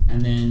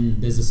 And then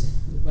there's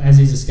as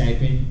he's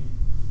escaping,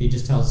 he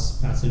just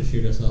tells Patsy to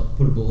shoot herself,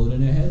 put a bullet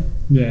in her head,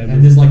 Yeah,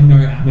 and there's like no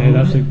ammo Yeah, in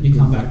that's it. a- You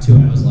come back 2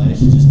 hours later,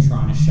 she's just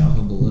trying to shove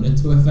a bullet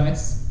into her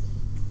face.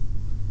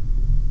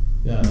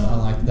 Yeah, I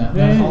like that.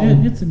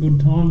 it's a good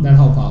time. That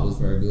whole part was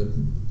very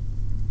good.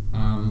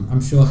 I'm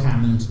sure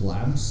Hammond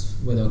Labs,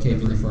 where they were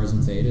keeping the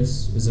frozen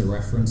fetus, is a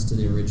reference to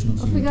the original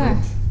Off we Human go.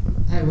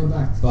 Torch. Hey, we're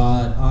back.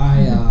 But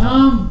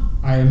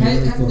I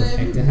immediately have thought of they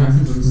Hector ever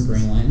Hammond referenced- from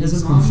Green Lantern. There's a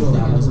I'm sure Marvel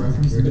that thing wasn't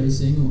reference to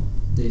accurate.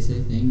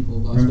 DC thing or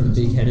vice Remember the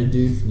versa. big-headed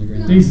dude from the Green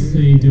No. Lantern?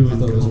 DC do I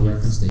thought it was a comics.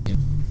 reference to him.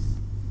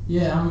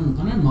 Yeah,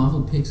 I know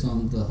Marvel picks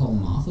on the whole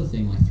Martha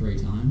thing like 3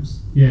 times.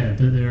 Yeah,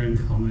 but they're in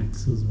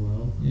comics as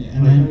well. Yeah,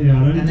 and then I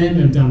don't and think then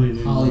they've done it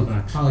in Harley, live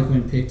action. Harley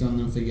Quinn picked on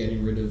them for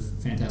getting rid of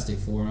Fantastic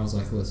Four, and I was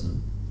like,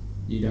 listen,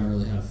 you don't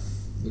really have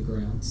the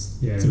grounds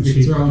Yeah, to and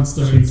be throwing she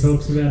stones.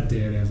 talks about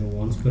Daredevil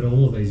once, but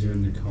all of these are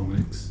in the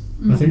comics.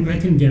 I Mm. think they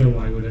can get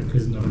away with it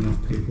because not enough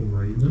people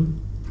read them.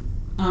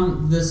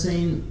 The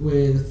scene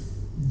with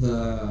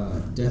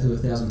the Death of a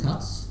Thousand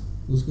Cuts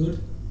was good.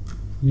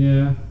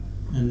 Yeah.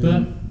 And But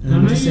then, I and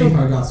then know to see you're-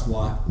 Hogarth's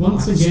wife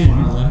Once wife again-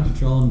 spiral out of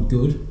control and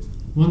good.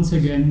 Once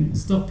again,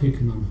 stop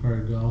picking on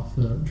Hogarth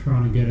for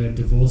trying to get her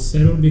divorce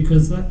settled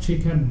because that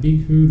chick had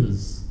big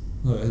hooters.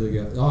 Oh, here we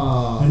go.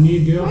 A Oh,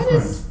 new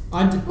girlfriend.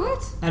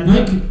 What? I'd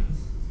Like, make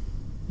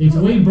if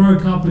we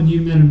broke up and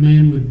you met a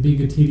man with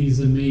bigger titties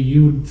than me,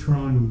 you would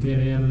try and get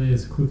out of there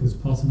as quick as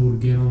possible to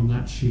get on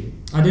that shit.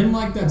 I didn't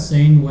like that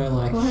scene where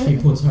like What? she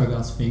puts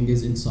Hogarth's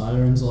fingers inside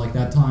her and so like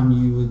that time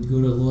you were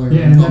good at lawyer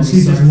Yeah, and and got then me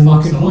she so just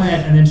walks fucking off.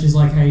 wet and then she's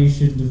like, hey, you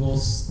should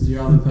divorce the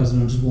other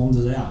person and just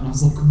wanders out and I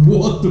was like,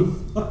 what the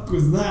fuck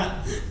was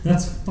that?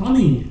 That's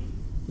funny.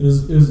 It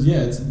was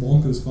yeah, it's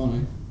bonkers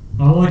funny.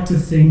 I like to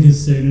think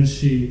as soon as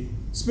she...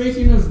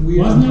 Speaking of weird,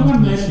 Why has no one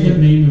uncomfortable made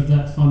shit, the meme of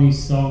that funny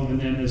song and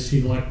then as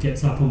she like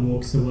gets up and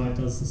walks away,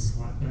 does the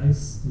slight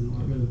bass? And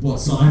like, What,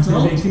 to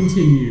Seinfeld? be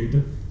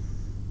continued.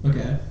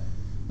 Okay.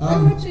 We're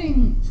Um,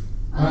 watching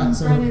alright,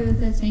 so- Friday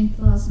the 13th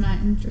last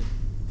night, and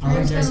I like Trey's kind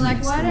of Jason like,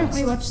 X why the don't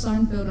we best." watch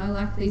Seinfeld? I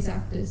like these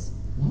actors.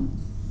 What?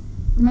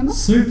 Remember?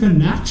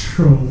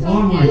 Supernatural.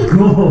 Oh my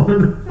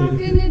god.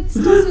 Fucking, it's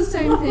just the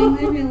same thing.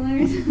 Leave me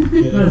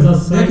alone. As I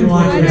say, They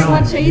like, I don't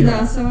our- watch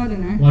either, so I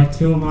don't know. like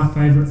 2 of my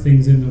favourite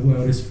things in the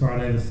world is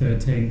Friday the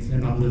 13th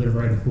and Under the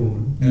Red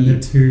Hood. And Yeah. the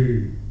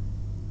 2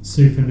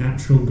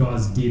 Supernatural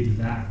guys did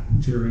that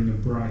during a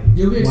break.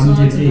 You'll be One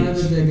excited did to know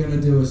each. that they're going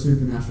to do a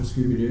Supernatural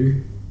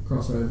Scooby-Doo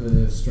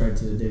crossover straight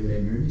to the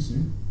DVD movie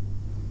soon.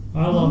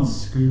 I love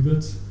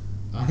Scoobit.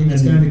 I think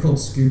it's And- going to be called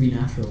Scooby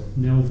Natural.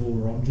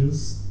 Nelville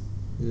Rogers.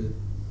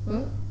 What?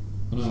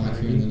 I don't like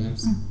hearing the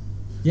names. Oh.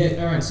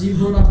 Yeah, alright, so you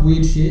brought up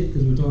weird shit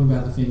because we're talking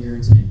about the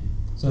fingering scene.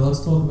 So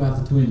let's talk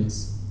about the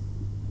twins.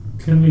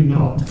 Can we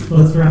not?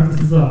 Let's wrap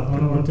this up. I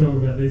don't want to talk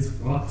about these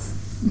fucks.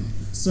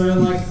 So,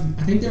 like,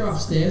 I think they're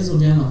upstairs or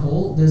down the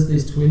hall. There's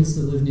these twins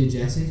that live near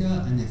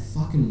Jessica and they're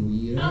fucking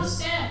weirdos.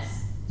 Upstairs.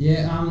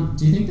 Yeah,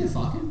 do you think they're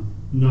fucking?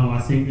 No, I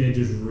think they're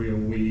just real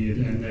weird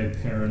and their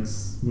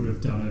parents would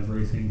have done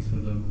everything for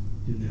them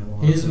in their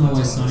lives. Here's an and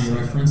Always that's why I Sunny say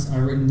that. reference.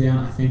 I've written down,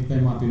 I think they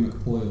might be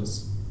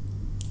McPoyles.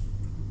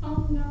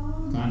 Oh no.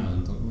 I know what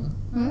I'm talking about.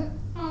 What?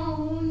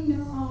 Oh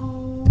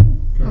no.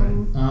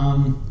 Great.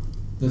 Oh.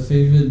 The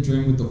fevered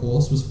dream with the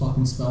horse was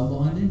fucking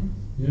spellbinding.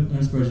 Yep. I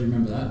don't suppose you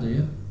remember that, do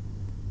you?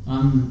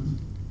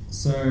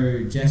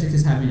 So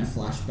Jessica's having a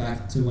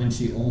flashback to when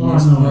she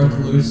almost Oh, no, I broke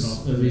don't loose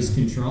remember. of his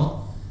Yeah.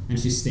 control, and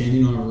she's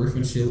standing on a roof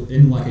and she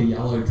in like a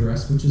yellow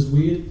dress, which is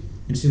weird.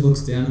 And she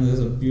looks down and there's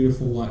a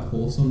beautiful white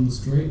horse on the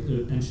street,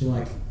 and she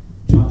like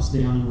jumps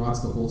down and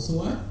rides the horse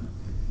away.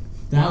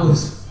 That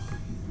was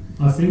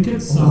I think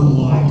it's some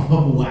like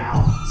oh,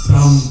 wow.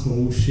 some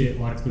bullshit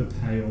like the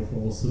pale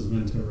horse is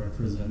meant to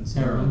represent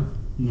something. Heroin?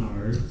 No.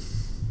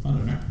 I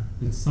don't know.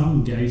 It's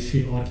some gay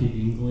shit like your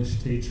English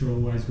teacher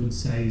always would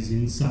say is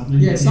in something.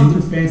 Yeah, But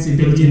something you, fancy,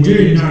 but but it's you do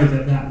weird. know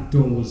that that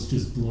door was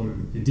just blue.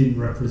 It didn't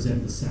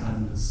represent the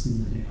sadness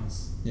in the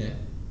house. Yeah.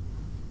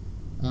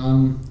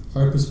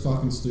 Hope is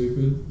fucking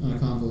stupid. I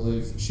can't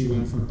believe she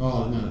went from.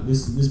 Oh no,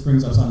 this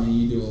brings up something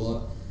you do a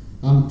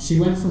lot. She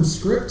went from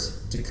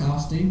script to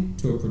casting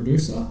to a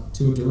producer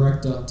to a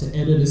director to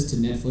editors to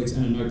Netflix,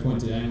 and at no point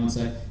did anyone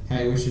say,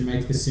 "Hey, we should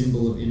make the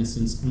symbol of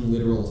innocence and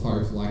literal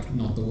hope like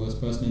not the worst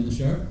person in the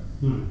show."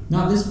 No.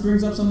 No, this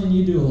brings up something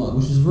you do a lot,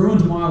 which has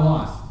ruined my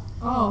life.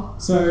 Oh.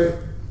 So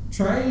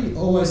Trey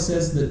always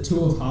says that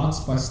Two of Hearts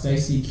by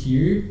Stacey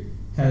Q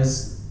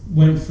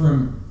went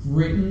from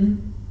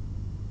written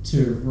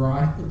to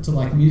write to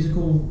like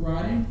musical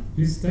writing,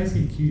 Who's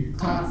Stacey Q?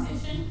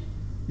 Composition.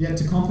 yeah,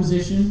 to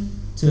composition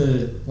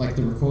to like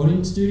the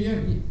recording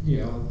studio.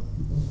 Yeah, I'll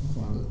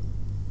find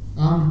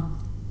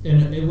it.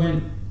 And it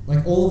went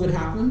like all of it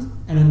happened,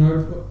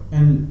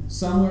 and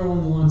somewhere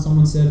along the line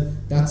someone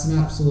said that's an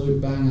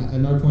absolute banger. At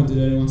no point did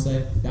anyone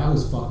say that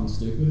was fucking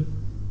stupid.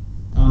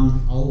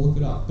 I'll look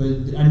it up, but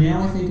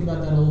now I think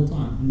about that all the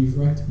time, and you've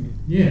wrecked me.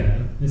 Yeah,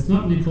 it's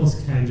not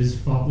Nicolas Cage's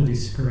fault that he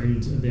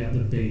screamed about the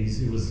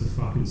bees. It was the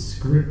fucking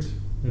script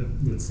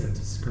that said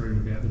to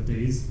scream about the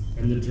bees,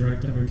 and the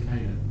director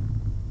okayed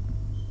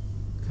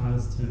it.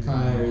 Kaya's turning.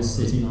 Kaya is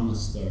on. sitting on the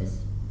stove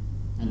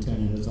and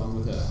turning it on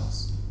with her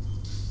ass.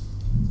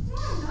 No,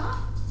 I'm not.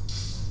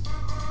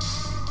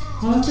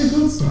 Oh, that's a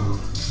good song.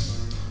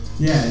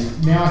 Yeah,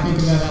 now I think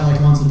about that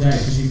like once a day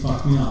because you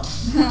fucked me up.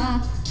 I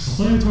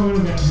thought you were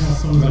talking about how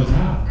songs are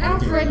bad.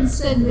 Alfred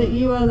said that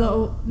you are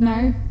the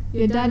no.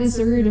 Your dad is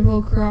the root of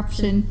all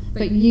corruption,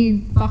 but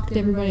you fucked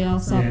everybody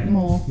else up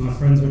more. My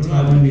friends were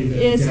telling me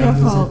that It's Dad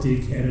your was fault. a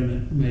dickhead and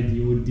it made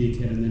you a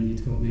dickhead, and then you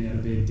taught me how to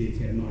be a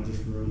dickhead, and I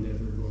just ruined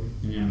everybody.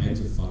 And now Meg's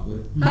a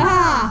fuckwit.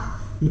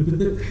 Ah!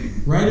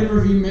 Rate and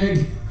review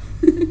Meg.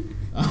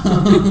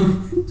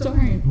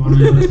 Don't. 1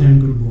 out of 10,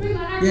 good We boy.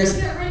 might actually Yes.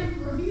 get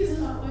reviews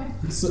in that way.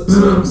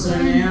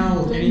 So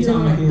now,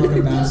 anytime I hear like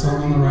a bad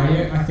song on the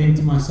radio, I think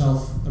to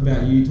myself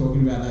about you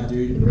talking about that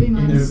dude It'd be in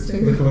nice the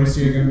too. recording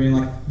studio and being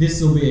like,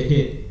 this will be a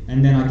hit,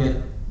 and then I get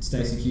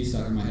Stacey Q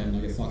stuck in my head and I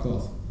get fucked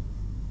off.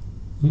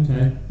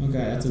 Okay. Okay,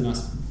 that's a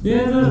nice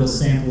Yeah, little the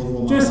sample of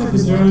what my life Jessica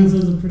is like. Jones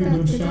is a pretty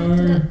good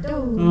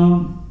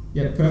show.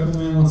 Yeah, Purple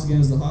Man once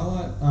again is the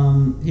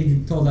highlight.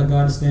 He told that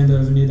guy to stand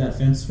over near that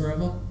fence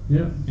forever,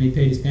 Yeah, and he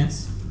peed his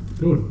pants.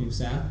 good. He was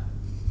sad.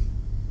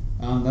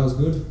 That was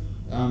good.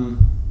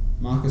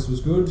 Marcus was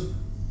good.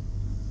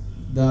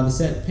 The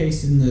set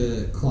piece in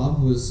the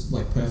club was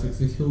like perfect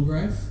for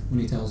Kilgrave when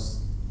he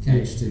tells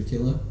Cage to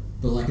kill her.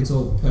 But like it's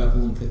all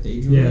purple and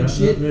cathedral Yeah, and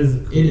shit. there's a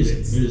cool It is.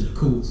 bits. It is a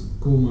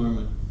cool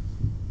moment.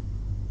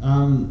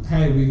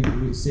 Hey,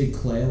 we see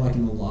Claire like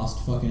in the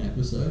last fucking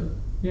episode.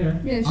 Yeah.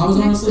 Yeah, I was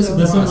she's next honestly to them.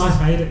 That's why I Surprised.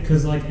 hate it,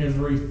 because like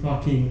every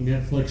fucking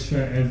Netflix show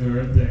ever,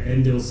 at the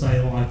end it'll say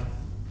like,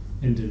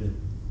 ended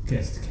a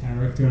guest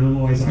character, and I'm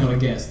always It's not a like,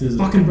 guest, is it?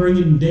 fucking bring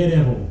in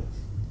Daredevil,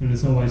 and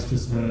it's always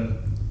just her.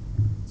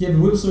 Yeah, but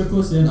we were so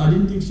close to the end. I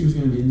didn't think she was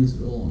going to be in this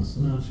at all,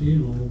 honestly. No, she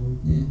in all of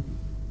them.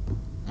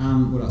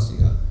 Yeah. What else you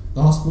got?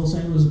 The hospital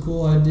scene was a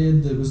cool idea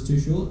that was too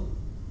short.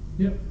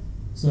 Yep.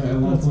 So at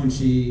one That's- point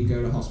she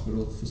go to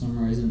hospital for some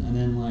reason, and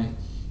then like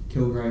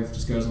Kilgrave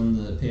just goes on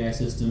the PA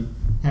system.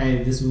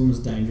 Hey, this woman's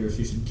dangerous.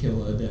 You should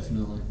kill her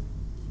definitely.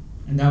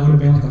 And that would have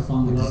been like a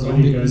fun like Like when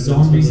he zombie, goes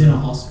zombies into in a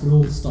the-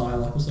 hospital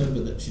style episode,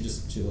 but that she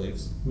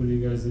leaves. When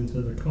he goes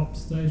into the cop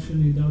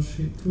station, he does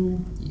shit cool.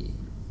 Yeah.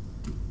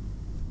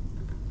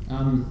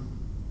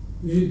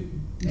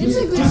 It's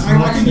a good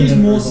I could use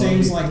more Everybody.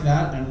 scenes like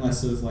that and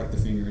less of like the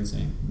fingering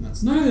scene. And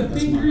that's No, the that's my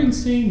fingering vote.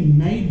 scene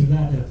made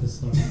that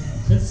episode.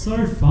 It's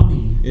so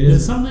funny. It It's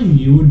is. something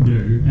you would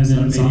do, and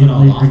then It's something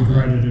I'll immediately laugh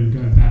regret it and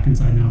go back and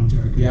say, "No, I'm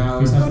joking." Yeah, I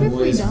always have What have we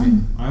lawyers.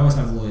 done? I always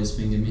have lawyers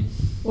finger me.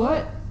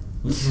 What?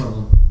 What's the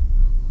problem?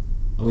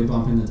 Are we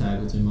bumping the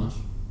table too much?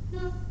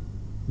 No.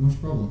 What's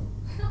the problem?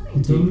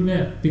 You're talking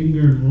about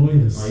finger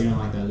lawyers. Oh, you don't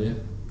like that, do you?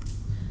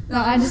 No,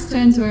 I just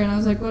turned to her and I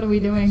was like, "What are we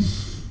doing?"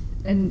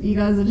 And you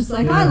guys are just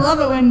like, Yeah. "I love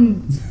it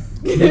when."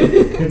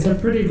 It's a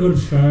pretty good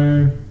show.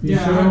 You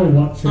Yeah, should I- all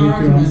watch it I if you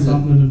want recommend it.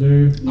 something to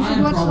do. You I should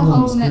have watch the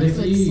problems, whole but if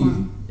Netflix you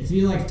one. if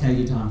you like take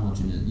your time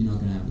watching it, you're not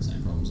gonna have the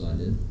same problems I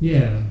did.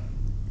 Yeah.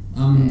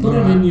 Yeah. Put it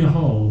alright. in your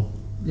hole.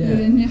 Put it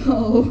Yeah. in your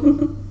hole.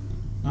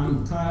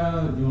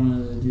 Kaya, do you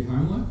want to do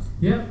homework?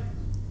 Yep.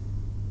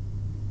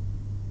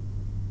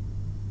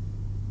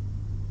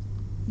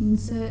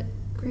 Insert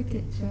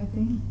cricket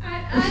chirping.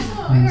 I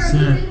thought we already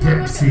Insert did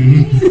homework at the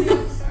Pepsi. beginning of the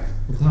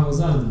episode. How was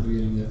that at the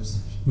beginning of the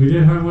episode? We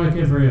do homework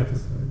every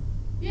episode.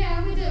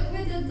 Yeah, we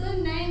did the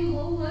name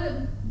all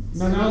the.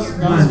 No, that was- superheroes.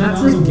 that was- that's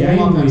that was a a game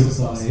warm-up we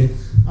exercise. play.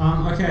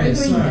 Okay, We're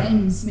so doing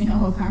games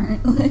now,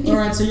 apparently.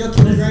 alright, so you're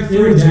Kilgrave It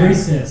for a was day.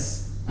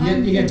 recess.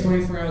 You get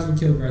 24 hours with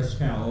Kilgrave's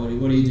power.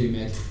 What do you do,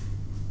 Meg?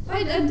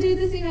 I'd do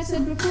the thing I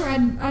said before.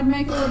 I'd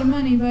make a lot of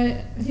money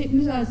by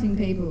hypnotizing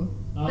people.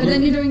 But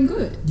then you're doing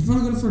good. You've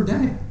only got it for a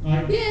day.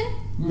 Yeah.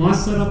 My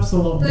setup's a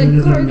lot Like, better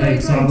go, than go,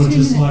 Meg's. go, I would 2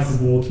 just like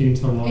minutes. walk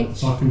into like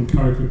Each. fucking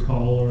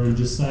Coca-Cola and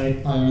just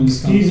say, I own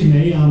this "Excuse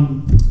company."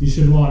 me, you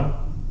should like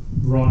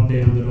write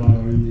down that I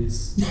own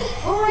this."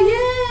 Oh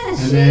yeah. And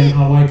Shit. then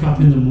I wake up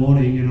in the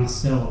morning and I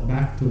sell it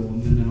back to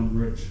them, and then I'm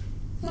rich.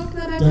 Fuck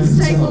that. I'd Don't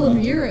just take sell all it of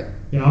back. Europe.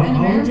 Yeah, And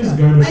I would just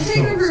America. go to I'd take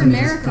shops over and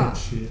America.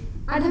 just get shit.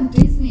 I'd have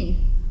Disney.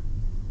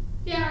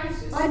 Yeah, I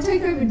was just. I'd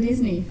take over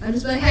Disney. I'd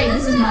just be like, hey,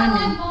 this is mine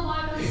now.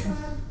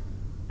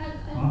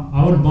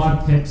 I would buy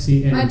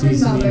Pepsi and I'd bring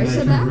Disney and Marlboro make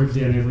soda. them rip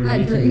down every I'd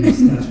week bring- and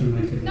mustache and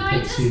make it No, I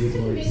just Pepsi with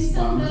convinced leaves.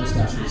 them that I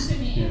Mustaches. don't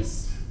have to.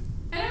 Yes.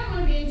 I don't want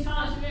to be in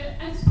charge of it.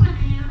 I just want to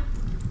hang out.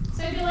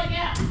 So I'd be like,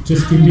 yeah.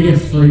 Just I'm give me a gonna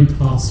free be-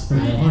 pass for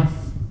Right. life.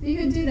 You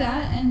could do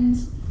that, and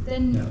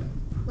then Yeah.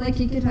 like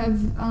you could have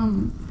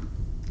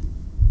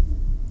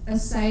a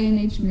say in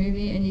each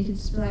movie, and you could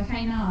just be like,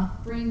 hey, nah,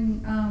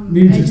 bring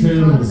Ninja Agent Carter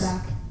Turtles.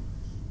 back.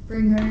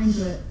 Bring her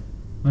into it.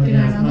 But You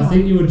yeah, know, another I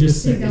think you would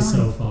just Keep set going.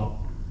 yourself up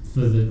for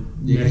the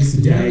You next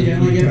day. You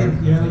only you get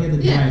don't the, you have only it. get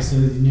the Yeah. day, so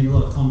you need a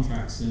lot of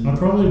contracts. And I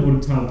probably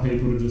would tell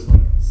people to just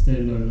like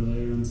stand over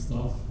there and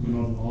stuff, and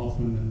I'd laugh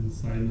and then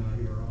say, "No,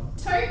 you're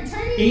right."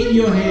 Toby eat would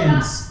your do that.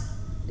 hands.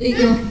 Eat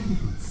your- No,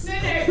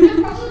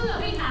 the problem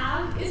that we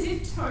have is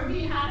if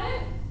Toby had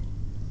it,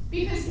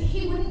 because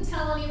he wouldn't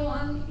tell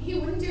anyone, he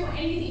wouldn't do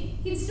anything.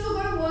 He'd still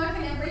go to work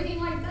and everything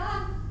like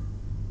that.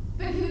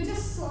 but he would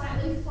just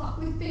slightly fuck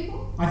with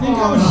people. I think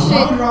Oh, I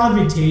shit. would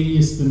rather be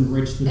tedious than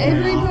rich the day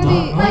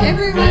Everybody, after.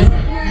 everyone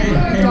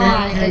Hey,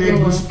 die Meg, at your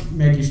you work.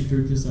 Meg, you should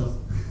poop yourself.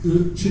 No,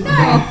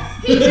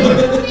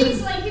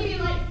 he's like, he'd be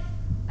like,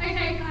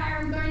 okay, Kyra,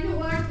 I'm going to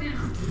work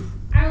now.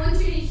 I want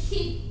you to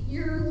hit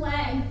your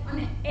leg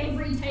on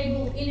every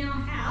table in our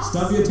house.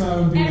 Stub your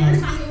toe and be every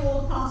nice. time you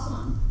walk past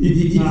one. No,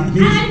 And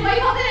here's- I'd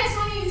wake up the next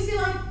morning and just be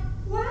like,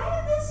 why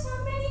are there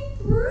so many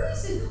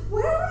bruises?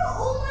 Where are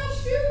all my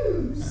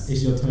shoes?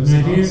 Is your toe Now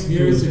stubs?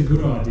 here is a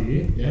good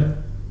idea, Yeah.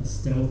 a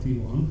stealthy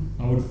one.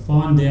 I would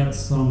find out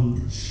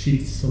some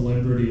shit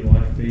celebrity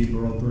like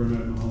Bieber or Bruno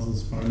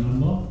Mars's phone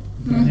number,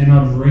 and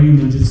I'd ring him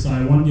and just say,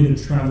 I want you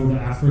to travel to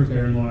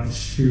Africa and like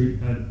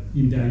shoot an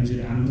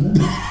endangered animal and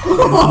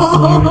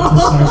upload it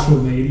to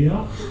social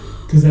media,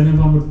 because then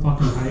everyone would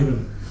fucking hate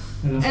him.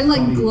 And, that's And like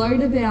funny.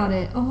 gloat about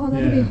it. Oh,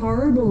 that'd Yeah. be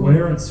horrible.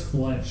 Wear its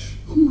flesh.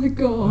 Oh my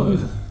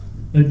god.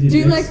 At your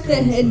Do next like the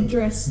concert.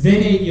 headdress.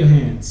 Then eat your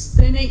hands.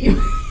 Then eat your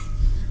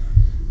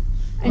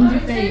and Like,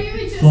 your maybe feet.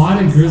 we just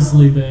Fight a like,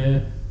 grizzly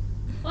bear.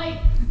 Like,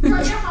 throw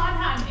your hard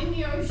hat in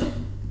the ocean.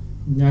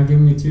 Now give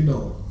me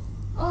 $2.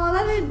 Oh,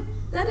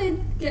 that'd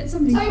get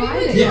something Toby would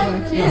fighting. do Yeah,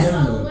 like really yeah,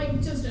 subtle, definitely.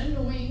 like just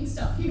annoying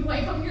stuff. You'd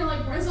wake up and you're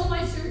like, where's all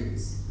my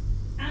shoes?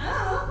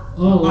 Ah.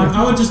 Oh,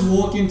 I would just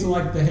walk into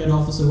like the head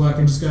office at work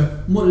and just go,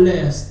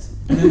 molest.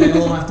 And then they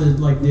all have to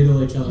like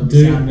diddle each other and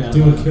be sad about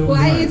do it. a kill.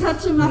 Why are rate. you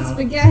touching my Yeah.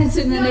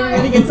 spaghetti? And then No,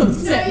 everybody gets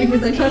upset no,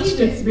 because they you touched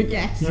wouldn't your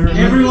spaghetti. No,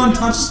 remember, Everyone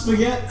touched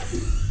spaghetti.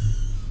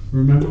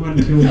 remember when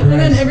Kill And then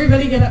Graves,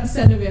 everybody get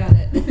upset about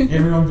it.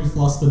 Everyone be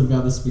flustered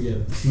about the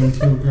spaghetti. when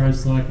Kill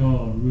Graves like,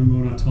 oh,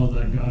 remember when I told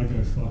that guy to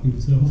go fuck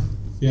himself?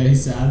 Yeah,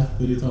 he's sad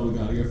that he told a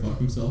guy to go fuck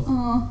himself.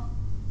 Oh,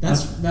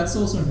 That's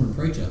also from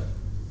Preacher.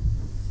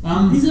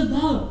 Is it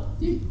that?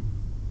 Yeah.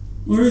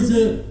 Or is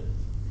it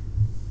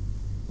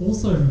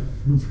also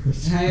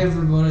Hey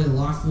everybody,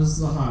 life is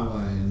the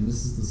highway, and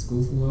this is the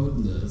School for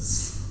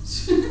Wilderness.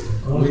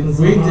 Life is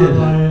we a did it.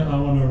 highway, I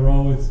want to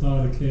roll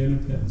inside a can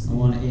of Pepsi. I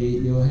want to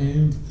eat your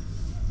hand.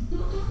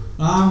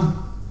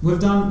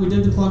 We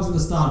did the plugs at the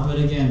start, but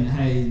again,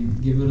 hey,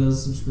 give it a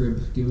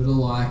subscribe, give it a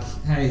like.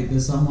 Hey,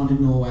 there's someone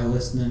in Norway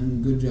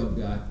listening. Good job,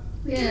 guy.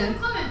 Give a yeah.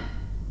 comment.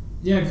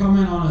 Yeah,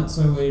 comment on it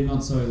so we're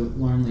not so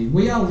lonely.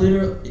 We are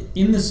literally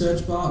in the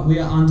search bar. We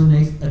are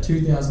underneath a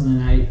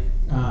 2008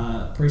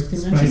 Priest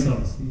convention. Space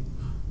Odyssey.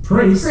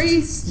 Priest?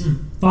 Priest.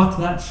 Fuck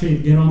that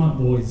shit. Get on it,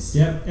 boys.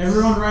 Yep.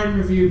 Everyone rate and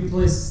review,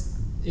 please.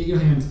 Eat your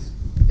hand.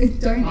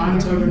 Don't I'm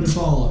eat Tobin your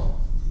DeFolo.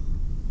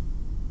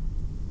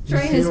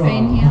 Trey Yes, has you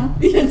been are.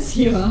 here. Yes,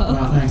 you are.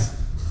 Wow, thanks.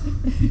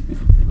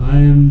 I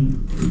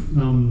am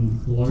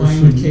lotion.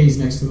 Playing with keys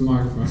next to the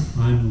microphone.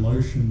 I'm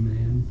lotion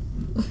man.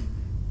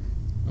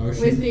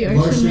 Ocean. With the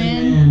Ocean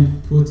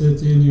Man. Put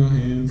it in your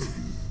hand.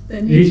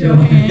 Then Eat eat your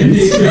your hand. hands.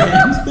 Eat your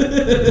hand.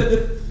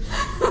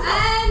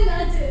 And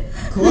that's it.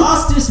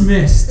 Class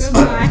dismissed.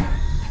 Goodbye.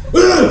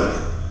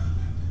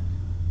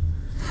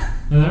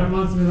 And that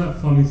reminds me of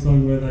that funny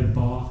song where they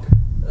bark.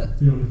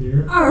 Do you want to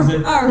hear it?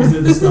 Arf, arf. Is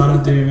it the start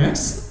of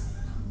DMX?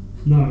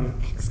 No.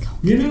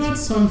 You know that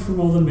song from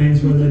all the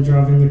memes where they're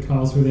driving the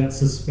cars without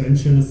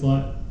suspension? It's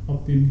like,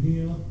 up in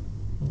here,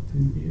 up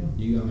in here.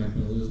 You gotta make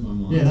me lose my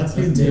mind. Yeah, that's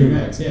him too.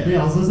 DMX, yeah.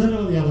 Yeah, I was listening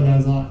to it the other day. I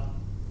was like,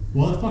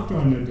 why the fuck do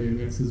I know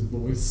DMX's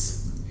voice?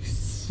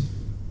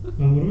 What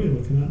are we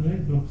looking at,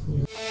 mate? Not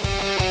clear.